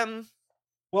about them?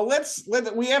 Well,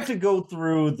 we have to go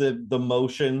through the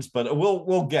motions, but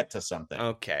we'll get to something.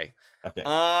 Okay. They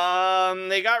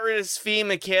got rid of Svi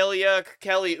Mykhailiuk,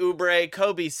 Kelly Oubre,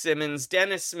 Kobe Simmons,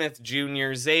 Dennis Smith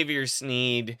Jr., Xavier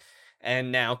Sneed,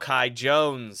 and now Kai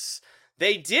Jones.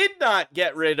 They did not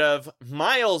get rid of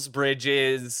Miles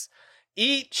Bridges.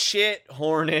 Eat shit,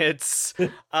 Hornets.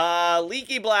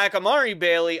 Leaky Black, Amari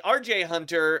Bailey, RJ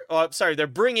Hunter. They're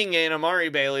bringing in Amari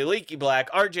Bailey, Leaky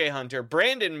Black, RJ Hunter,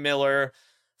 Brandon Miller,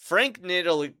 Frank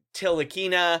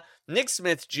Ntilikina, Nick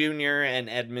Smith Jr., and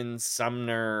Edmund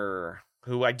Sumner,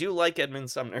 who I do like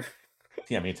Edmund Sumner.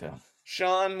 Yeah, me too.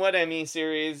 Sean, what Emmy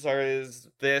series is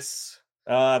this?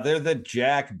 They're the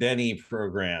Jack Benny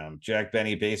program. Jack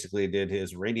Benny basically did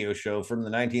his radio show from the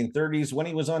 1930s when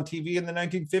he was on TV in the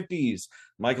 1950s.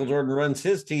 Michael Jordan runs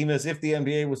his team as if the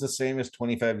NBA was the same as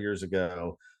 25 years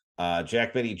ago.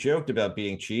 Jack Benny joked about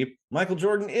being cheap. Michael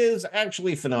Jordan is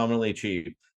actually phenomenally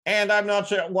cheap. And I'm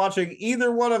not watching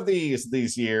either one of these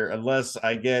this year unless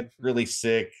I get really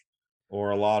sick or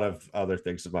a lot of other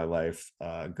things in my life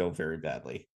go very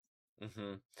badly.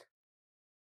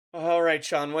 All right,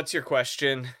 Sean, what's your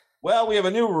question? Well, we have a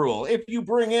new rule. If you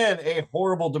bring in a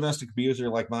horrible domestic abuser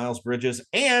like Miles Bridges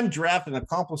and draft an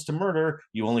accomplice to murder,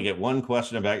 you only get one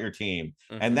question about your team.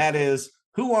 And that is,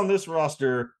 who on this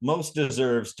roster most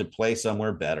deserves to play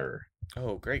somewhere better?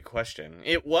 Oh, great question.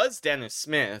 It was Dennis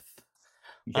Smith.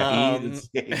 Yeah,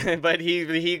 but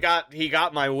he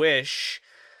got my wish.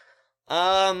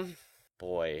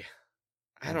 Boy,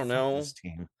 I don't know. This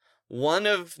team. One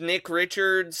of Nick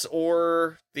Richards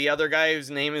or the other guy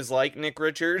whose name is like Nick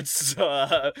Richards.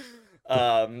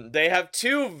 They have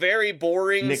two very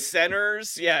boring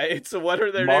centers. Yeah, it's what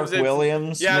are their names? Mark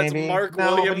Williams. Yeah, maybe? it's Mark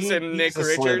Williams and Nick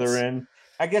Richards. Slytherin.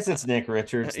 I guess it's Nick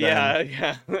Richards. Then.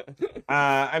 Yeah.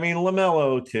 I mean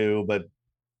LaMelo too, but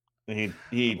he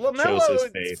chose his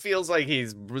fate. Feels like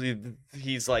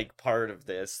he's like part of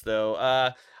this though.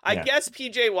 I guess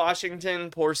PJ Washington,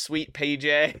 poor sweet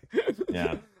PJ.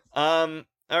 Yeah. All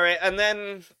right, and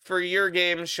then for your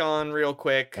game, Sean, real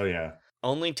quick. Oh yeah.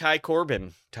 Only Tyrone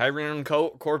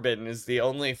Corbin is the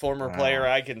only former player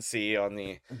I can see on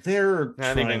the. They're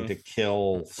trying to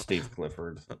kill Steve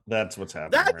Clifford. That's what's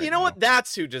happening. You know what?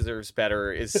 That's who deserves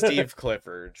better is Steve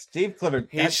Clifford. Steve Clifford.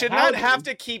 He should not have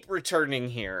to keep returning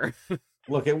here.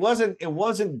 Look, it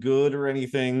wasn't good or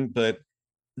anything, but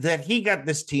that he got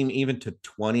this team even to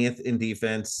 20th in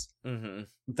defense. Mm-hmm.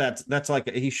 That's like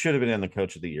he should have been in the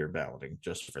Coach of the Year balloting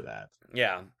just for that.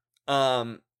 Yeah.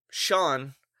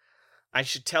 Sean, I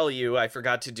should tell you, I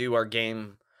forgot to do our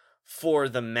game for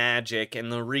the Magic, and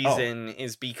the reason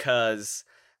is because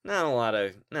not a lot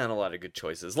of good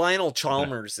choices. Lionel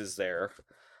Chalmers is there,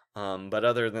 but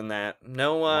other than that,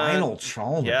 no. Lionel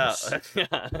Chalmers,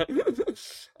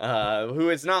 who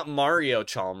is not Mario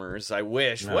Chalmers? I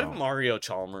wish. No. What if Mario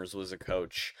Chalmers was a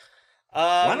coach?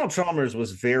 Lionel Chalmers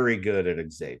was very good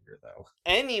at Xavier, though.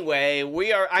 Anyway,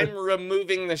 I'm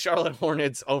removing the Charlotte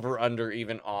Hornets over-under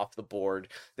even off the board.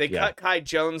 They cut Kai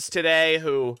Jones today,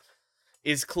 who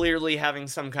is clearly having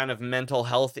some kind of mental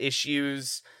health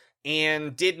issues,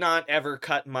 and did not ever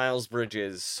cut Miles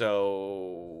Bridges,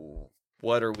 so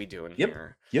what are we doing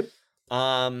here? Yep.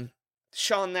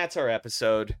 Sean, that's our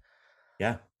episode.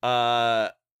 Yeah.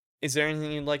 Is there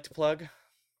anything you'd like to plug?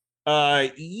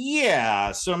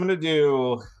 Yeah, so I'm gonna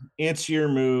do It's Your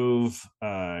Move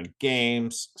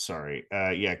games. Sorry,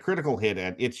 Critical Hit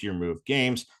at It's Your Move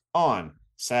games on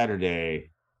Saturday,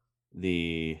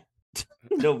 the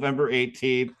November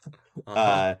 18th.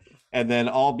 And then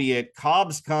I'll be at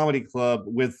Cobb's Comedy Club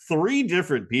with 3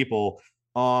 different people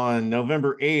on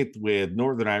November 8th with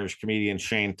Northern Irish comedian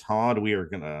Shane Todd. We are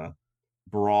gonna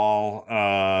brawl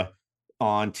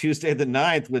on Tuesday the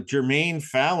 9th with Jermaine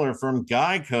Fowler from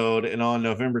Guy Code, and on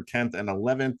November 10th and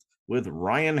 11th with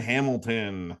Ryan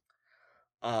Hamilton.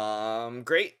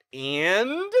 Great.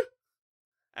 And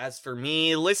as for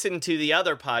me, listen to the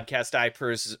other podcast I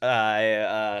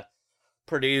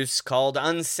produce called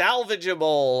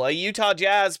Unsalvageable, a Utah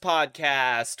Jazz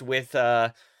podcast with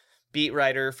beat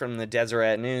writer from the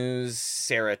Deseret News,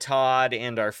 Sarah Todd,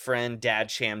 and our friend Dad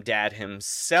Sham Dad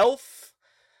himself,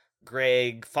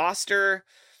 Greg Foster.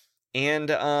 And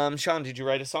Sean, did you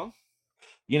write a song?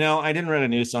 You know, I didn't write a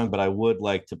new song, but I would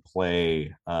like to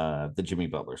play the Jimmy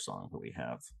Butler song that we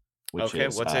have. Which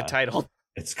is, what's it titled?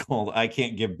 It's called I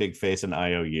Can't Give Big Face an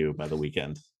IOU by The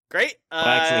Weeknd. Great.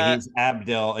 Actually, he's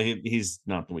Abdel. He's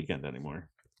not The Weeknd anymore.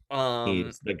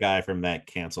 He's the guy from that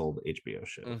canceled HBO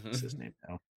show. That's his name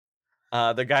now.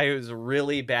 The guy who's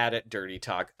really bad at dirty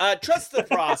talk. Trust the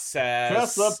process.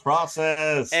 Trust the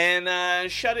process.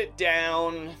 And shut it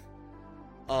down.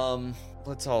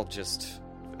 Let's all just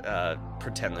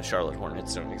pretend the Charlotte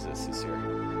Hornets don't exist this year.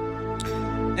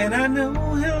 And I know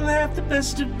he'll have the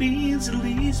best of beans at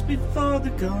least before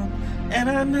they're gone. And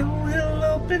I know he'll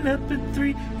open up at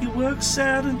 3. He works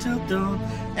out until dawn.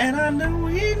 And I know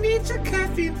he needs a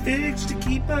caffeine fix to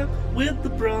keep up with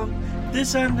LeBron.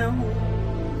 This I know.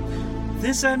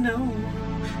 This I know.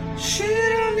 She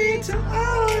don't need to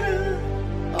order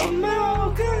a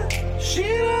mocha. She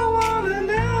don't want an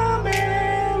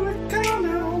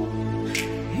Americano.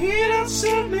 He don't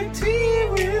serve me tea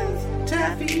with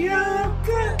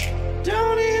tapioca.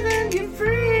 Don't even give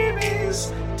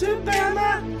freebies to buy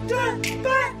my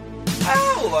back.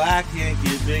 Oh, I can't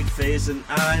give Big Face an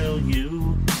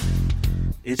IOU.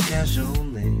 It's cash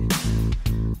only.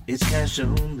 It's cash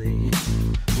only.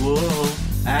 Whoa,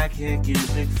 I can't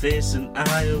give Big Face an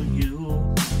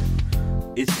IOU.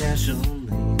 It's cash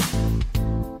only.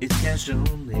 It's cash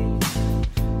only.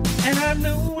 And I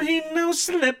know he knows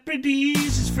celebrities.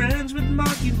 He's friends with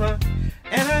Marky Mark.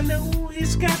 And I know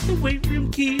he's got the weight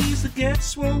room keys that get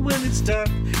swole when it's dark.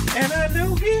 And I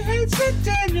know he hates that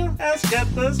Daniel House got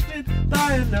busted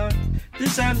by a narc.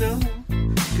 This I know,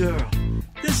 girl,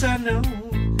 this I know.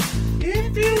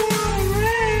 If you want a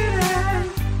red eye,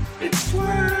 it's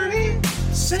 20.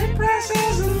 Same price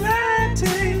as a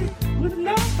latte with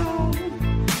no foam.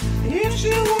 If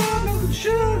you want no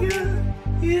sugar,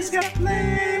 he's got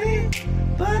plenty.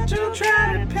 But don't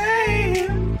try to pay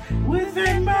him with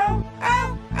Venmo.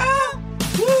 Oh, oh,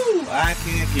 woo! I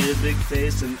can't give Big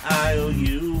Face an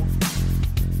IOU.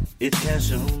 It's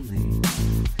cash only.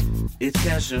 It's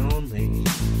cash only.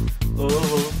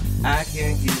 Oh, I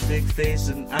can't get big face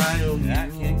and I owe you. I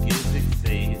can't get big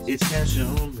face. It's cash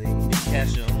only. It's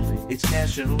cash only. It's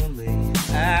cash only.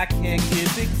 I can't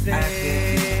get big face. I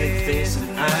can't get big face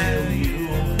and I owe you.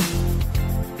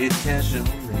 It's cash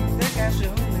only. It's cash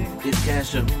only. It's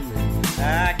cash only.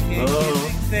 I can't get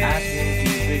big face. I can't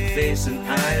get big face and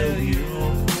I owe you.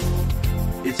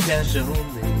 It's cash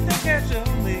only. It's cash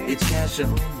only. It's cash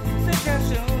only. It's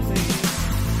cash only.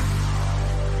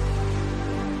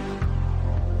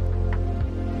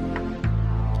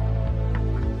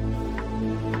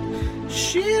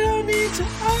 She don't need to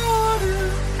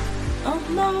order a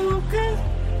mocha.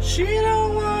 She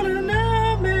don't want an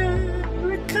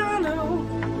Americano.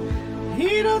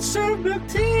 He don't serve milk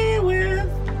tea with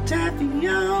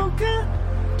tapioca.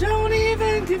 Don't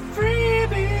even give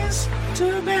freebies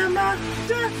to Bama.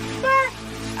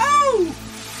 Oh!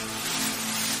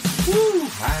 Woo!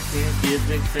 I can't get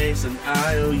big face and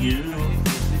I owe you.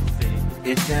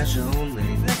 It's cash only.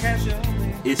 It's cash only.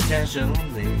 It's cash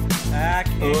only. I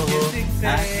can't get big face. I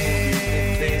can't get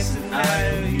big face and I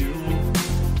owe you.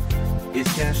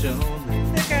 It's cash only.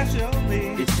 It's cash only.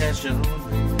 It's cash only.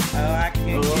 Oh, I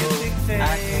can't get big face.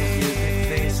 I can't get big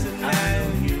face and I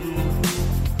owe you.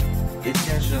 It's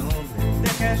cash only.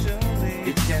 It's cash only.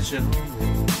 It's cash only.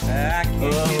 I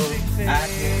can't get big face. I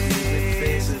can't get big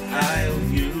face and I owe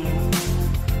you.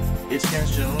 It's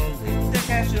cash only. It's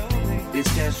cash only.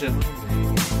 It's cash only.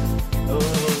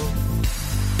 Oh.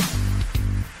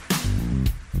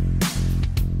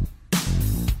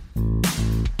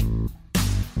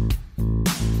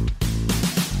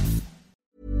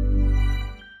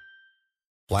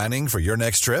 Planning for your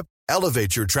next trip?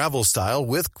 Elevate your travel style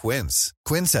with Quince.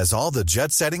 Quince has all the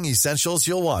jet-setting essentials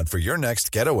you'll want for your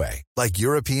next getaway, like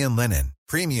European linen,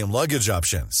 premium luggage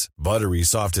options, buttery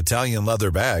soft Italian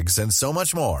leather bags, and so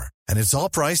much more. And it's all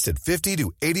priced at 50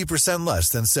 to 80% less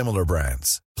than similar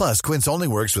brands. Plus, Quince only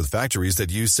works with factories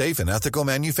that use safe and ethical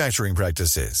manufacturing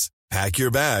practices. Pack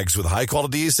your bags with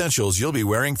high-quality essentials you'll be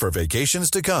wearing for vacations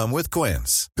to come with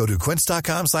Quince. Go to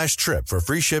quince.com/trip for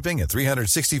free shipping and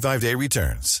 365-day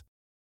returns.